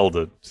spell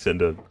to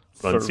send a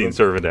unseen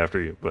servant after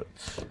you, but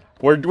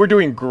We're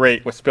doing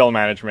great with spell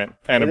management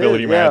and It is,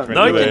 ability yeah. management.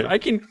 no, today. I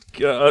can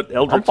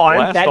Eldritch fine.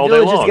 Blast That all day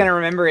village is long. gonna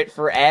remember it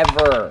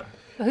forever.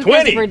 Who cares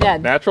 20. if we're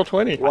dead? Natural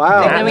 20.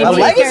 Wow. I mean, A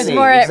who cares legacy,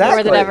 more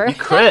exactly. than ever?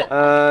 Crit.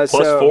 Plus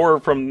so, 4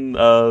 from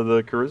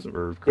the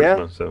charisma,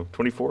 Yeah. so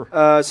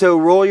 24. So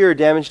roll your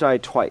damage die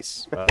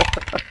twice.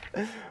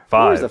 Where's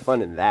 5. the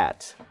fun in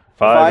that?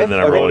 5, and then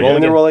I okay. roll And then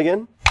again. roll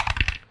again.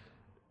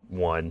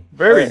 1.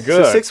 Very Alright,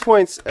 good. So 6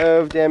 points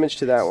of damage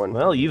to that one.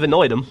 Well, you've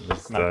annoyed him.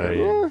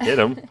 I hit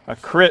him. A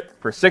crit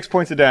for 6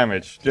 points of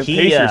damage. Just He,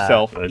 pace uh,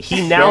 yourself.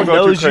 He now Don't go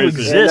too knows you crazy. And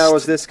exist. that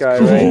was this guy,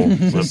 Cool.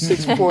 right?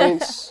 6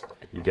 points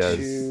You guys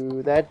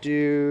to that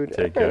dude.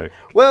 take Alright.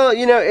 a... Well,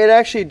 it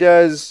actually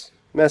does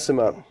mess him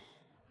up.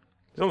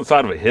 He's on the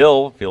side of a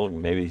hill. Feel like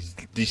maybe he's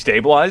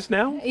destabilized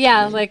now?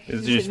 Yeah, like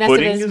Is he his messed with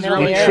footing his is middle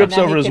really- ear, He trips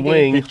now over his could be-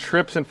 wing. He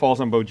trips and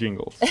falls on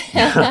Bojingles.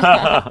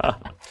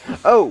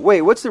 Oh,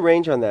 wait, what's the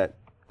range on that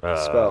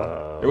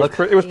spell? It was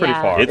pretty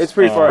Yeah. far. It's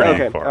pretty far. pretty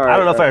Okay. far. All right. I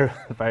don't know all right.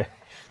 if I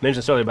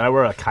mentioned this earlier, but I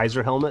wear a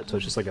Kaiser helmet, so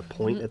it's just like a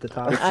point at the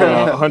top. Oh,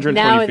 yeah. 120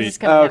 now feet. it's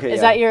coming Oh, up. okay, Is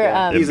yeah. that your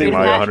Yeah. It'd be brief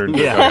my hat? 100.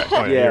 Yeah.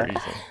 Oh, Yeah. you're easy.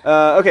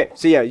 Okay,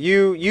 so yeah,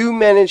 you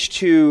managed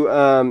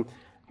to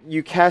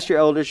you cast your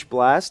Eldritch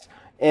Blast,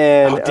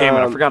 and Oh, damn it.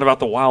 I forgot about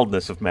the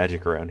wildness of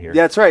magic around here.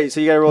 That's right. So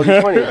you got to roll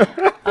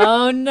d20.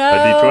 Oh no!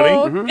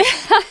 A D20?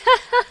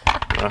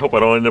 I hope I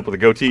don't end up with a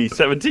goatee.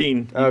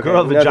 17. Okay,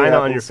 Grow a nothing vagina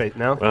on happens. your face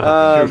now.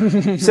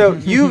 So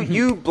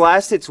you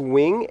blast its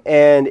wing,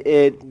 and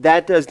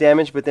that does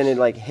damage, but then it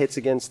like hits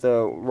against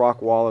the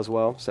rock wall as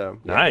well. So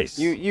yeah. Nice.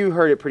 You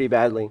hurt it pretty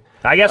badly.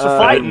 I guess we're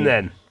fighting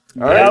then.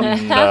 All right.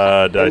 Did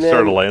I And start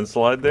then- a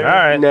landslide there? All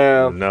right.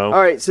 No. No.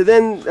 All right. So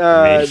then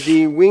Mage.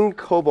 the winged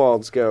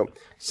kobolds go.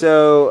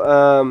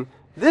 So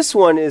this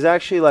one is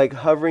actually like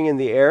hovering in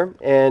the air,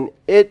 and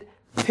it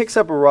picks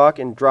up a rock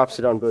and drops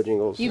it on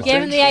Bojingles. You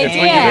gave him the Hey,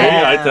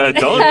 idea. I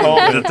told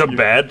you. It's a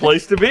bad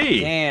place to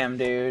be. Damn,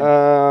 dude.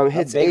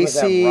 Hits big was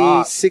that AC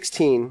rock?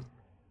 16.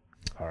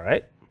 All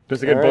right.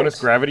 Does it get All bonus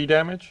right. gravity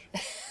damage?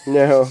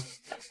 No.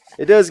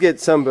 It does get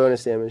some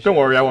bonus damage. Don't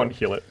worry, I won't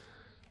heal it.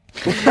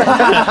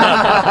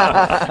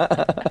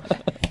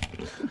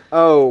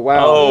 Oh,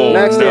 wow. Oh,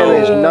 Max no.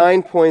 damage,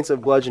 9 points of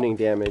bludgeoning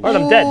damage. All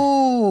right, I'm dead.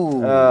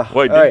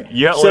 Wait, all right.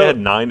 you only So- had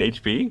 9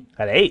 HP?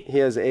 At 8. He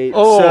has 8.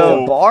 Oh,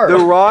 so bard. the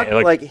rock Yeah,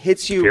 like,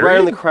 hits you right period?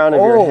 on the crown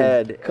of your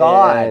head.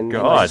 God. and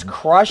God. Just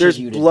crushes There's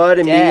you to blood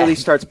immediately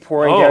death. starts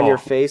pouring down Oh. your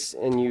face,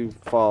 and you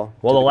fall.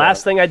 Well, to the the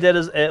last thing I did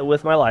is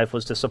with my life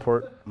was to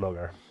support Mogar.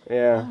 ground.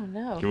 Yeah. Oh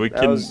no! We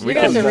That can. was- We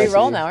You're gonna can. have to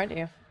re-roll impressive. now, aren't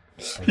you?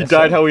 He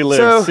died how he lived,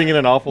 So- singing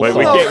an awful Wait,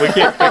 song. we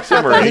can't fix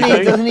him or Doesn't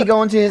anything. he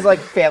go into his like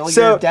failure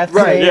So death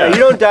right, state? yeah, you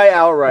don't die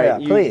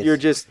outright. Yeah,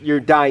 please. You're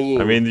dying.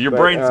 I mean, your But,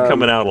 brain's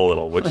coming out a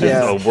little, which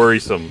yeah. is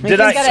worrisome.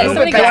 Did I, gotta-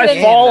 somebody did I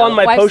gotta- fall on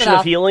my wipes it potion of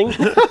off. healing?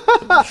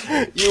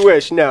 You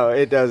wish. No,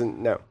 it doesn't.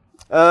 No.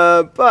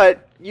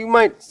 But you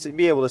might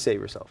be able to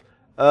save yourself.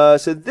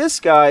 So this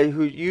guy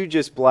who you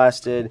just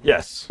blasted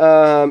Yes.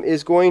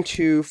 is going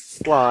to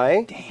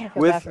fly bad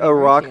with for me a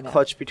rock hurting you now.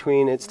 clutched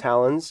between its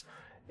talons,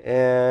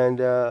 and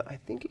I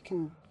think it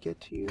can get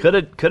to you. Could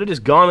have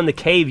just gone in the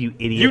cave, you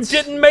You idiots.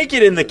 didn't make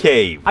it in the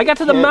cave. I got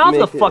to the Can't mouth of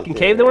make the it fucking there.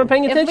 cave. They weren't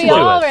paying If attention we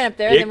all to ran it. up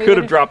there, It then we could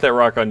have would've- dropped that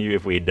rock on you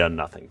if we had done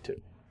nothing to.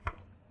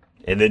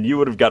 And then you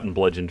would have gotten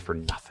bludgeoned for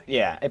nothing.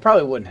 Yeah, it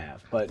probably wouldn't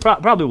have, but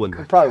Probably wouldn't.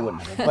 have. probably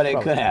wouldn't have, but it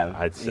could have.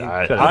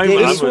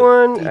 This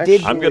one,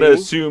 I'm going to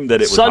assume that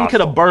it was Sun could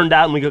hostile. have burned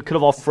out and we could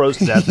have all froze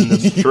to death in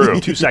this True.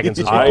 2 seconds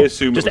as well. I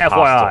assume it Just was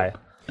FYI.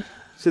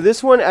 So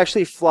this one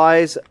actually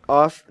flies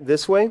off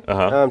this way to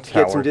get some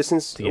Coward.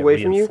 distance To get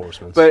away from you.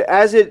 reinforcements.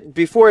 But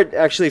before it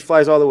actually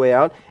flies all the way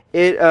out,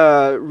 it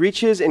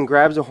reaches and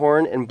grabs a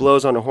horn and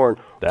blows on a horn.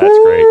 That's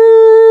great.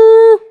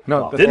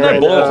 No, that's Didn't that right.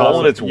 blow a That's hole in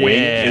awesome. its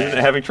wing? Yeah. Isn't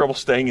it having trouble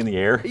staying in the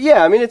air?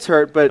 Yeah, I mean it's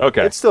hurt, but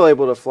Okay. it's still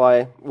able to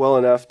fly well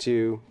enough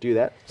to do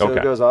that. So Okay.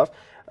 it goes off.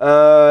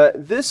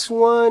 This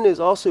one is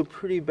also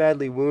pretty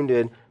badly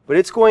wounded, but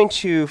it's going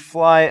to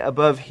fly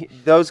above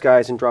those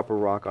guys and drop a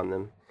rock on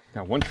them,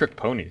 Yeah, one-trick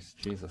ponies.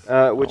 Jesus.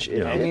 which it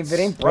yeah. I mean, hits. if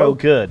it ain't Oh, broke,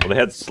 good. Well, they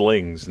had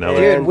slings. Now Yeah.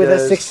 they dude, with a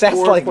does success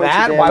 4 like points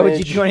of that, why would you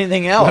damage. do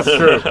anything else?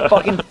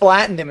 Fucking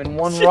flattened him in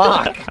one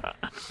rock.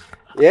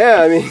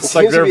 Yeah, I mean It's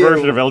like their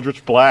version of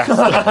Eldritch Blast.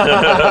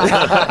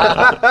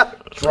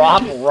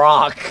 Drop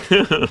rock.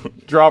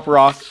 Drop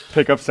rock,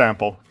 pick up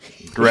sample.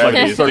 gravity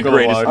like is the circle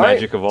greatest of All right,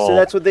 magic of all. So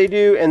that's what they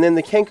do, and then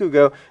the Kenku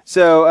go.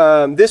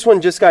 So this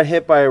one just got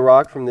hit by a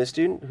rock from this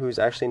dude, who's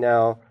actually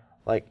now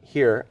like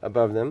here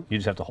above them. You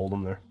just have to hold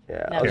them there.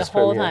 Yeah, No, I'll the just put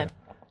him whole here. time.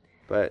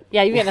 but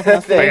Yeah, you got nothing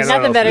else to do. Thanks.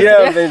 Nothing better you don't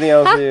to have do. anything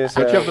else to do.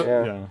 So, But you have to,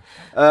 yeah.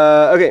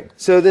 yeah. Okay,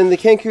 so then the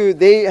Kenku,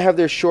 they have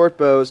their short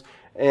bows,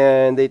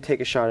 and they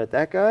take a shot at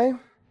that guy.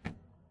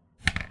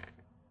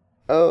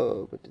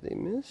 Oh, but did they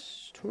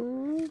miss?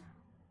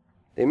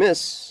 They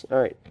miss. All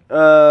right.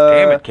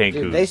 Damn it, Kenku.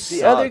 Dude, they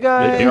The other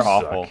guy. They're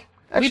awful.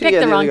 Actually, picked yeah,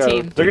 the the wrong other guy-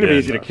 team. They're going to be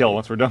did. easy to kill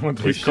once we're done with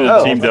We these. should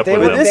have Oh, teamed up they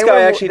with would- them. This They guy were-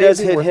 actually they'd does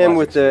be hit worth him watching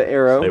with the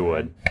arrow. They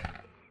would.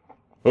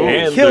 Kills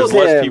And there's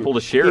less him. people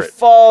to share He it.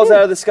 falls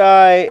out of the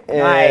sky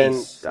and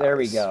Nice. There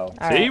we dies. go.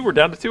 All See, right. we're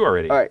down to 2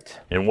 already. All right.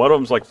 And one of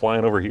them's like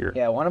flying over here.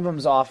 Yeah, one of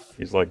them's off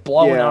He's like,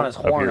 blowing Yeah. on his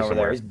Up horn here over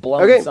somewhere. there. He's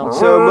blowing Okay, something.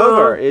 so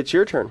Mogar, it's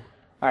your turn.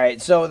 All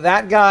right, so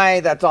that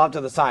guy that's off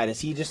to the side, is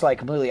he just like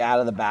completely out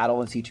of the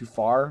battle? Is he too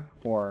far?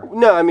 Or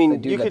No, I The mean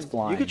dude you that's could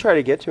flying. you could try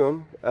to get to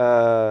him.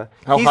 How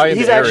he's, high in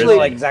he's the air is actually he?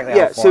 Like exactly how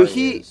yeah. far So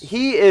he is.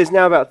 he is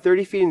now about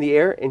 30 feet in the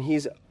air, and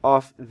he's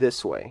off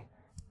this way,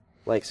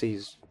 like so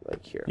he's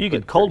like here. You but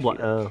could cold 30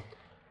 feet. blood.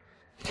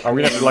 Are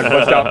we going to have to like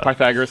bust out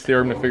Pythagoras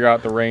theorem to figure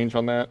out the range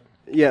on that?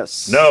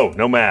 Yes.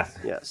 no math.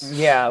 Yes.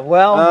 Yeah,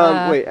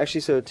 well, Wait,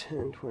 actually, so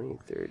 10, 20,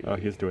 30. Oh,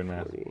 he's doing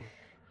math. 40.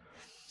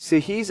 So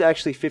he's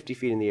actually 50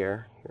 feet in the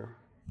air here.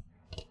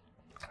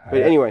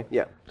 But anyway,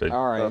 yeah. So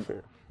all right. Off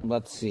here.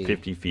 Let's see.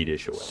 50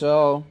 feet-ish away.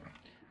 So,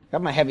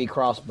 got my heavy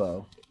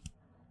crossbow,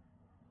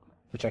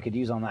 which I could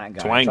use on that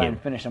guy. Twang Try him.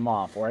 and finish him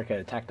off, or I could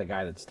attack the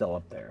guy that's still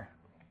up there.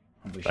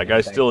 That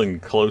guy's still in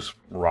close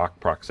rock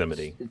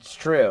proximity. It's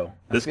true.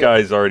 I This feel-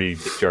 guy's already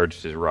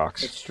discharged his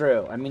rocks. It's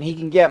true. I mean, he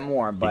can get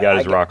more, but got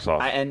his I get- rocks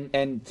off.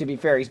 and to be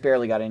fair, he's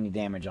barely got any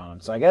damage on him.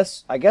 So I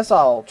guess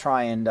I'll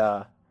try and.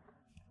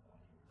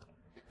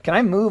 Can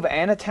I move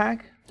and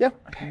attack? Yeah.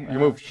 You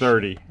move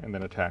 30 and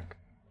then attack.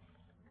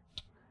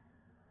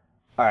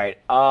 All right.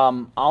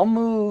 I'll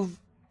move.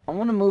 I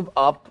want to move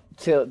up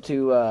to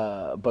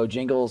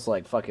Bojangles'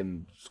 like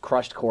fucking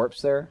crushed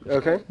corpse there.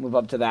 Okay. Move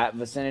up to that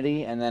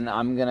vicinity, and then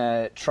I'm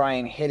gonna try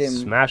and hit him.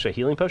 Smash a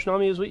healing potion on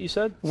me is what you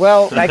said?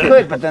 Well, I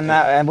could, but then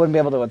I wouldn't be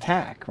able to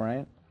attack,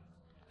 right?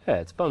 Yeah,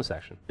 it's a bonus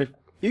action.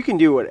 You can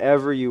do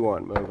whatever you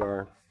want,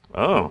 Mogar.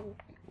 Oh.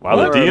 Wow,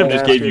 Or the DM an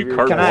just gave you master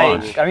carte Can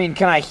blanche.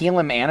 can I heal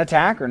him and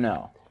attack or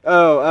no?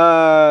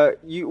 Oh,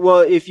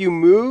 if you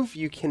move,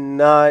 you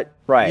cannot.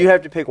 Right. You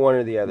have to pick one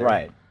or the other.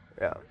 Right.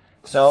 Yeah.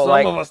 So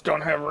like, us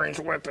don't have ranged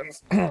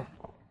weapons.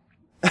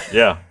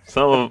 Yeah,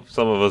 some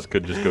of us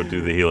could just go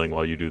do the healing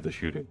while you do the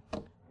shooting.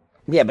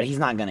 yeah, but he's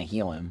not gonna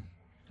heal him.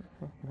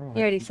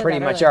 You already said Pretty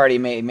that much earlier.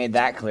 already made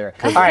that clear.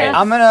 All Okay. right,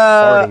 I'm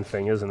Starting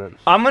thing, isn't it?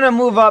 gonna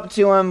move up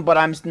to him, but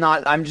I'm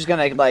just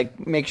gonna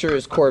like make sure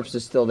his corpse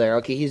is still there.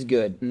 Okay, he's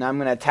good, and I'm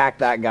gonna attack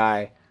that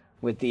guy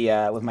with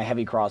the with my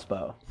heavy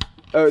crossbow.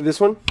 Oh,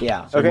 this one.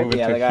 Yeah. Okay. Move it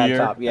Yeah, to the guy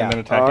here up top. Yeah. and then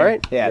attack All him.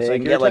 right. Yeah, so I Make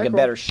can your get like a attack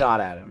better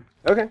shot at him.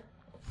 roll. Okay.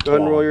 Go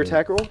ahead and roll your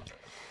attack roll.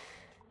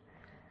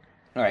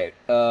 All right.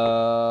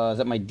 Is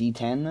that my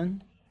D10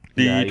 then?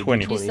 Yeah, you D20.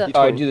 do Just the-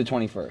 Oh, I do the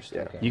 21st.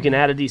 Yeah. Okay. You can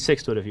add a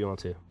d6 to it if you want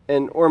to.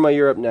 And Orma,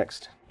 you're up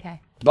next.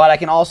 Okay. But I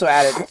can also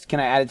add it.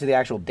 Can I add it to the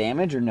actual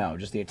damage or no?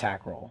 Just the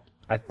attack roll.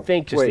 I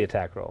think just Wait. the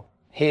attack roll.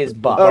 His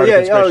buff. Oh yeah. Oh,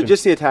 expression.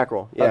 just the attack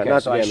roll. Yeah, okay,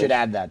 not so the I damage. should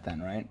add that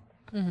then, right?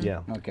 Yeah.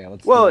 Okay,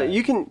 let's. Well, do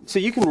that.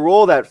 you can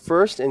roll that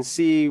first and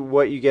see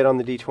what you get on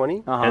the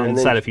d20. Uh-huh. And And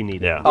decide then- if you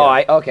need it. Yeah. Oh,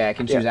 I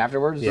can choose Yeah.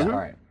 afterwards. Yeah. All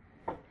right.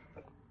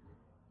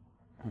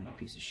 Oh, you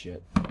piece of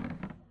shit.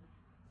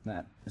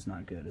 That is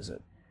not good, is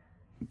it?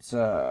 It's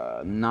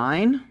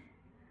 9.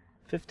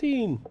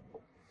 15.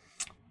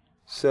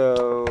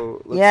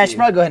 So let's Yeah, I see. should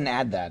probably go ahead and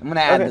add that. I'm gonna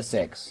add Okay. the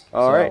 6.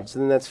 All right. So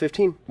then that's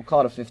 15. We'll call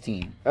it a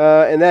 15.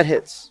 And that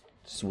hits.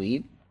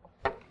 Sweet.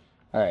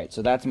 All right,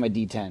 so that's my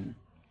D10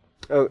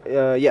 Oh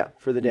yeah,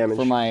 for the damage.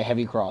 for my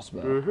heavy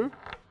crossbow.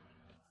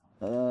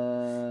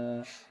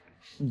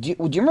 Do you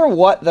remember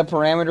what the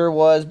parameter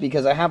was?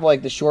 Because I have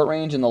like the short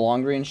range and the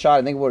long range shot.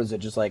 I think what is it?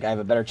 Just like I have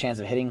a better chance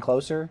of hitting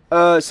closer.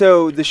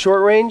 So the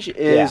short range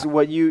is Yeah.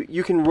 what you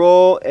can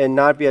roll and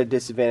not be at a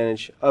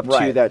disadvantage up to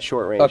Right. that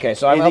short range. Okay,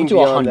 so I'm up Anything to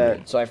beyond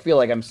 100. So I feel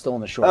like I'm still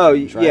in the short Oh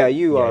range, right? yeah,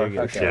 you Yeah, are.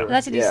 you're for good. sure. Well,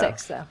 that's a Yeah.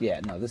 D6 though. Yeah,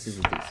 no, this is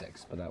a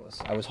D6, but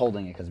I was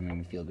holding it because it made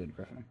me feel good,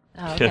 Griffin.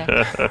 Oh,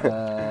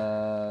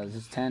 okay. Is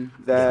this 10?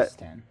 That- Yeah, this is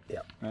 10. Yeah.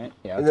 Right?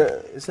 Yeah. And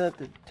Okay. Is that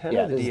the 10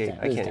 Yeah, or the this is D8? 10.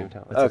 I This is can't 10.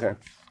 even tell. Okay.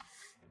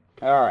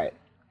 All right.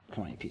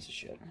 Come on, you piece of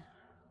shit.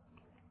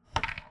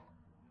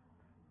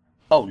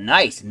 Oh,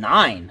 nice.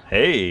 9.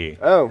 Hey.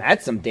 Oh,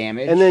 That's some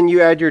damage. and then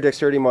you add your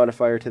dexterity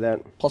modifier to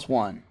that, plus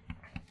 1.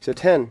 so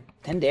 10.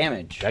 10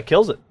 damage. That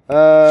kills it.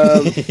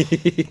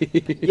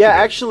 Yeah,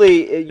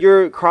 actually,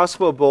 your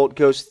crossbow bolt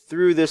goes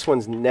through this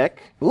one's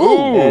neck,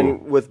 Ooh.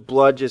 and with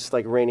blood just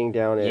like raining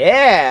down it.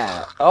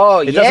 Yeah. Oh,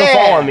 It yeah. doesn't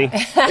fall on me.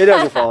 It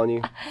doesn't fall on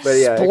you, but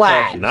yeah. it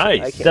Splat. crashes.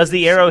 Nice. I can't- Does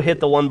the arrow hit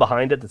the one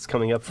behind it that's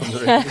coming up from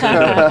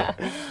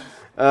the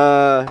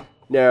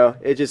No,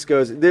 it just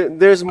goes.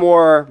 There's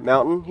more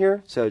mountain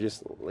here, so it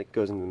just like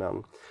goes into the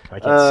mountain. I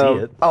can't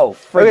see it. Oh,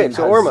 friggin'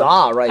 so Orma.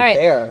 huzzah right All right.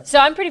 there. So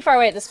I'm pretty far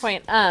away at this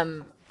point.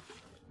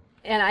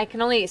 And I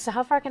can only. So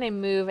how far can I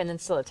move and then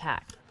still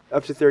attack?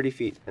 Up to 30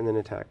 feet and then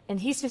attack. And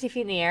he's 50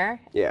 feet in the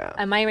air. Yeah.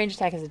 And my range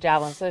attack is a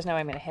javelin, so there's no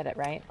way I'm going to hit it,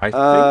 right? I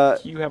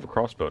think you have a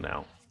crossbow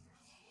now.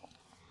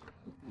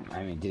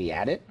 I mean, did he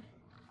add it?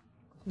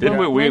 Didn't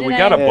we? When We did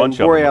got I- a bunch And of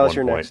them at Borealis, one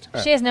you're point.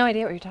 next. She has no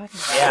idea what you're talking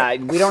about.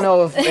 Yeah, we don't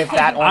know if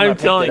that Orma I'm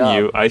picked telling it up.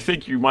 you, I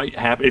think you might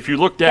have. If you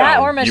look That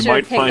down, Orma you should might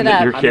have picked find it that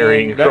up. you're I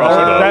carrying mean, that-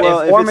 crossbow. that- Well,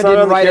 if if Orma it's not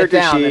didn't on the write it character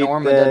down, sheet, then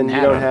Orma then doesn't you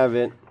have don't it. have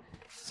it.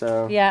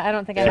 So Yeah, I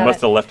don't think I They have must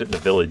it. have left it in the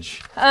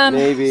village.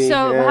 maybe.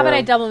 So yeah. how about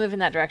I double move in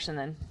that direction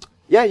then?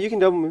 Yeah, you can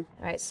double move.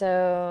 All right,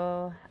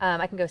 so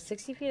I can go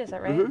 60 feet. Is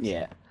that right? Mm-hmm.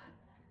 Yeah.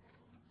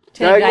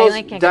 To diagonally, Diagonals,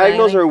 can't go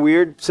diagonals diagonally? are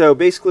weird. So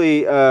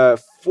basically,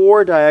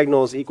 4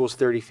 diagonals equals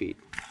 30 feet.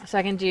 So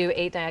I can do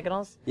 8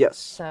 diagonals. Yes.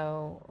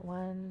 So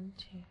 1,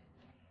 2.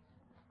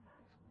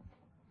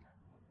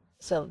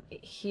 So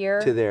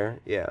here. To there,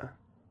 yeah.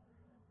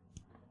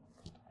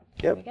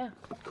 There Yep. we go.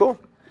 Cool.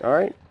 All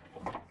right.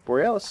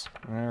 Borealis.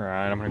 All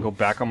right, I'm gonna go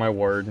back on my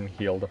word and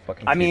heal the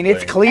fucking. I mean, tiefling.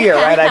 it's clear,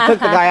 right? I took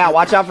the guy out.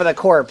 Watch out for the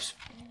corpse.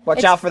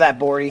 Watch out for that,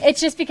 Bordy.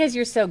 It's just because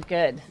you're so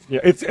good.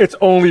 Yeah, it's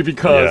only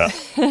because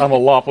I'm a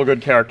lawful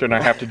good character and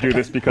I have to do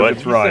this because But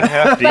it's he's a right.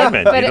 half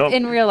demon. But you don't,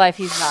 in real life,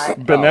 he's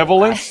not.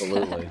 Benevolence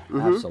Absolutely.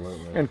 Mm-hmm.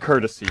 Absolutely. and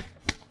courtesy.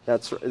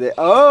 That's right.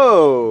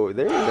 Oh,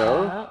 there you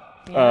go.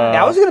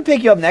 I was going to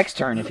pick you up next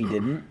turn if he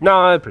didn't. No,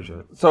 I appreciate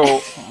it. So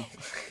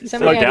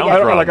Somebody had to down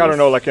get- I drop don't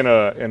know, like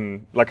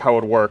in like how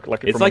it would work,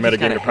 like It's from like a he's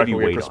got metagaming a or practical heavy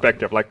weight game on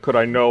perspective. Like, could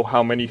I know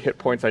how many hit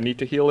points I need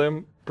to heal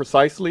him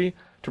precisely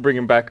to bring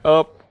him back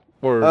up,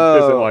 or is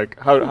it like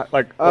how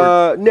like?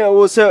 Or, No,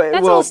 well, so That's a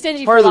well, little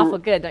stingy part for of the- lawful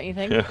good, don't you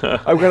think?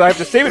 because I have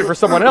to save it for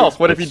someone else.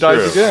 What if he That's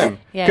dies true. again?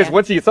 Yeah. Because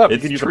once he gets up, he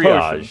it's can use a potion.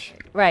 triage.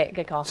 Right,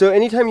 good call. So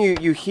anytime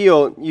you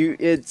heal,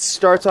 it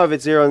starts off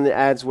at 0 and it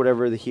adds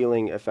whatever the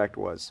healing effect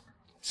was.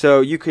 So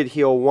you could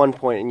heal 1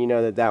 point, and you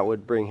know that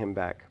would bring him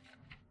back.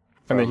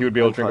 And then he would be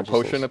able to drink a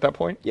Unconsciousness. potion at that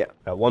point. Yeah.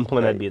 At one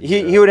point, I'd be at He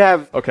 0. would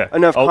have Okay.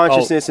 enough I'll-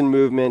 consciousness and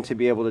movement to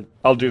be able to.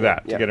 I'll do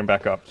that Yeah. to get him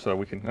back up, so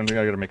we can. I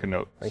got to make a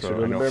note. Thanks so for I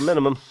doing the know. bare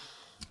minimum.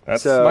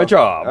 That's So, my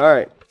job. All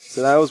right.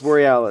 So that was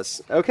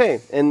Borealis. Okay,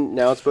 and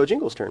now it's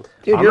Bojingles' turn.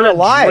 Dude, I'm you're gonna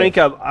alive. drink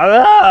up.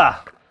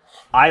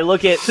 I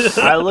look at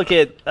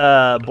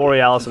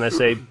Borealis and I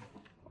say,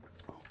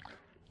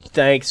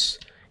 "Thanks."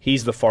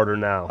 He's the farter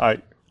now,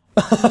 and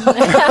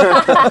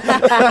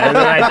then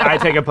I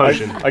take a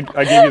potion. I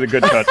give you the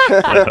good touch.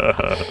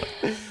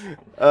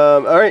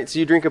 All right, so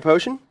you drink a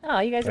potion. Oh,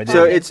 you guys are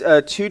So fine. it's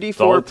 2d4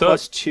 Solid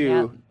plus touch.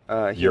 2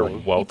 You're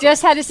healing. welcome.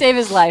 Just had to save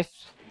his life,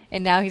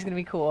 and now he's gonna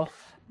be cool.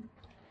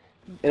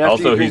 And after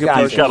Also, you he's drink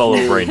a got a little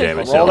potion, brain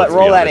damage. Roll let's that- be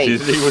roll that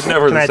honest. 8. He was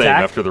never Can I the same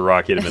attack? after the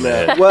rock hit him in the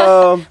head.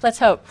 Well, Let's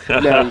hope. no,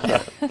 you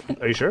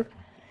can't. Are you sure?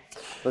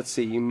 Let's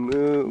see. You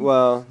move.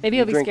 Well, Maybe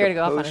you he'll be drink scared a to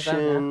go off on his own,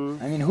 potion.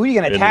 I mean, who are you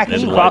going to attack?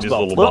 And me? light his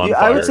crossbow. little Well,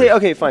 I would bonfire. say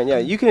okay, fine. Yeah,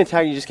 you can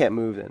attack. You just can't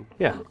move then.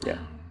 Yeah. Yeah.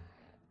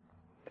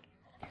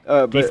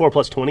 But D4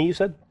 plus 20, you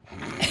said?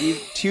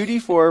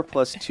 2d4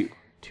 plus 2.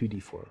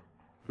 2d4.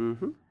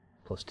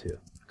 Plus 2.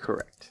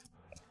 Correct.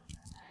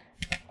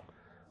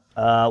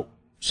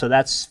 So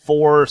that's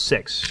 4,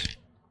 6.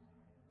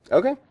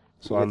 Okay.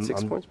 So I'm- you get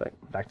 6 I'm- points back.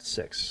 Back to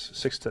 6.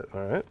 6 to.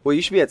 All right. Well,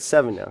 you should be at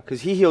 7 now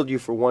because he healed you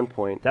for 1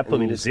 point. That put and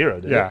me you to just- 0,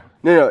 didn't Yeah. it?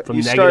 No, From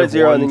you start at negative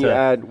 0 and 1 then you to-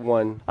 add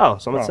 1. Oh,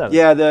 so I'm at 7.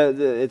 Yeah,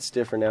 the it's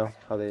different now.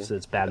 How they. So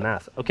it's bad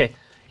math. Okay.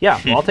 Yeah,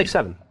 well, I'll take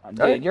 7.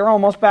 Dude, you're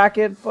almost back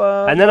at.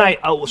 And then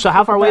so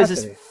how far away is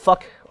this capacity.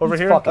 fuck over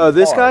here? fucking- Oh,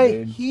 this far, guy,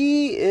 dude.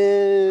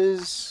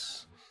 he's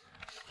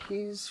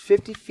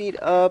 50 feet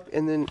up,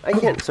 and then I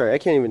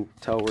can't even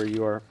tell where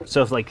you are.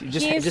 So if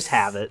just He's just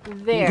have it.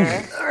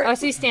 There. Oh,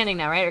 so he's standing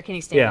now, right? Or can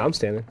he stand? Yeah, I'm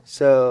standing.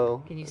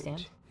 So Can you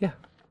stand? Yeah.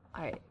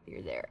 All right,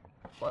 you're there.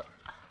 Well,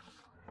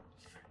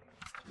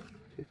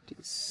 50,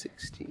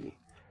 60.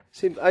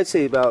 So I'd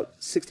say about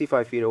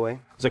 65 feet away.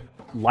 It's a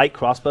light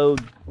crossbow.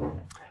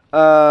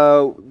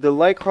 The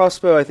light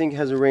crossbow, I think,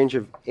 has a range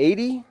of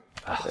 80.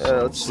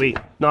 Let's see. Sweet.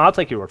 No, I'll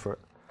take your word for it.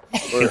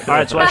 All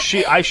right, so I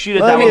shoot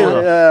at Let that me, one.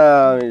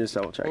 let me just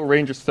double check.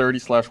 Range is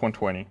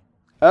 30/120.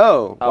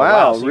 Oh,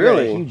 wow, so you're at a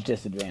really? huge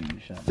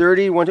disadvantage.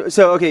 30, 1,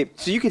 so, okay,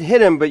 so you could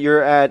hit him, but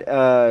you're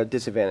at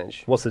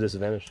disadvantage. What's the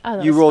disadvantage? oh,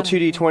 that You was roll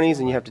funny. 2d20s,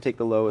 and you have to take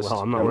the lowest.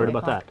 Well, I'm not number. worried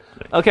about that.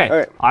 Okay, All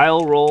right.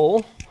 I'll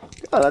roll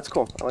Oh, that's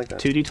cool. I like that.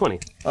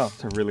 2d20. Oh,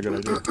 that's a really good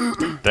idea.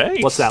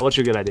 Thanks. What's that? What's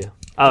your good idea?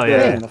 Oh, yeah.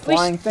 Yeah. yeah. The We,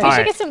 flying sh- thing. we should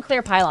Alright. get some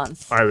clear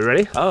pylons. All right, we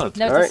ready? Oh, it's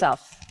Note to Alright.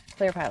 self: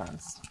 clear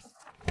pylons.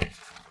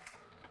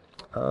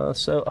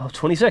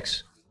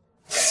 26.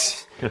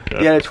 You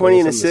got a 20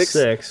 and a 6?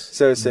 6.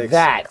 So 6.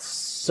 That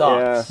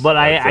sucks. Yeah. But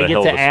That's I a get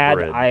hell to of a add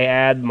spread. I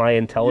add my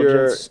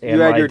intelligence and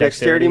You add my your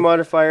dexterity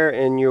modifier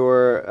and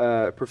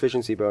your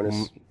proficiency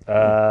bonus.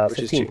 which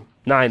is 15. 2.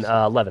 9,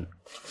 11.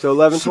 So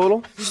 11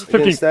 total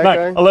 15, against that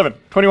 9, guy? 11,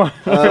 21.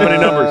 Look at how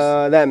many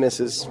numbers. That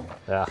misses.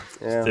 Yeah.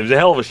 Yeah. It was a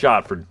hell of a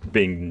shot for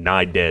being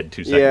nigh dead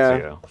 2 seconds Yeah.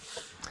 ago.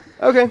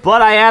 Okay.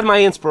 But I add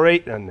my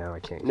inspiration. No, I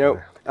can't. Nope.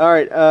 All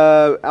right.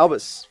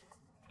 Albus.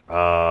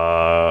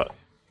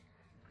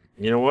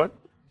 You know what?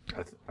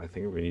 I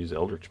think I'm going to use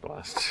Eldritch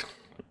Blast.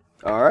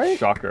 All right.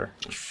 Shocker.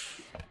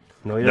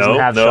 No, he doesn't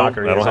have no,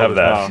 shocker. I don't have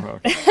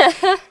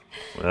that.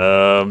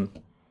 Oh, okay.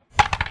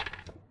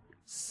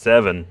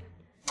 7.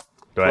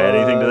 Do I add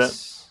anything to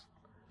Plus-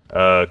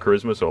 that?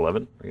 Charisma, so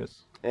 11, I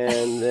guess.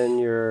 and then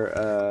your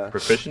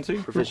Proficiency?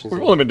 proficiency.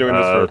 We've only been doing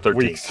this for 13.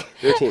 weeks.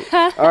 13.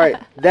 All right,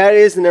 that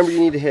is the number you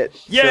need to hit.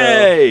 So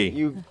Yay!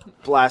 you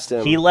blast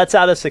him. He lets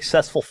out a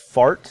successful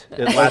fart.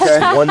 It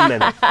lasts 1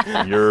 minute.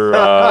 You're,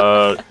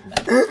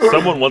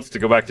 someone wants to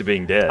go back to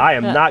being dead. I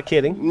am not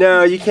kidding.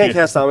 No, you can't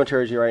cast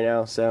thaumaturgy right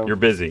now. So You're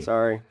busy.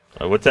 sorry.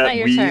 What's Not that?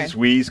 your Wheeze, turn.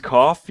 wheeze,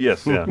 cough?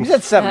 Yes, yeah. He's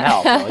at 7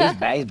 health. Though.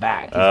 He's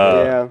back.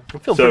 Yeah. I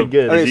feel So- pretty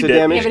good. Okay, Is he so dead?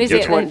 damage. Yeah, but he's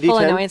Get at 20, full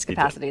D10? annoyance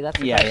capacity. That's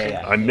the Yeah, question.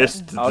 yeah, yeah. I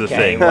missed the Okay,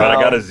 thing, but I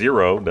well- got a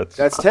 0.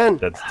 That's 10.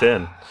 That's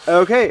 10.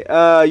 Okay,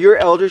 your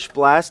Eldritch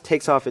Blast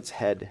takes off its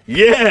head.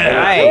 Yeah!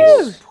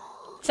 Nice.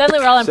 Suddenly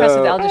we're all impressed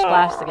with So- Eldritch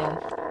Blast again.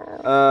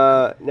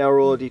 Now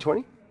roll a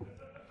d20.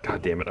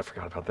 God damn it, I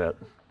forgot about that.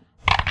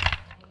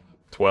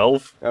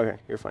 12? Okay,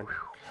 you're fine.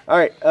 All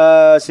right,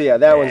 so yeah,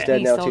 that one's dead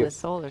He now sold too. his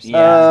soul or something.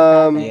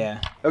 Yeah. Um, Yeah.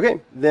 Okay,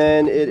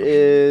 then it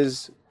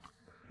is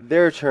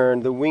their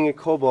turn. The winged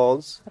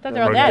kobolds. I thought they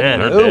were all They're dead.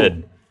 They're Ooh.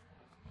 dead.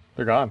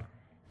 They're gone.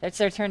 It's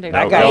their turn to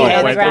That go guy on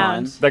had the the ground.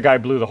 guns. That guy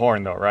blew the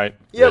horn, though, right?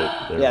 Yep.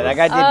 Yeah, that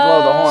guy did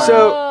blow the horn.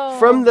 So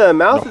from the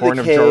mouth The of horn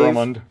the of cave,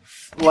 Joramund.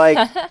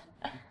 like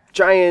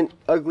giant,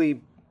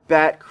 ugly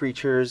bat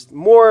creatures,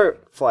 more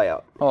fly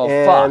out. Oh,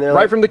 And fuck. they're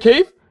Right like- from the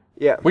cave?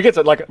 Yeah. We get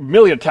like a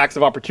million attacks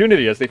of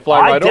opportunity as they fly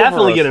I right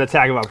definitely over get an us.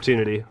 attack of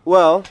opportunity.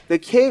 Well, the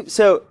cave.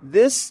 So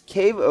this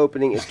cave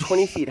opening is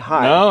 20 feet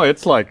high. No,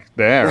 it's like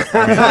there. Look,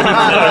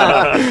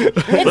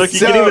 you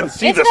So- can even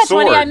see It's the about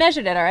 20. I sword.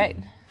 measured it, all right?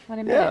 What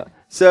I Yeah. measured.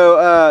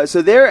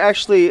 So they're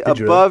actually you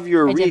above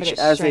your I did, but reach it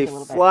as they shrank a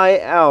little bit. fly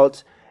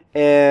out,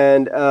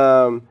 and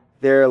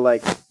they're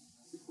like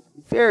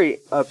very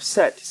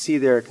upset to see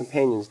their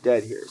companions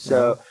dead here.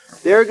 So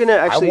they're gonna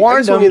actually.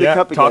 warned just wanna them. do the Yeah,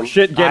 cup talk again.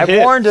 shit, get I hit.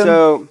 warned him.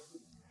 So,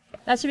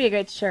 That should be a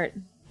great shirt.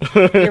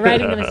 You're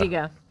writing them as you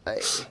go.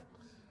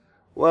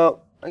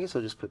 well, I guess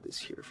I'll just put this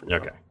here for now.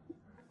 Okay.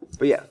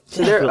 But yeah,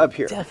 so they're up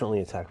here. Definitely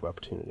attack of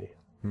opportunity.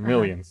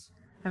 Millions.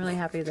 I'm really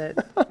happy that,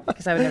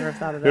 because I would never have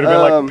thought of It would that.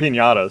 have been like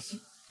pinatas.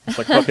 It's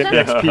like fucking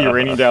XP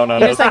raining down on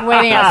You're us. just like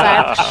waiting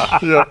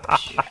outside.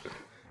 Yeah.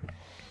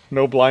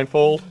 No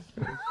blindfold.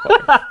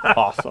 Fucking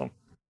awesome.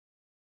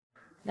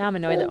 Now I'm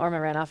annoyed that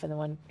Orma ran off in the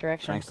one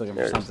direction. Frank's looking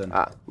for something.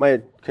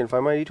 Couldn't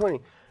find my d20.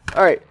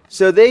 All right,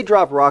 so they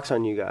drop rocks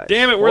on you guys.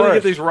 Damn it, where do they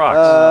get these rocks?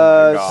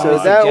 So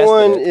I that suggested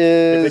one it.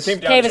 is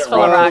Cave is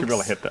full of You rocks. should be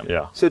able to hit them.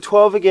 yeah. so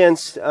 12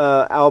 against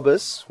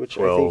Albus, which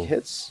I 12. think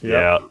hits.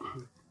 Yeah.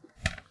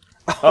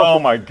 Oh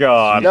my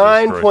god.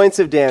 9 Christ. points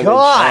of damage.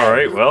 God! All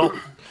right, well,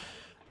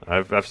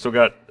 I've still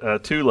got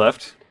 2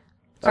 left.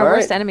 Our All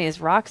worst right. enemy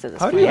is rocks at this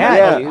How do point. you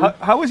Yeah, dude.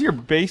 how is your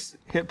base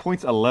hit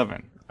points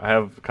 11? I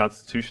have a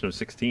constitution of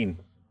 16.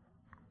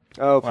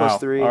 Oh, plus Wow.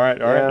 3. All right,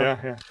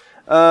 yeah.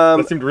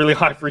 Um, That seemed really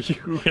high for you.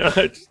 good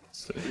What's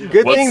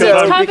thing the-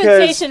 though, because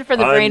Compensation for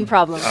the brain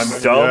problems.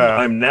 I'm dumb. Yeah.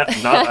 I'm not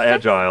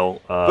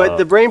agile. but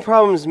the brain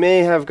problems may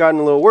have gotten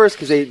a little worse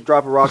because they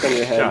drop a rock on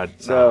your head. God,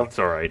 so, no, it's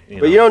all right.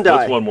 but you don't die.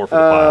 What's one more for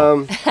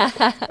the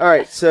pile? All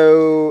right,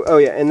 so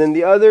and then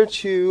the other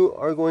 2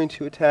 are going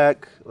to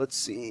attack. Let's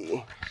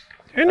see.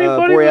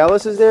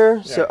 Borealis is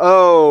there.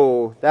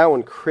 So that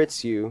one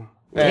crits you.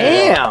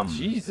 Damn!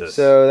 Jesus.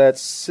 So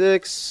that's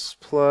 6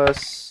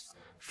 plus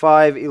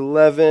 5,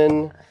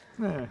 11.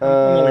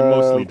 only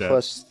mostly dead.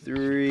 Plus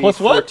 3. Plus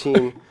what?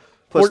 14.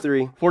 Plus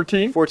 3.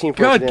 14? 14 points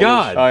Good of damage.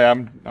 God. Oh, yeah,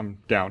 I'm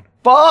down.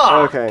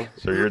 Fuck! Okay.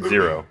 So you're at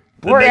 0.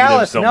 The Borealis,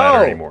 negatives don't matter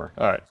no. anymore.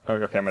 All right.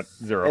 Okay, I'm at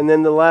 0. And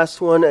then the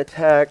last one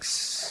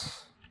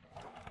attacks.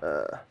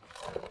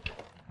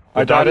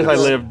 I died as I Yes.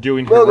 lived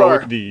doing Wilgar.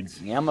 heroic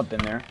deeds. Yeah, I'm up in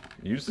there.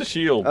 Use the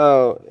shield.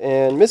 Oh,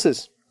 and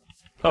misses.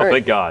 oh, all right.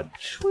 thank God.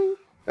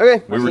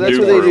 Okay, We so were that's due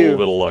what for they a do. little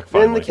bit of luck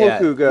Then the finally.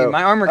 Kenku go. Dude,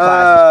 my armor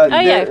class is Oh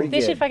yeah, pretty they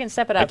good. should fucking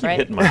step it I up, keep right?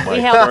 hitting my We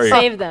mic. helped Sorry.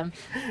 save them.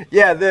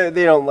 Yeah, they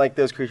don't like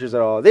those creatures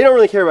at all. They don't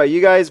really care about you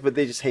guys, but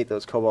they just hate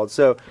those kobolds.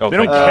 So, Oh, They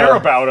don't thank care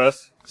God. about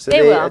us. so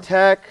They they will.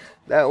 attack.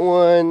 That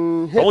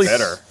one hits. Holy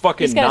Better.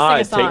 fucking He's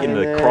gotta sing a nod, song. taking and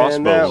the then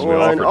crossbows that we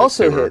one offered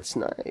also to her. hits.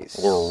 Nice.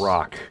 Or a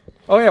rock.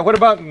 Oh yeah, what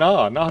about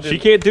Nah? Nah, She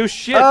can't do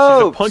shit. Oh,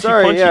 She's a punchy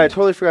sorry. punchy. Yeah, I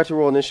totally forgot to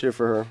roll initiative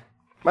for her.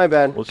 My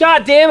bad.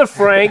 God damn it,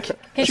 Frank!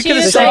 Can She she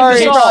could've use saved like us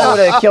She all.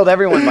 probably would have killed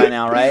everyone by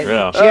now, right?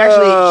 Yeah. She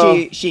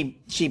actually Oh.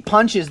 she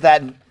punches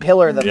that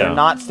pillar that Yeah. they're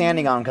not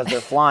standing on because they're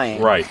flying.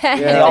 Right.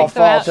 They all Takes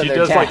them fall out. to She their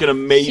does death. like an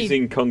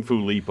amazing kung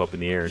fu leap up in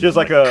the air. She has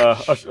like a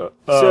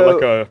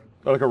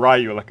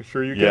Ryu, like a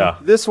Shoryuken. Yeah.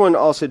 This one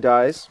also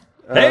dies.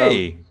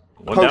 Hey!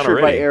 One down Punctured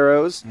by already.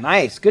 arrows.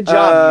 Nice, good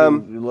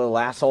job, you little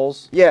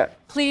assholes. Yeah.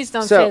 Please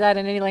don't So- say that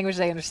in any language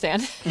they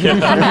understand. All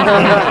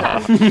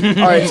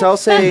right, so I'll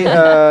say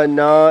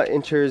Na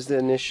enters the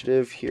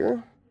initiative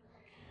here.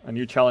 A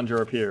new challenger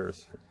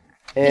appears.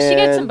 Did she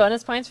get some And-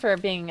 bonus points for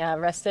being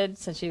rested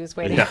since she was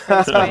waiting Yeah. for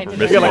this point?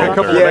 Missed You get like a Yeah.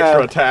 couple Yeah. of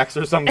extra attacks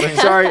or something.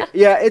 Sorry.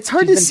 Yeah, it's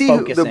hard She's to been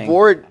see the focusing.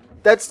 board.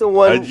 That's the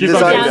one She's on the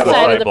designed. other Downside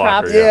side of the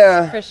blocker, props,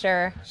 Yeah. for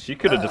sure. She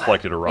could have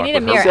deflected a rock. need a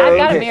with her mirror. sword. I've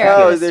got a okay. mirror.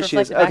 Oh, Just there she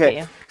is. reflect it back at Okay.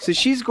 you. So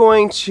she's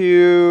going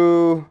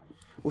to.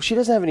 Well, she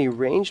doesn't have any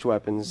ranged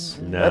weapons.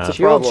 Nah. That's a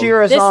She'll problem.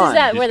 cheer us This on. is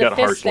that She's where the got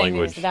harsh fist thing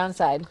language. is the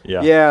downside.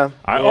 Yeah. Yeah.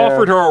 I yeah.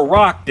 offered her a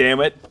rock, damn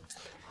it.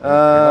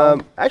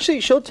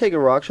 Actually, she'll take a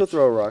rock. She'll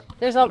throw a rock.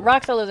 There's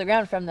rocks all over the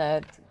ground from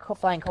the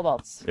flying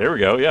kobolds. There we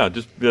go. Yeah,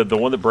 just the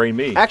one that brained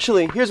me.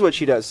 Actually, here's what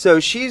she does. So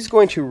she's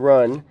going to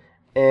run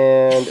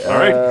and All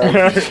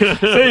right.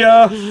 See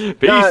ya. not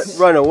Peace.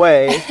 run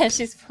away.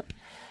 She's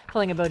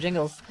pulling a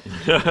Bojingles.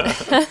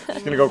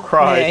 He's gonna go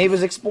cry Yeah, he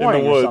was exploring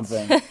in the or woods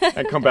something.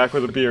 and come back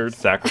with a beard.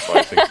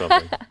 Sacrificing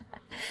something.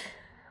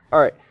 All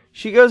right.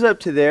 She goes up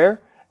to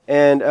there,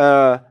 and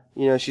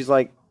she's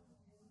like,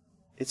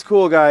 "It's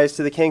cool, guys,"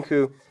 to the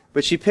Kenku.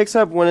 But she picks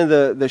up one of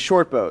the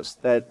short bows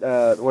that one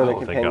of the Oh, thank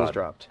companions God.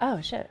 dropped, Oh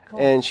shit! Cool.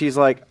 and she's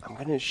like, "I'm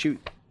gonna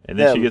shoot." And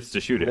then she them." gets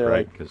to shoot it, They're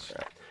right? like- 'Cause-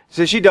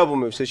 So she double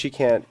moves, so she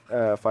can't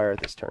fire at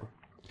this turn.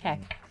 Okay.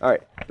 All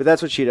right, but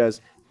that's what she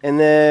does. And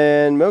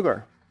then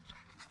Mogar.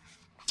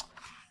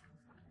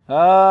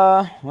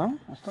 Well,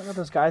 I still got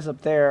those guys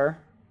up there.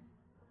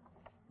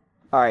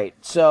 All right,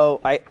 so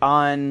I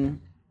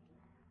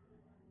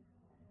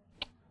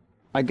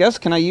guess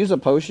can I use a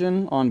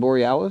potion on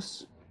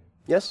Borealis?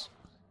 Yes.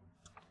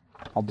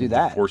 I'll do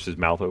that. force his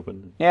mouth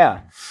open.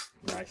 Yeah.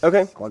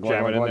 Okay. Glug,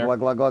 Jam it in there. glug,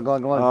 glug, glug,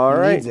 glug, glug. All He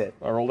right. needs it.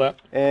 I roll that.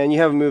 And you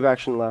have a move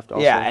action left.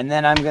 Also. Yeah, and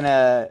then I'm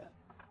gonna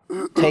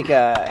take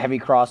a heavy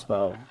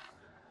crossbow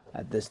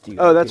at this dude.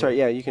 Oh, that's right.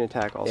 Yeah, you can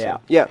attack also. Yeah.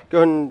 Yeah.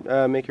 Go ahead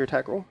and make your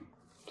attack roll.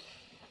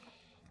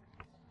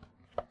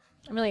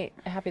 I'm really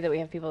happy that we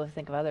have people to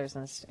think of others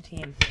on this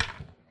team.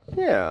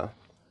 Yeah.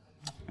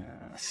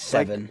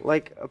 7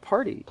 Like a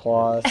party.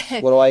 plus.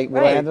 What do I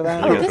Right. add to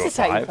that? Oh, gonna this go is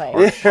how you 5? play.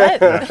 What? Is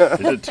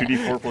it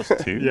 2d4 plus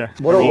 2? Yeah.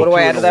 What do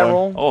I add to that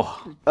roll?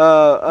 Oh,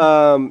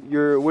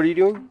 What are you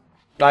doing?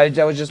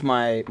 That was just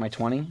my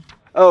 20.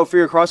 Oh, for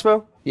your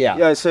crossbow? Yeah.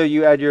 Yeah, so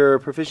you add your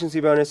proficiency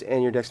bonus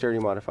and your dexterity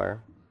modifier.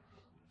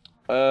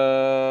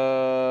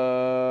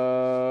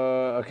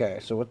 Okay,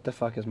 so what the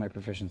fuck is my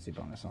proficiency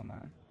bonus on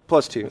that?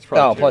 Plus 2.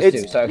 Oh, plus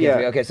It's- 2. So okay, yeah.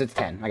 okay, so it's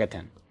 10. I got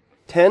 10.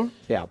 10?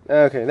 Yeah.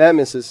 Okay, that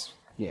misses.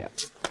 Yeah.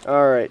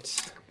 All right.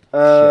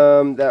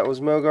 That was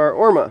Mogar.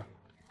 Orma.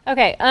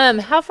 Okay.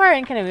 How far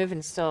in can I move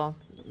and still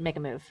make a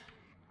move?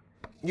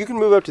 You can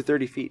move up to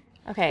 30 feet.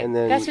 Okay. And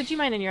then- Gus, would you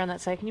mind? And you're on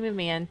that side. Can you move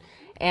me in?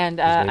 And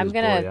His name I'm is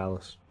gonna.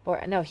 Borealis.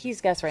 No,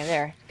 he's Gus right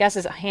there.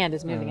 Gus's hand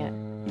is moving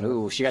it.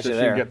 Ooh, she got So you she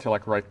there. can get to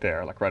like right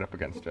there, like right up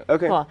against it.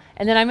 Okay. Cool.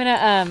 And then I'm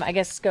gonna, I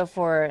guess, go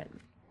for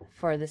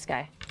this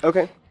guy.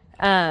 Okay.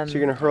 So So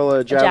you're going to hurl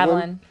a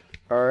javelin?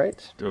 All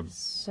right.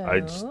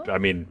 So I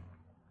mean,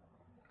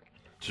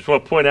 just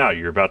want to point out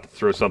you're about to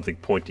throw something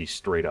pointy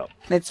straight up.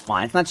 It's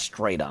fine. It's not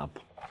straight up.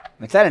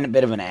 It's at a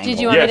bit of an angle. did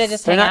you want me to Yes.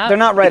 just They're hang not. out? They're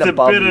not right It's a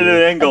above bit you. at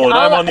an angle, and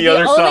I'm on the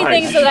other only side.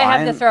 things that I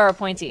have to Fine. throw are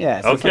pointy.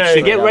 Yeah. So it's Okay. like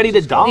To Get ready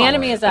to die. The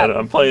enemy is And up.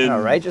 I'm playing. All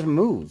right, just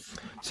move.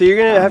 So you're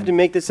going to have to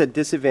make this a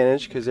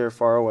disadvantage because they're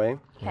far away.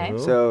 Okay.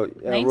 So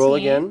 19 roll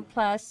again.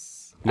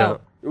 plus.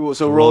 No.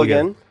 So roll again.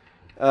 again.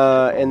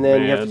 And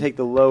then you have to man. take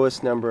the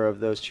lowest number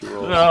of those 2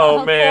 rolls.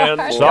 Oh man,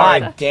 God.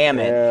 God damn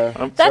it. Yeah.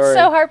 I'm That's Sorry.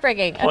 so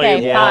heartbreaking. playing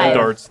Okay, Yeah. five.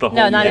 darts the whole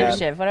No, not game.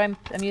 initiative. What am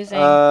I'm using?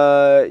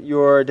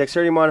 Your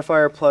dexterity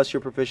modifier plus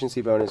your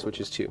proficiency bonus,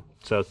 which is 2.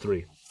 So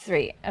 3.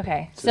 3.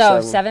 Okay. So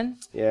So seven.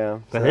 7. Yeah,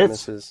 so That that hits.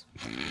 misses.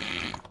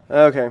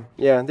 Okay,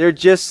 yeah, they're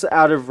just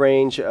out of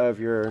range of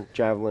your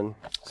javelin.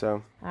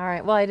 So, All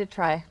right. Well, I did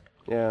try.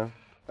 yeah.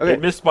 It Okay.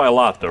 missed by a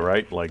lot though,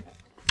 right? Like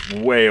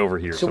way over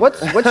here. So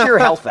what's your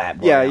health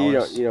at? Yeah,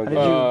 Borealis? you don't How did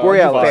you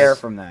Borealis. fare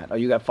from that? Oh,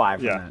 you got 5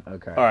 from Yeah. that.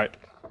 Okay. All right.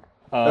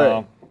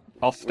 right.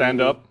 I'll stand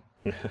up.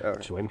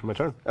 Just waiting for my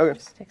turn. Okay.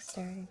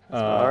 Dexterity.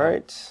 All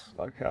right.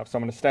 Okay, so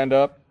I'm going to stand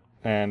up,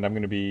 and I'm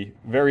going to be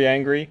very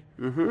angry.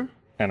 Mm-hmm.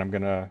 And I'm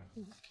going to.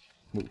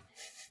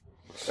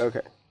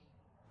 Okay.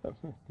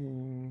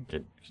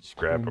 Just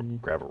grab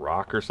a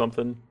rock or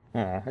something.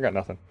 I got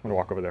nothing. I'm going to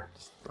walk over there.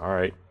 All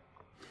right.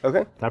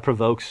 Okay. That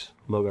provokes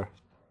Mogar.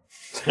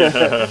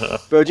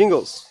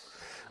 Bojingles.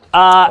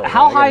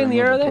 How high in the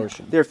air are they?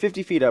 They're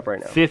 50 feet up right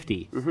now.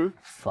 50.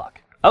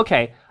 Fuck.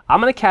 Okay. I'm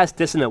going to cast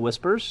Dissonant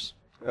Whispers.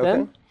 Okay.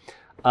 Then.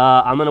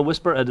 I'm going to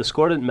whisper a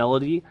discordant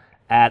melody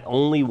at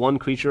only one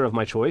creature of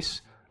my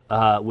choice,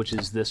 which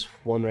is this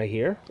one right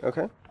here.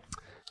 Okay.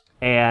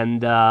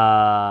 And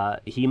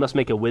he must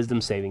make a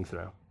wisdom saving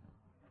throw.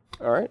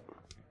 All right.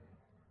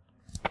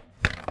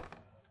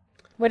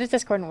 What does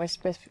Discordant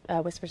Whispers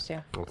do?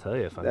 I'll tell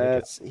you if I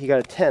make it. He got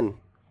a 10.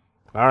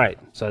 All right.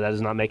 So that does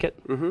not make it?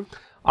 Mm-hmm.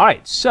 All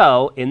right.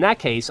 So in that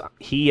case,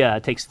 he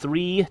takes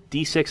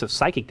 3d6 of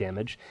psychic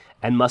damage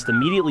and must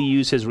immediately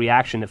use his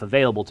reaction, if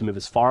available, to move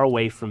as far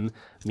away from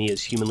me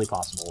as humanly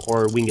possible,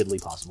 or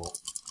wingedly possible.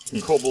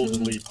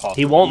 Koboldly possible.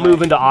 He won't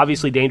move into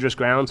obviously dangerous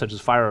ground, such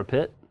as fire or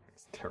pit.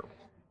 Terrible.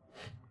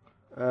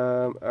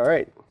 All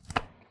right.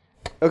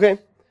 Okay.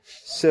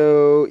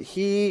 So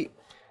he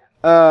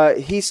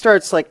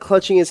starts like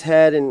clutching his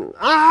head and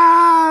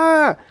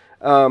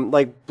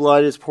like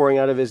blood is pouring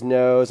out of his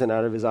nose and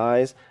out of his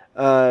eyes.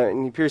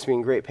 And he appears to be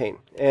in great pain.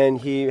 And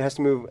he has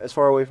to move as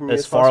far away from you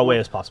As far possible. away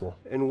as possible.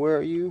 And where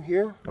are you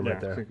here? I'm right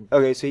there.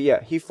 Okay, so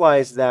yeah, he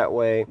flies that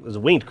way. As a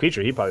winged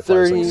creature, he probably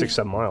flies 30. like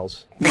 6-7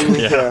 miles.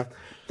 Yeah.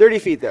 30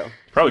 feet though.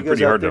 Probably He goes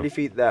pretty out hard 30 to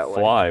feet that way.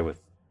 fly with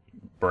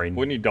brain.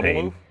 Wouldn't you double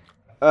pain. move?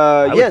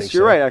 would Yes, think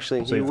you're so. right.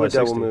 Actually, So he you would fly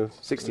double 60. move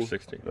 60.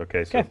 60.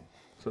 Okay, so.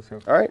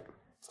 Okay. All right.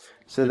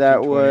 So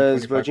that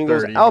was Bojingles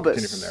Continue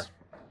Albus. from there.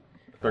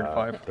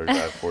 35.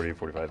 35, 40,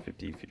 45,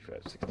 50,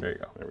 55, 60. There you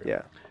go. There we go.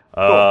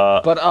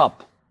 Yeah. But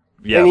up.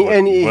 Yeah,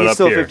 And but he's up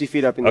still here. 50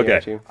 feet up in the air,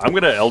 Okay, too. I'm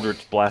going to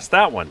Eldritch Blast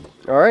that one.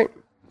 All right.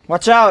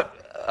 Watch out,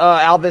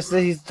 Albus.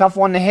 He's a tough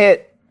one to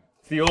hit.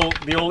 It's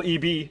the old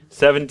EB.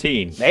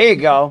 17. There you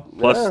go.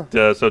 Plus,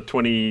 so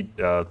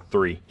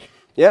 23.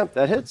 Yeah,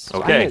 that hits.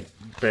 Okay,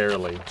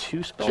 Barely.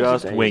 2 spells.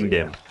 just amazing. winged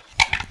him.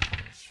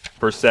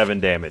 For 7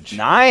 damage.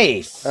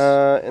 Nice.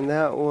 And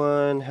that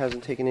one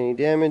hasn't taken any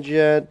damage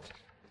yet.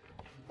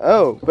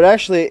 Oh, but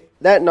actually,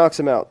 that knocks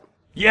him out.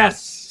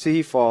 Yes! So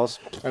he falls.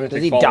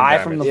 Does he die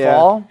from the Yeah.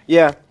 fall?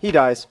 Yeah, he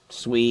dies.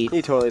 Sweet.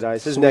 He totally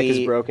dies. His neck is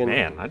Sweet. broken.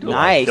 Man, I do a lot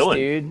of Nice, killing.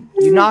 dude.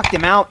 You knocked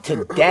him out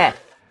to death.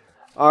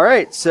 All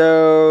right,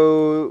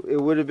 so it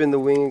would have been the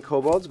winged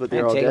kobolds, but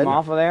they're all Take dead. him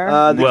off of there.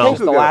 The Well- Kenku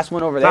the go. last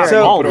one over there.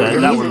 So- Oh,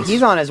 then that one's-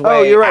 he's on his way.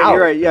 Oh, you're right. out.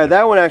 You're right. Yeah,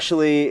 that one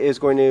actually is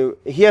going to.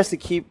 He has to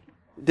keep.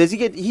 Does he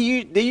get?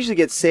 They usually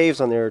get saves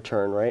on their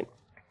turn, right?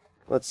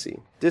 Let's see.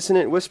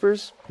 Dissonant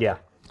Whispers. Yeah.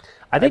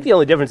 I think the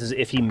only difference is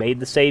if he made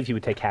the save, he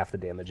would take half the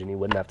damage and he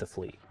wouldn't have to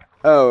flee.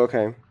 Oh,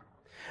 okay.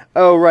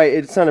 Oh, right.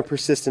 It's not a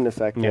persistent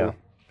effect. Then. Yeah.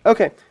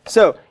 Okay.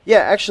 So yeah,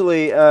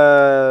 actually,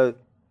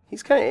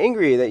 he's kind of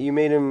angry that you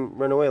made him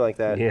run away like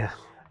that. Yeah.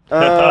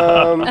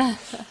 Um,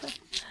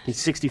 He's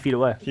 60 feet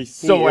away. He's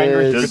so He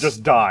angry he is- could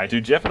just die.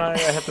 Do Jeff and I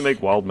have to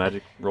make wild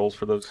magic rolls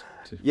for those?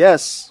 Two?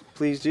 yes,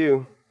 please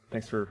do.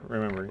 Thanks for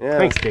remembering. Yeah.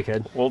 Thanks,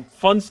 dickhead. Well,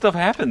 fun stuff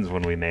happens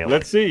when we nail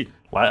Let's see. it.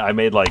 I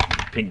made like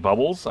pink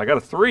bubbles. I got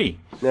a 3.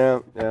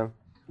 No, no,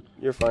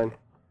 you're fine.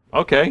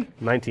 Okay.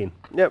 19.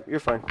 Yep, you're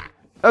fine.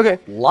 Okay.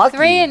 Lucky.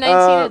 3 and 19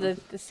 are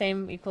the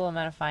same equal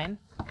amount of fine.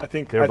 I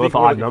think They're I both think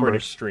we're odd looking for an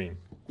numbers. extreme.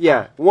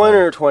 Yeah, 1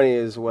 or 20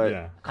 is what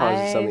Yeah.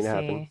 causes something to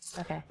happen.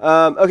 Okay.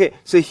 Okay,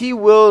 so he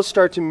will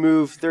start to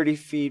move 30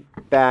 feet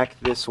back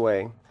this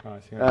way, Oh, I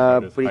see how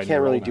it is. but he Hiding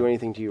can't roll really now. do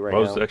anything to you right I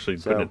was now. actually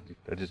so, putting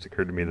it just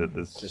occurred to me that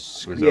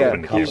this was yeah,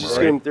 open to he's just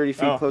camera, getting right? 30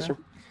 feet Oh, closer.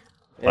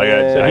 Like I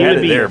And- had would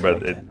it be- there, but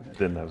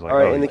then I was like, all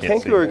right, oh, and the you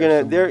can't Kenku see are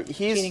it. gonna.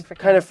 Cheating He's for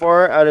kind of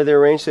far out of their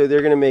range, so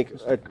they're gonna make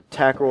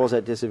attack rolls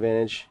at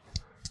disadvantage.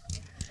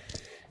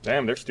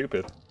 Damn, they're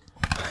stupid.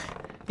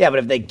 Yeah, but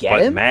if they get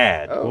But him,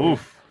 mad. Oh.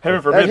 Oof. Heaven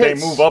forbid they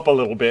hits. move up a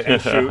little bit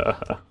and shoot.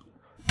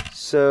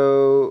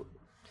 So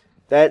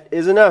that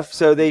is enough.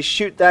 So they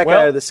shoot that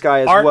guy out of the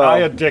sky as aren't well. I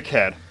a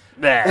dickhead?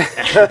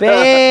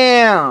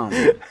 bam,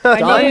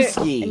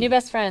 Dunsky. Our new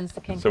best friends,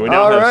 the king. So we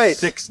now All have right.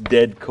 6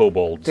 dead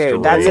kobolds. to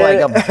Dude, that's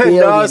raid. like a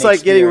billion. no, I was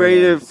like getting ready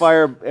to experience.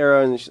 fire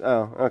arrow. And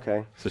oh,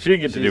 okay. So she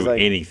didn't get to She's do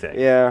like- anything.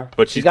 Yeah,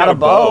 But she's got a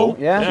bow.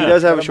 Yeah. Yeah. he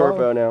does have got a a short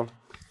bow. bow now.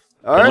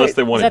 All Unless right,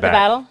 they want Is it that the back.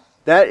 battle?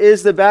 that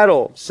is the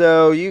battle.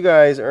 So you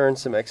guys earn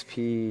some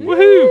XP.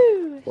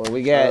 What do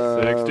we get?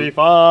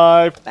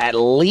 65. At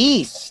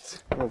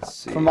least Let's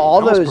see. from all I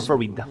almost those prefer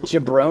we don't.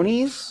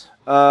 jabronis.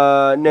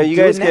 No, you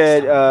Do it guys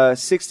next get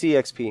 60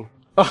 XP.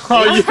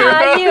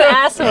 You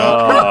asshole.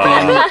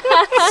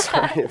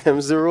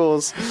 Them's the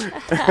rules.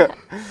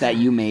 That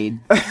you made.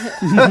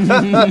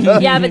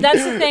 Yeah, but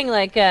that's the thing.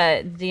 Like,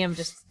 DM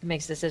just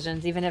makes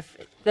decisions, even if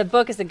the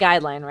book is a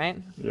guideline, right?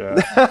 Yeah.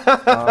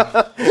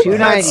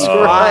 295,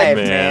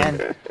 Oh, man.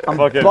 man. I'm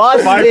Fucking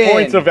buzzed 5 in.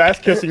 points of ass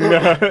kissing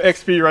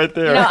XP right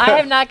there. You know, I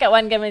have not got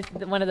one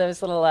of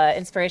those little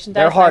inspiration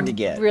dice. They're hard I'm to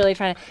get. Really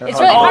trying to. It's hard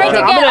really to hard get. to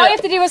I'm get. gonna- All you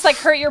have to do is like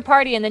hurt your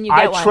party, and then you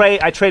get one.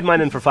 I trade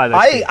mine in for 5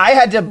 XP. I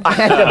had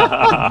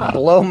to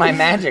blow my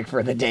magic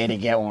for the day to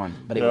get one,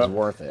 but it was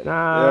worth it.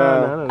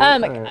 No.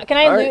 Can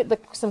I All loot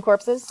some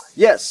corpses?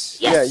 Yes.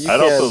 Yeah, you I'd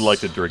can. also like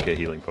to drink a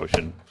healing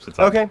potion. Since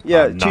Okay. I'm,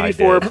 Yeah, I'm nigh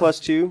 2d4 dead. plus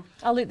 2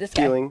 I'll loot this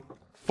guy. healing.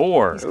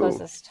 4. He's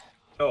closest.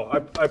 Oh,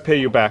 I pay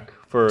you back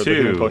for the 2.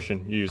 healing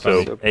potion you used.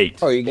 So 8.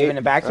 Oh, you're giving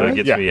it back So to it me?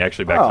 gets Yeah. me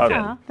actually back Oh. to 10.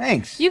 Aw.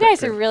 Thanks. You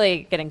guys are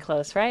really getting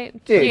close, right?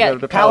 Dude, you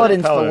got, The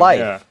Paladins for life.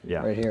 Yeah.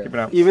 Yeah. Right here. Keep it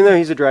out. Even though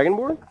he's a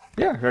dragonborn?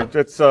 Yeah,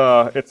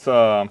 it's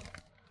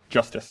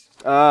justice.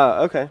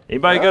 Okay.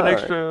 Anybody got an Alright.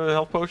 extra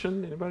health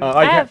potion? Anybody?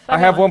 I I have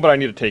have one, but I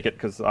need to take it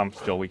because I'm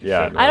still weak. as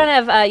Yeah. shit. I don't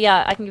have.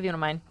 Yeah, I can give you one of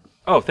mine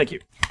Oh, thank you.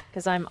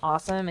 because I'm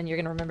awesome, and you're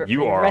gonna remember it You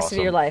for the are rest of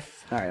awesome. your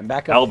life. All right, I'm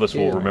back up. Albus to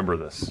will two. remember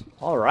this.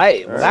 All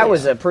right. Well, that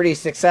was a pretty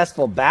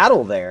successful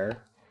battle there.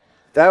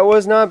 That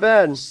was not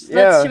bad.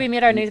 Yeah. Should we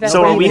meet our new best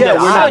So are friend? we Yeah,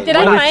 not? we're not- Did I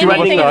we're not find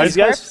threatening anything in these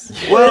these guys?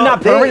 corpse? Well,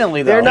 not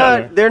permanently, though.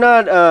 They're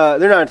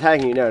not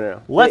attacking you.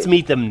 No. Let's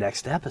meet them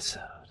next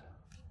episode.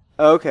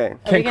 Okay.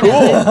 Are we gonna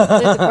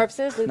loot the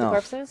corpses? Loot No. the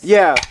corpses?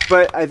 Yeah,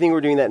 but I think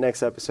we're doing that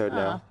next episode Oh,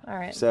 now. all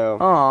right. So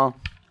Oh,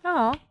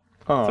 Oh,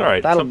 It's all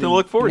right. That'll Something to be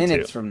look forward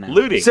minutes to. from now.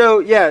 Looting. So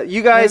yeah,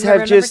 you guys have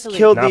Remember just to leave.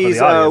 killed Not for the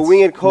these audience.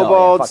 winged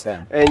kobolds, fuck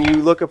them. and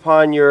you look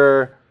upon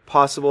your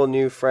possible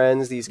new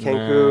friends, these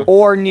Kenku,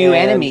 or new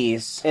And-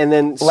 enemies. and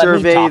then Let me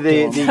survey talk to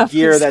the him.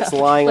 gear that's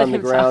lying Let on the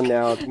him ground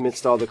talk. now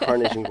amidst all the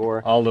carnage and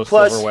gore. All those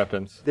Plus- silver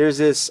weapons. There's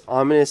this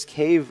ominous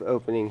cave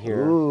opening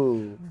here.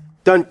 Ooh.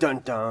 Dun dun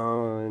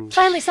dun.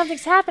 finally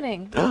something's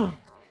happening.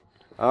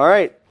 All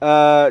right,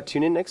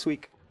 tune in next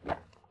week.